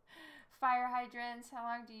 Fire hydrants, how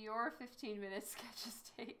long do your 15-minute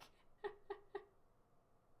sketches take?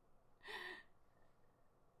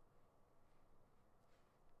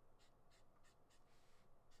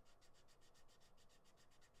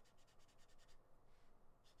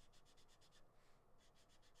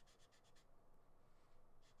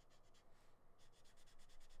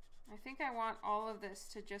 I think I want all of this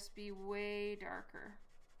to just be way darker.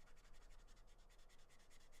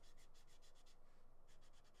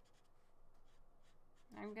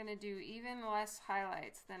 I'm gonna do even less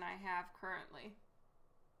highlights than I have currently.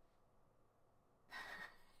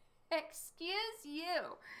 Excuse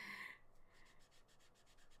you.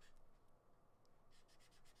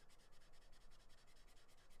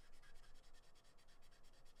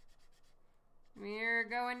 We're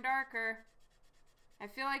going darker. I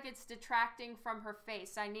feel like it's detracting from her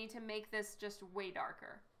face. I need to make this just way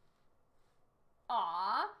darker.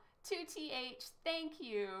 Aw, 2TH, thank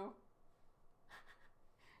you.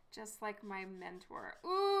 Just like my mentor.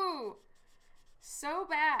 Ooh, so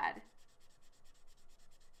bad.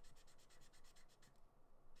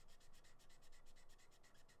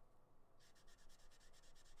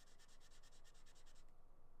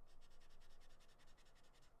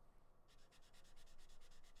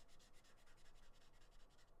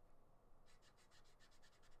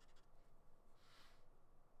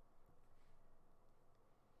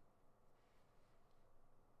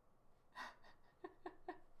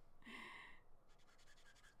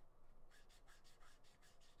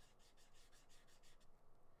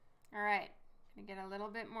 All right, gonna get a little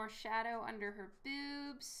bit more shadow under her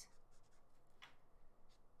boobs.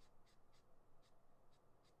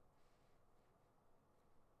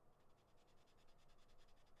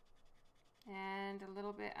 And a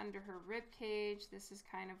little bit under her rib cage. This is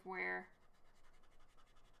kind of where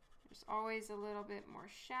there's always a little bit more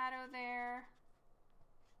shadow there.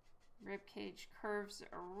 Rib cage curves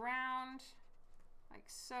around like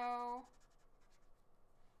so.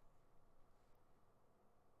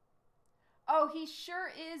 Oh, he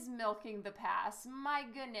sure is milking the pass. My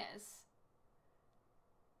goodness.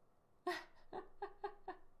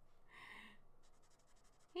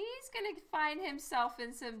 He's gonna find himself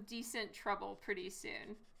in some decent trouble pretty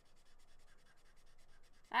soon.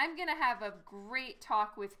 I'm gonna have a great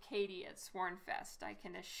talk with Katie at Swornfest. I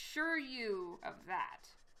can assure you of that.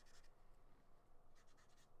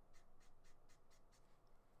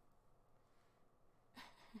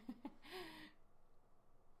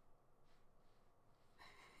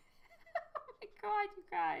 Oh my God, you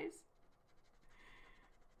guys.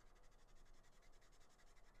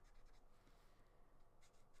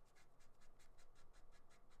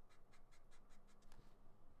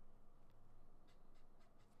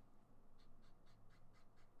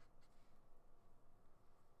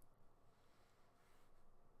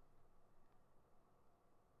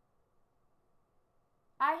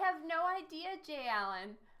 I have no idea, Jay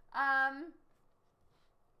Allen.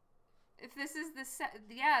 if this is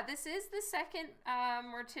yeah, this is the second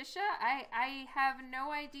Morticia. I have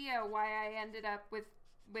no idea why I ended up with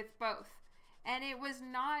both. And it was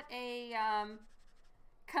not a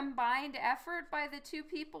combined effort by the two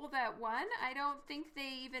people that won. I don't think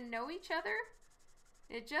they even know each other.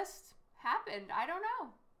 It just happened. I don't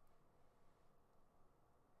know.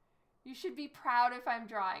 You should be proud if I'm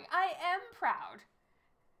drawing. I am proud.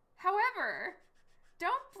 However,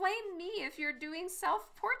 don't blame me if you're doing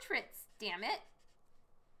self-portraits, damn it.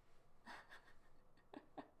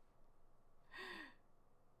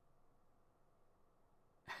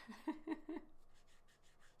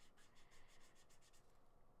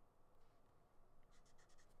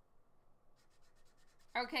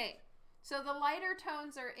 Okay, so the lighter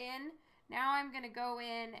tones are in. Now I'm going to go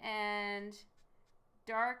in and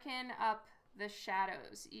darken up the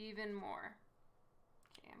shadows even more.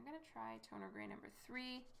 Okay, I'm going to try toner gray number 3.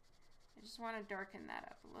 I just want to darken that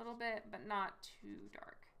up a little bit, but not too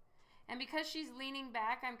dark. And because she's leaning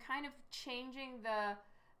back, I'm kind of changing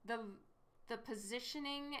the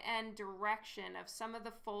positioning and direction of some of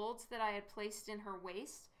the folds that I had placed in her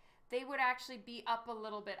waist. They would actually be up a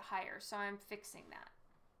little bit higher, so I'm fixing that.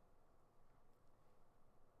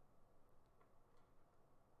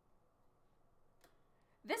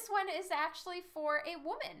 This one is actually for a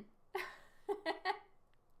woman.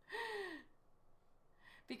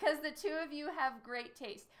 Because the two of you have great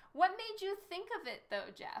taste. What made you think of it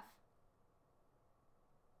though, Jeff?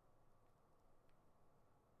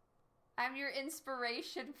 I'm your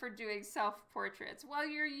inspiration for doing self-portraits. Well,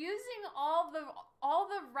 you're using all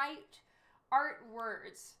the right art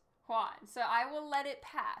words, Juan, so I will let it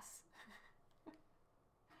pass.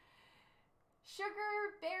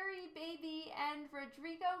 Sugar, Berry, Baby, and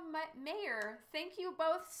Rodrigo Mayer, thank you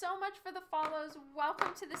both so much for the follows.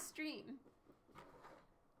 Welcome to the stream.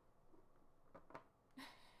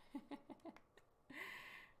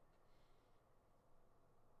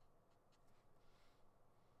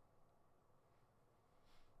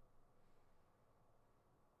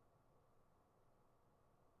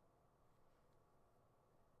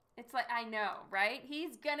 It's like, I know, right?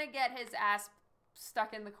 He's gonna get his ass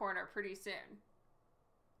stuck in the corner pretty soon.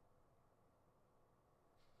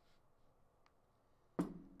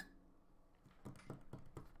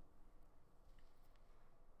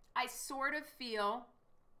 I sort of feel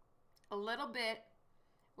a little bit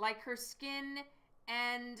like her skin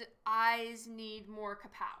and eyes need more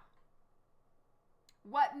kapow.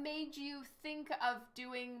 What made you think of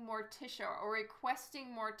doing Morticia or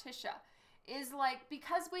requesting Morticia? Is like,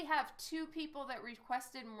 because we have two people that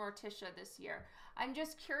requested Morticia this year, I'm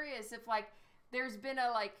just curious if like there's been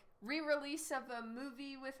a like re-release of a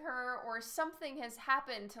movie with her or something has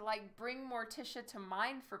happened to like bring Morticia to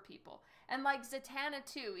mind for people. And like Zatanna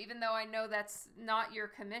too, even though I know that's not your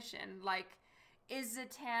commission, like is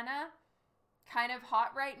Zatanna kind of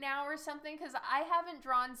hot right now or something? Because I haven't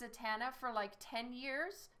drawn Zatanna for like 10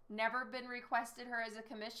 years, never been requested her as a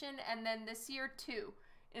commission, and then this year too,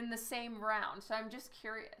 in the same round. So I'm just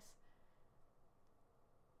curious.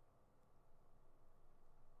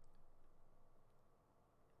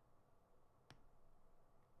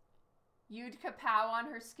 You'd kapow on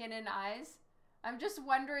her skin and eyes. I'm just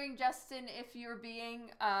wondering, Justin, if you're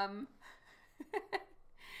being,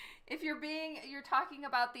 you're talking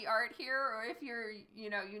about the art here, or if you're, you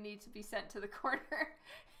know, you need to be sent to the corner.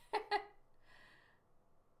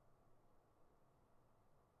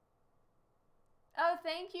 Oh,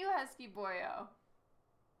 thank you, Husky Boyo.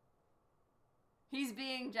 He's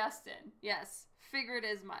being Justin. Yes, figured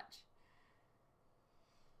as much.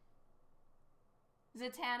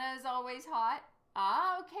 Zatanna is always hot.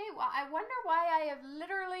 Ah, okay. Well, I wonder why I have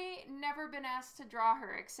literally never been asked to draw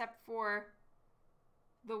her except for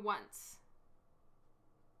the once.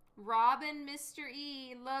 Robin, Mr.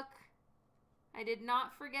 E, look. I did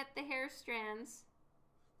not forget the hair strands.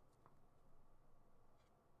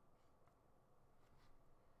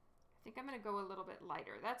 I think I'm going to go a little bit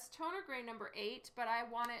lighter. That's toner gray number 8, but I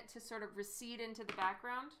want it to sort of recede into the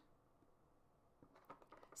background.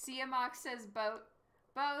 Siamox says both.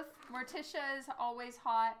 Morticia is always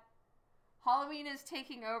hot. Halloween is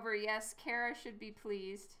taking over. Yes, Kara should be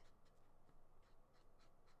pleased.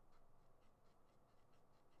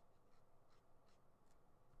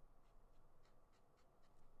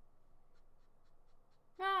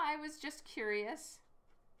 Well, I was just curious.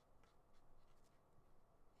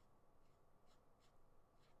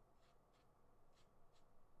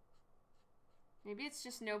 Maybe it's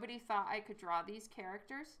just nobody thought I could draw these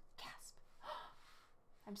characters. Gasp.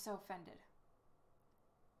 I'm so offended.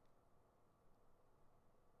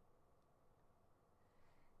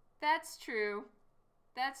 That's true.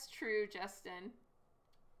 That's true, Justin.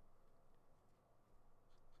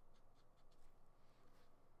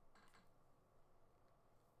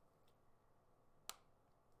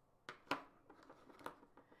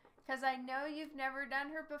 Because I know you've never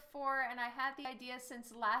done her before, and I had the idea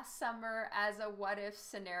since last summer as a what if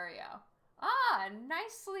scenario. Ah,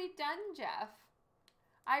 nicely done, Jeff.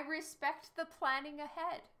 I respect the planning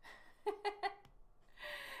ahead.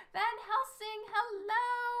 Van Helsing,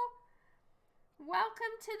 hello!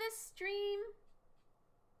 Welcome to the stream.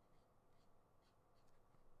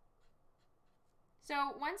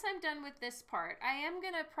 So once I'm done with this part, I am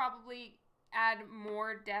going to probably add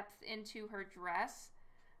more depth into her dress.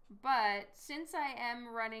 But since I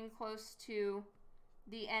am running close to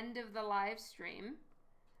the end of the live stream,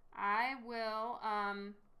 I will,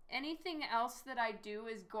 anything else that I do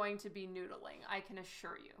is going to be noodling, I can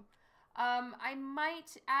assure you. I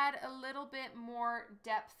might add a little bit more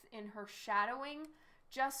depth in her shadowing,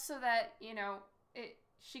 just so that, you know,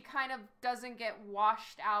 she kind of doesn't get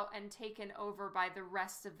washed out and taken over by the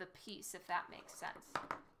rest of the piece, if that makes sense.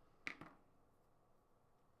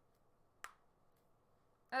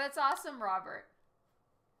 Oh, that's awesome, Robert.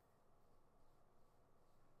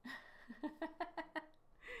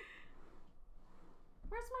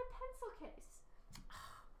 Where's my pencil case?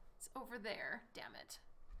 It's over there. Damn it.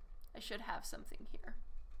 I should have something here.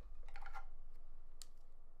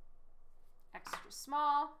 Extra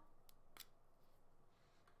small.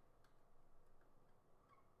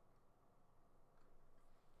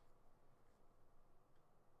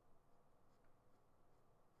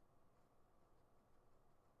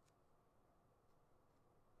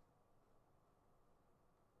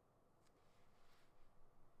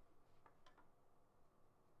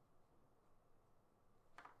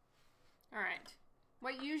 All right.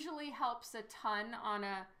 What usually helps a ton on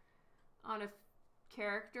a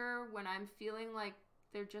character when I'm feeling like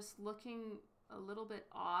they're just looking a little bit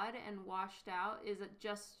odd and washed out is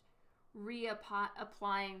just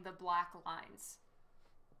reapplying the black lines.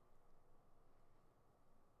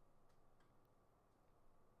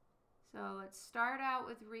 So let's start out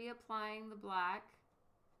with reapplying the black.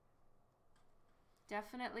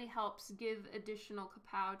 Definitely helps give additional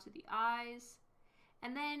kapow to the eyes.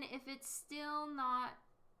 And then if it's still not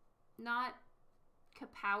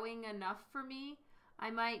kapowing enough for me, I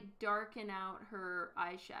might darken out her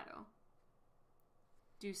eyeshadow.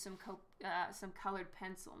 Do some colored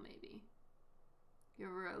pencil maybe. Give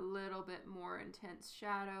her a little bit more intense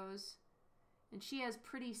shadows. And she has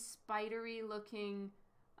pretty spidery looking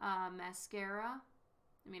mascara.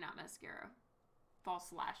 I mean, not mascara.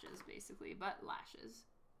 False lashes basically, but lashes.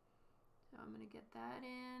 So I'm going to get that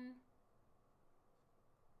in.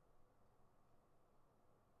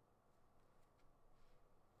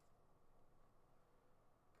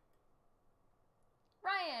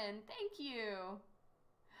 Ryan, thank you.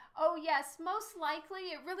 Oh yes, most likely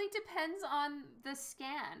it really depends on the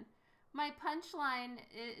scan. My punchline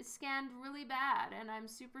is scanned really bad and I'm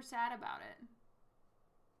super sad about it.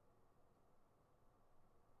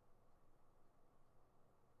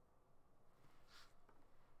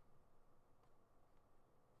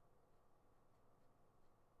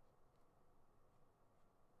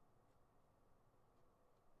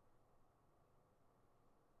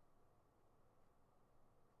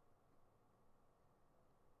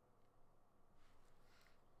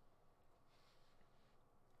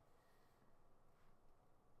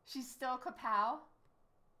 She's still kapow.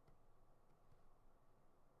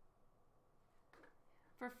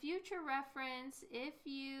 For future reference, if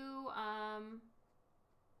you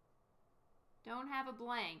don't have a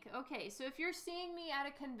blank. Okay, so if you're seeing me at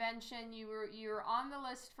a convention, you're on the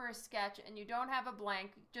list for a sketch and you don't have a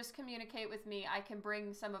blank, just communicate with me. I can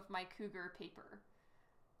bring some of my cougar paper.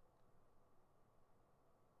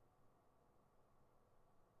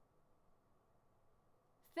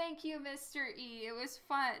 Thank you, Mr. E. It was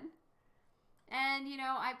fun. And, you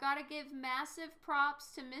know, I've got to give massive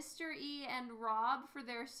props to Mr. E and Rob for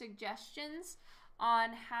their suggestions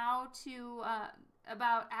on how to,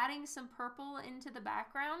 about adding some purple into the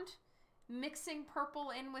background. Mixing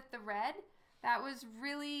purple in with the red. That was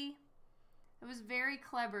really, it was very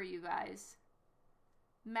clever, you guys.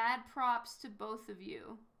 Mad props to both of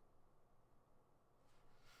you.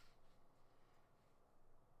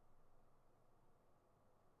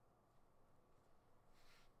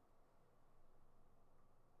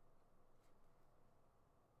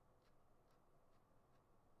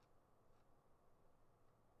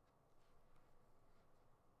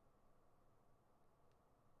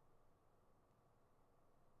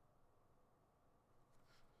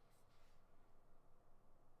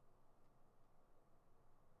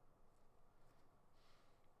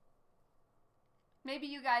 Maybe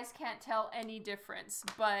you guys can't tell any difference,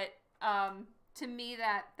 but to me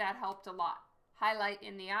that helped a lot. Highlight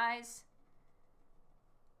in the eyes.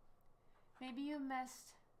 Maybe you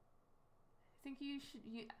messed.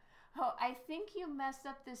 I think you messed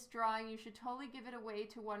up this drawing. You should totally give it away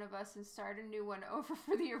to one of us and start a new one over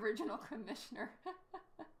for the original commissioner.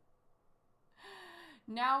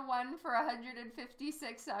 Now one for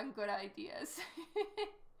 156 on good ideas.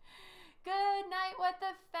 Good night with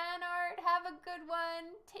the fan art. Have a good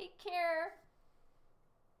one. Take care.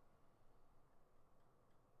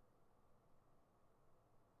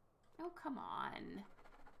 Oh, come on.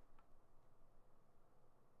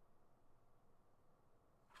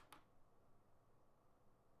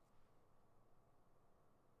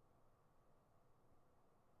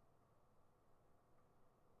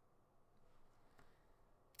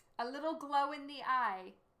 A little glow in the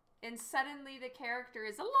eye, and suddenly the character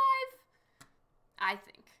is alive, I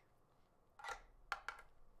think.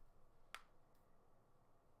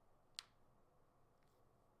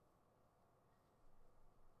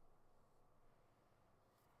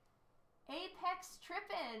 Apex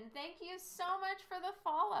Trippin', thank you so much for the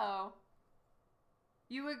follow.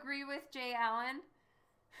 You agree with Jay Allen?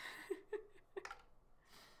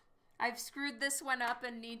 I've screwed this one up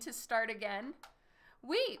and need to start again.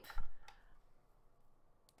 Weep.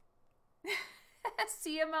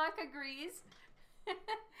 Siamak agrees.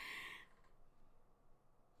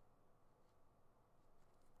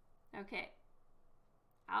 Okay.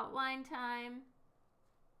 Outline time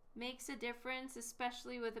makes a difference,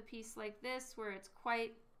 especially with a piece like this where it's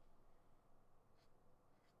quite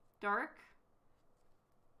dark.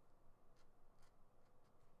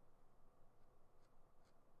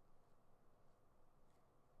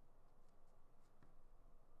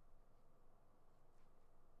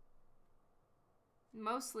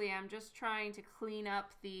 Mostly I'm just trying to clean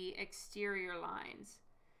up the exterior lines.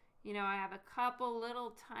 You know, I have a couple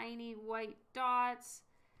little tiny white dots,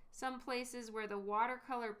 some places where the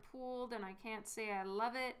watercolor pooled and I can't say I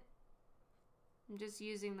love it. I'm just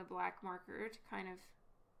using the black marker to kind of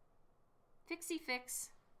fixie fix.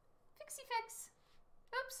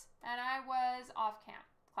 Oops, and I was off cam.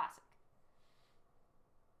 Classic.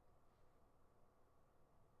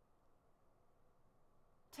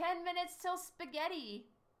 "10 minutes till spaghetti."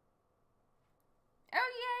 Oh,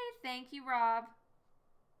 yay. Thank you, Rob.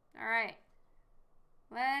 All right.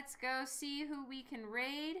 Let's go see who we can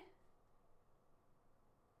raid.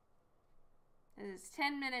 It's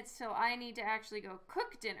 10 minutes till I need to actually go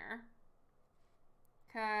cook dinner.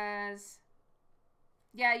 Because,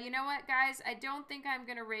 yeah, you know what, guys? I don't think I'm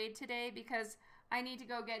going to raid today because I need to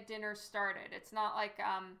go get dinner started. It's not like,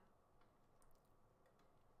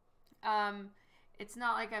 it's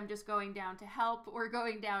not like I'm just going down to help or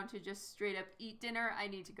going down to just straight up eat dinner. I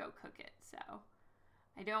need to go cook it. So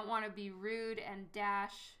I don't want to be rude and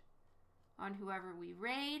dash on whoever we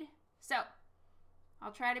raid. So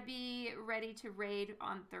I'll try to be ready to raid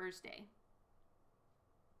on Thursday.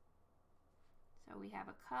 So we have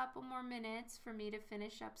a couple more minutes for me to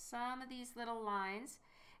finish up some of these little lines.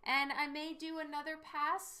 And I may do another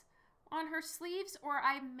pass on her sleeves, or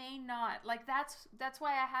I may not. Like that's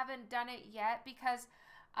why I haven't done it yet, because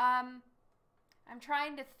I'm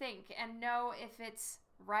trying to think and know if it's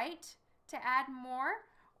right to add more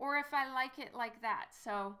or if I like it like that.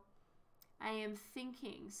 So I am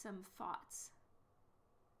thinking some thoughts.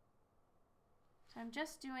 So I'm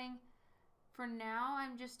just doing, for now,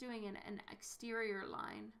 I'm just doing an exterior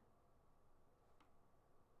line.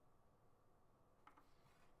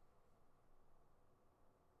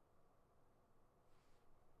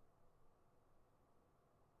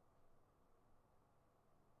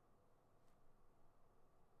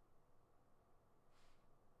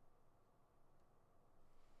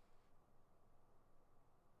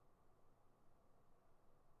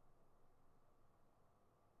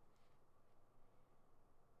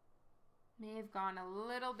 May have gone a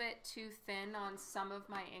little bit too thin on some of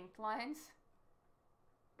my ink lines.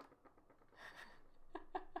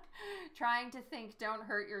 Trying to think, don't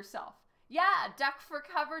hurt yourself. Yeah, duck for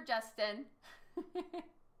cover, Justin.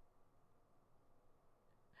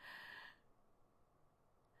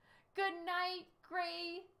 Good night,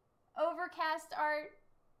 gray, overcast art.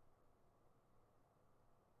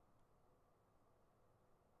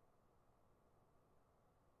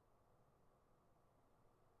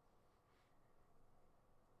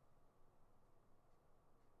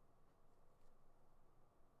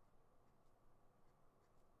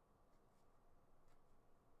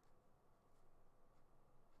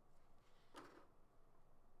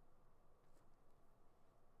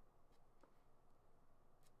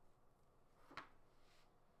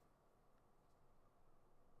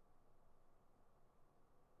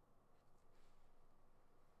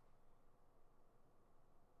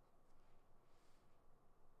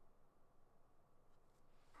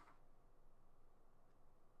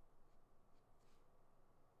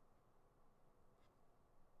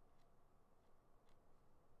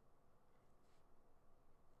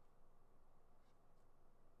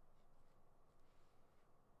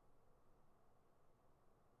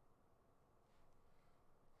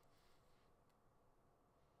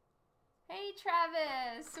 Hey,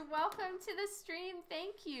 Travis. Welcome to the stream.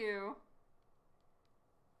 Thank you.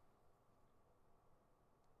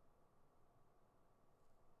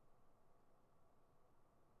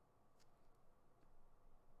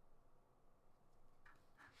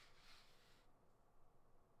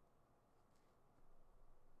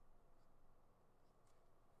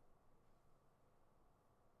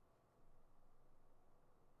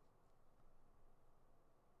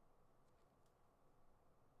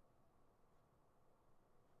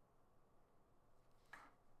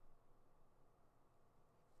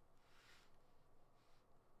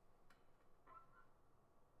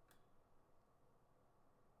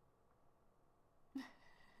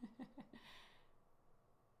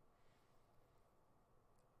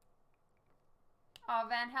 Oh,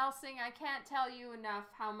 Van Helsing, I can't tell you enough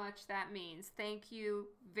how much that means. Thank you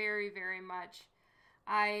very, very much.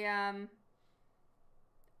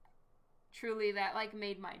 Truly, that like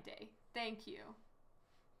made my day. Thank you.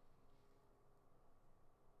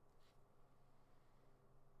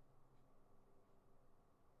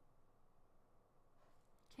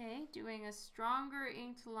 Okay, doing a stronger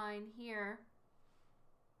inked line here.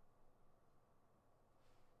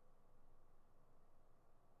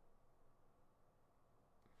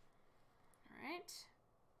 All right.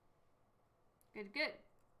 Good, good.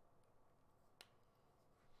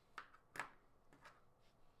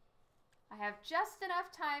 I have just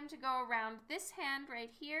enough time to go around this hand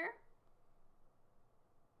right here.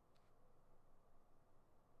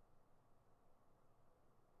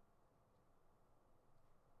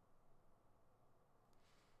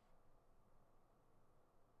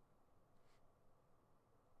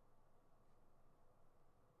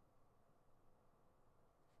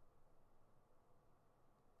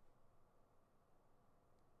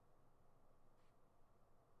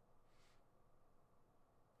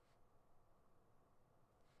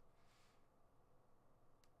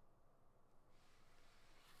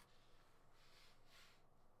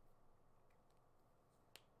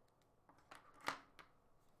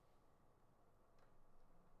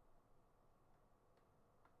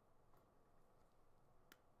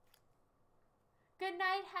 Good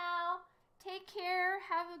night, Hal. Take care.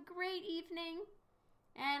 Have a great evening.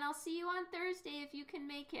 And I'll see you on Thursday if you can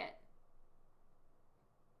make it.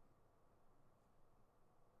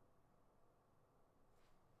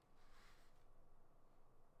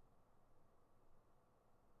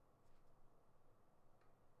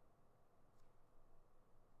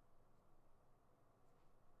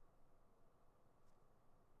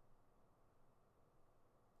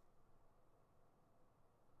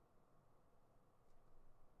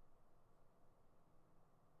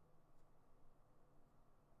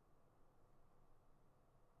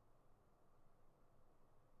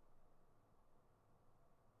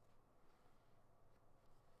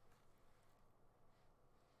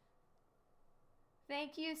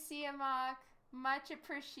 Thank you, Siamak. Much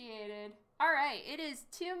appreciated. All right, it is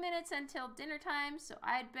 2 minutes until dinner time, so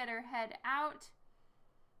I'd better head out.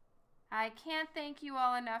 I can't thank you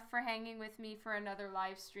all enough for hanging with me for another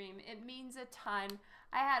live stream. It means a ton.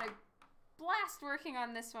 I had a blast working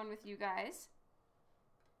on this one with you guys.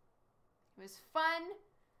 It was fun.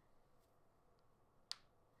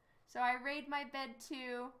 So I raid my bed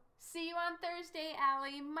too. See you on Thursday,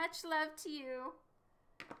 Allie. Much love to you.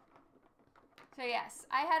 So yes,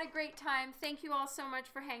 I had a great time. Thank you all so much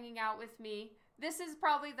for hanging out with me. This is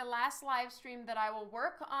probably the last live stream that I will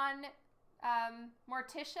work on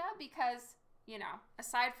Morticia because, you know,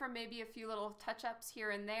 aside from maybe a few little touch-ups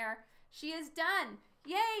here and there, she is done.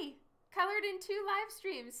 Yay! Colored in 2 live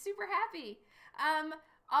streams. Super happy.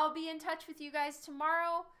 I'll be in touch with you guys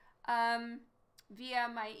tomorrow via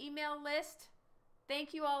my email list.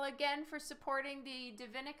 Thank you all again for supporting the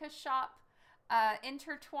Divinica Shop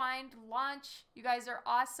Intertwined launch. You guys are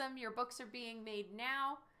awesome. Your books are being made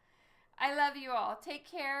now. I love you all. Take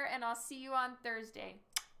care, and I'll see you on Thursday.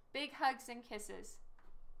 Big hugs and kisses.